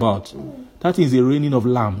reigning is about. That is a reigning of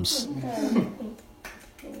lambs.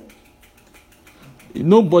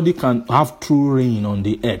 Nobody can have true reign on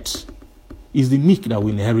the earth. It's the meek that will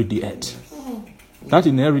inherit the earth. That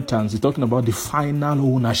inheritance is talking about the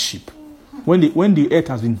final ownership. When the earth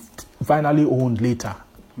has been finally owned later,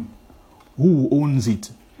 who owns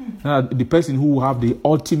it? The person who will have the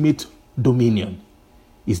ultimate dominion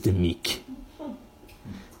is the meek.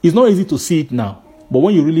 It's not easy to see it now, but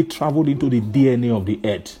when you really travel into the DNA of the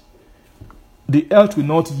earth will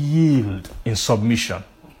not yield in submission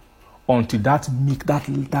until that meek,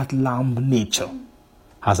 that lamb nature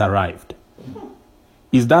has arrived.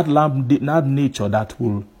 It's that nature that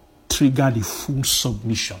will trigger the full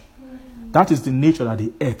submission. That is the nature that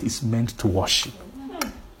the earth is meant to worship.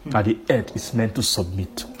 That the earth is meant to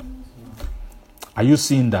submit to. Are you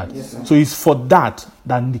seeing that? Yes, so it's for that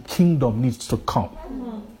the kingdom needs to come.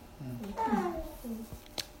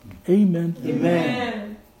 Amen.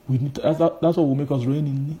 Amen. We need to, that's what will make us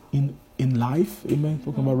reign in life. Amen.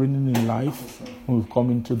 Talking about reigning in life. When we've come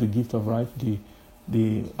into the gift of life,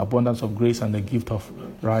 the abundance of grace and the gift of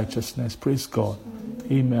righteousness. Praise God.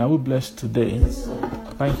 Amen. Are we blessed today?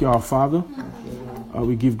 Thank you, our Father.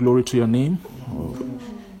 We give glory to your name.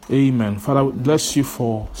 Amen. Father, we bless you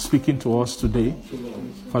for speaking to us today.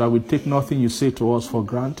 Father, we take nothing you say to us for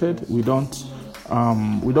granted. We don't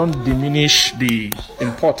diminish the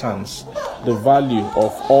importance, the value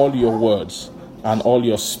of all your words. and all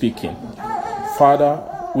your speaking. Father,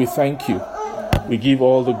 we thank you. We give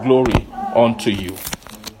all the glory unto you.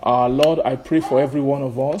 Lord, I pray for every one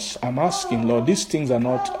of us. I'm asking, Lord, these things are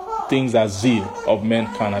not things that zeal of men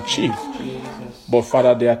can achieve. But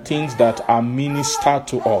Father, they are things that are ministered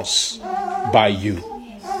to us by you.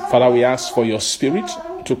 Father, we ask for your spirit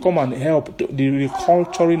to come and help the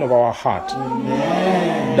reculturing of our heart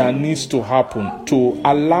that needs to happen to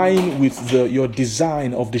align with your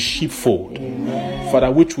design of the sheepfold.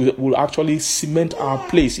 Father, which will actually cement our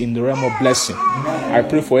place in the realm of blessing. I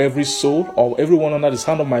pray for every soul or everyone under the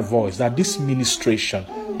sound of my voice that this ministration,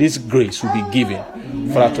 this grace will be given,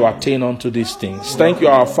 Father, to attain unto these things. Thank you,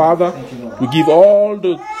 our Father. We give all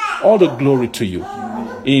the glory to you.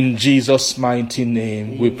 In Jesus' mighty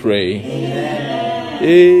name we pray.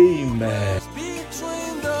 Amen.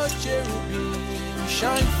 Between the cherubim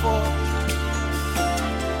shine forth.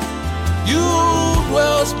 You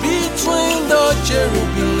dwells between the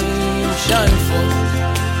cherubim shine forth.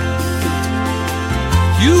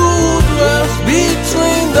 You dwells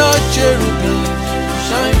between the cherubim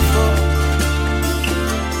shine forth.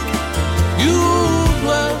 You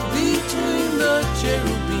dwells between the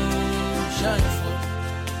cherubim shine forth.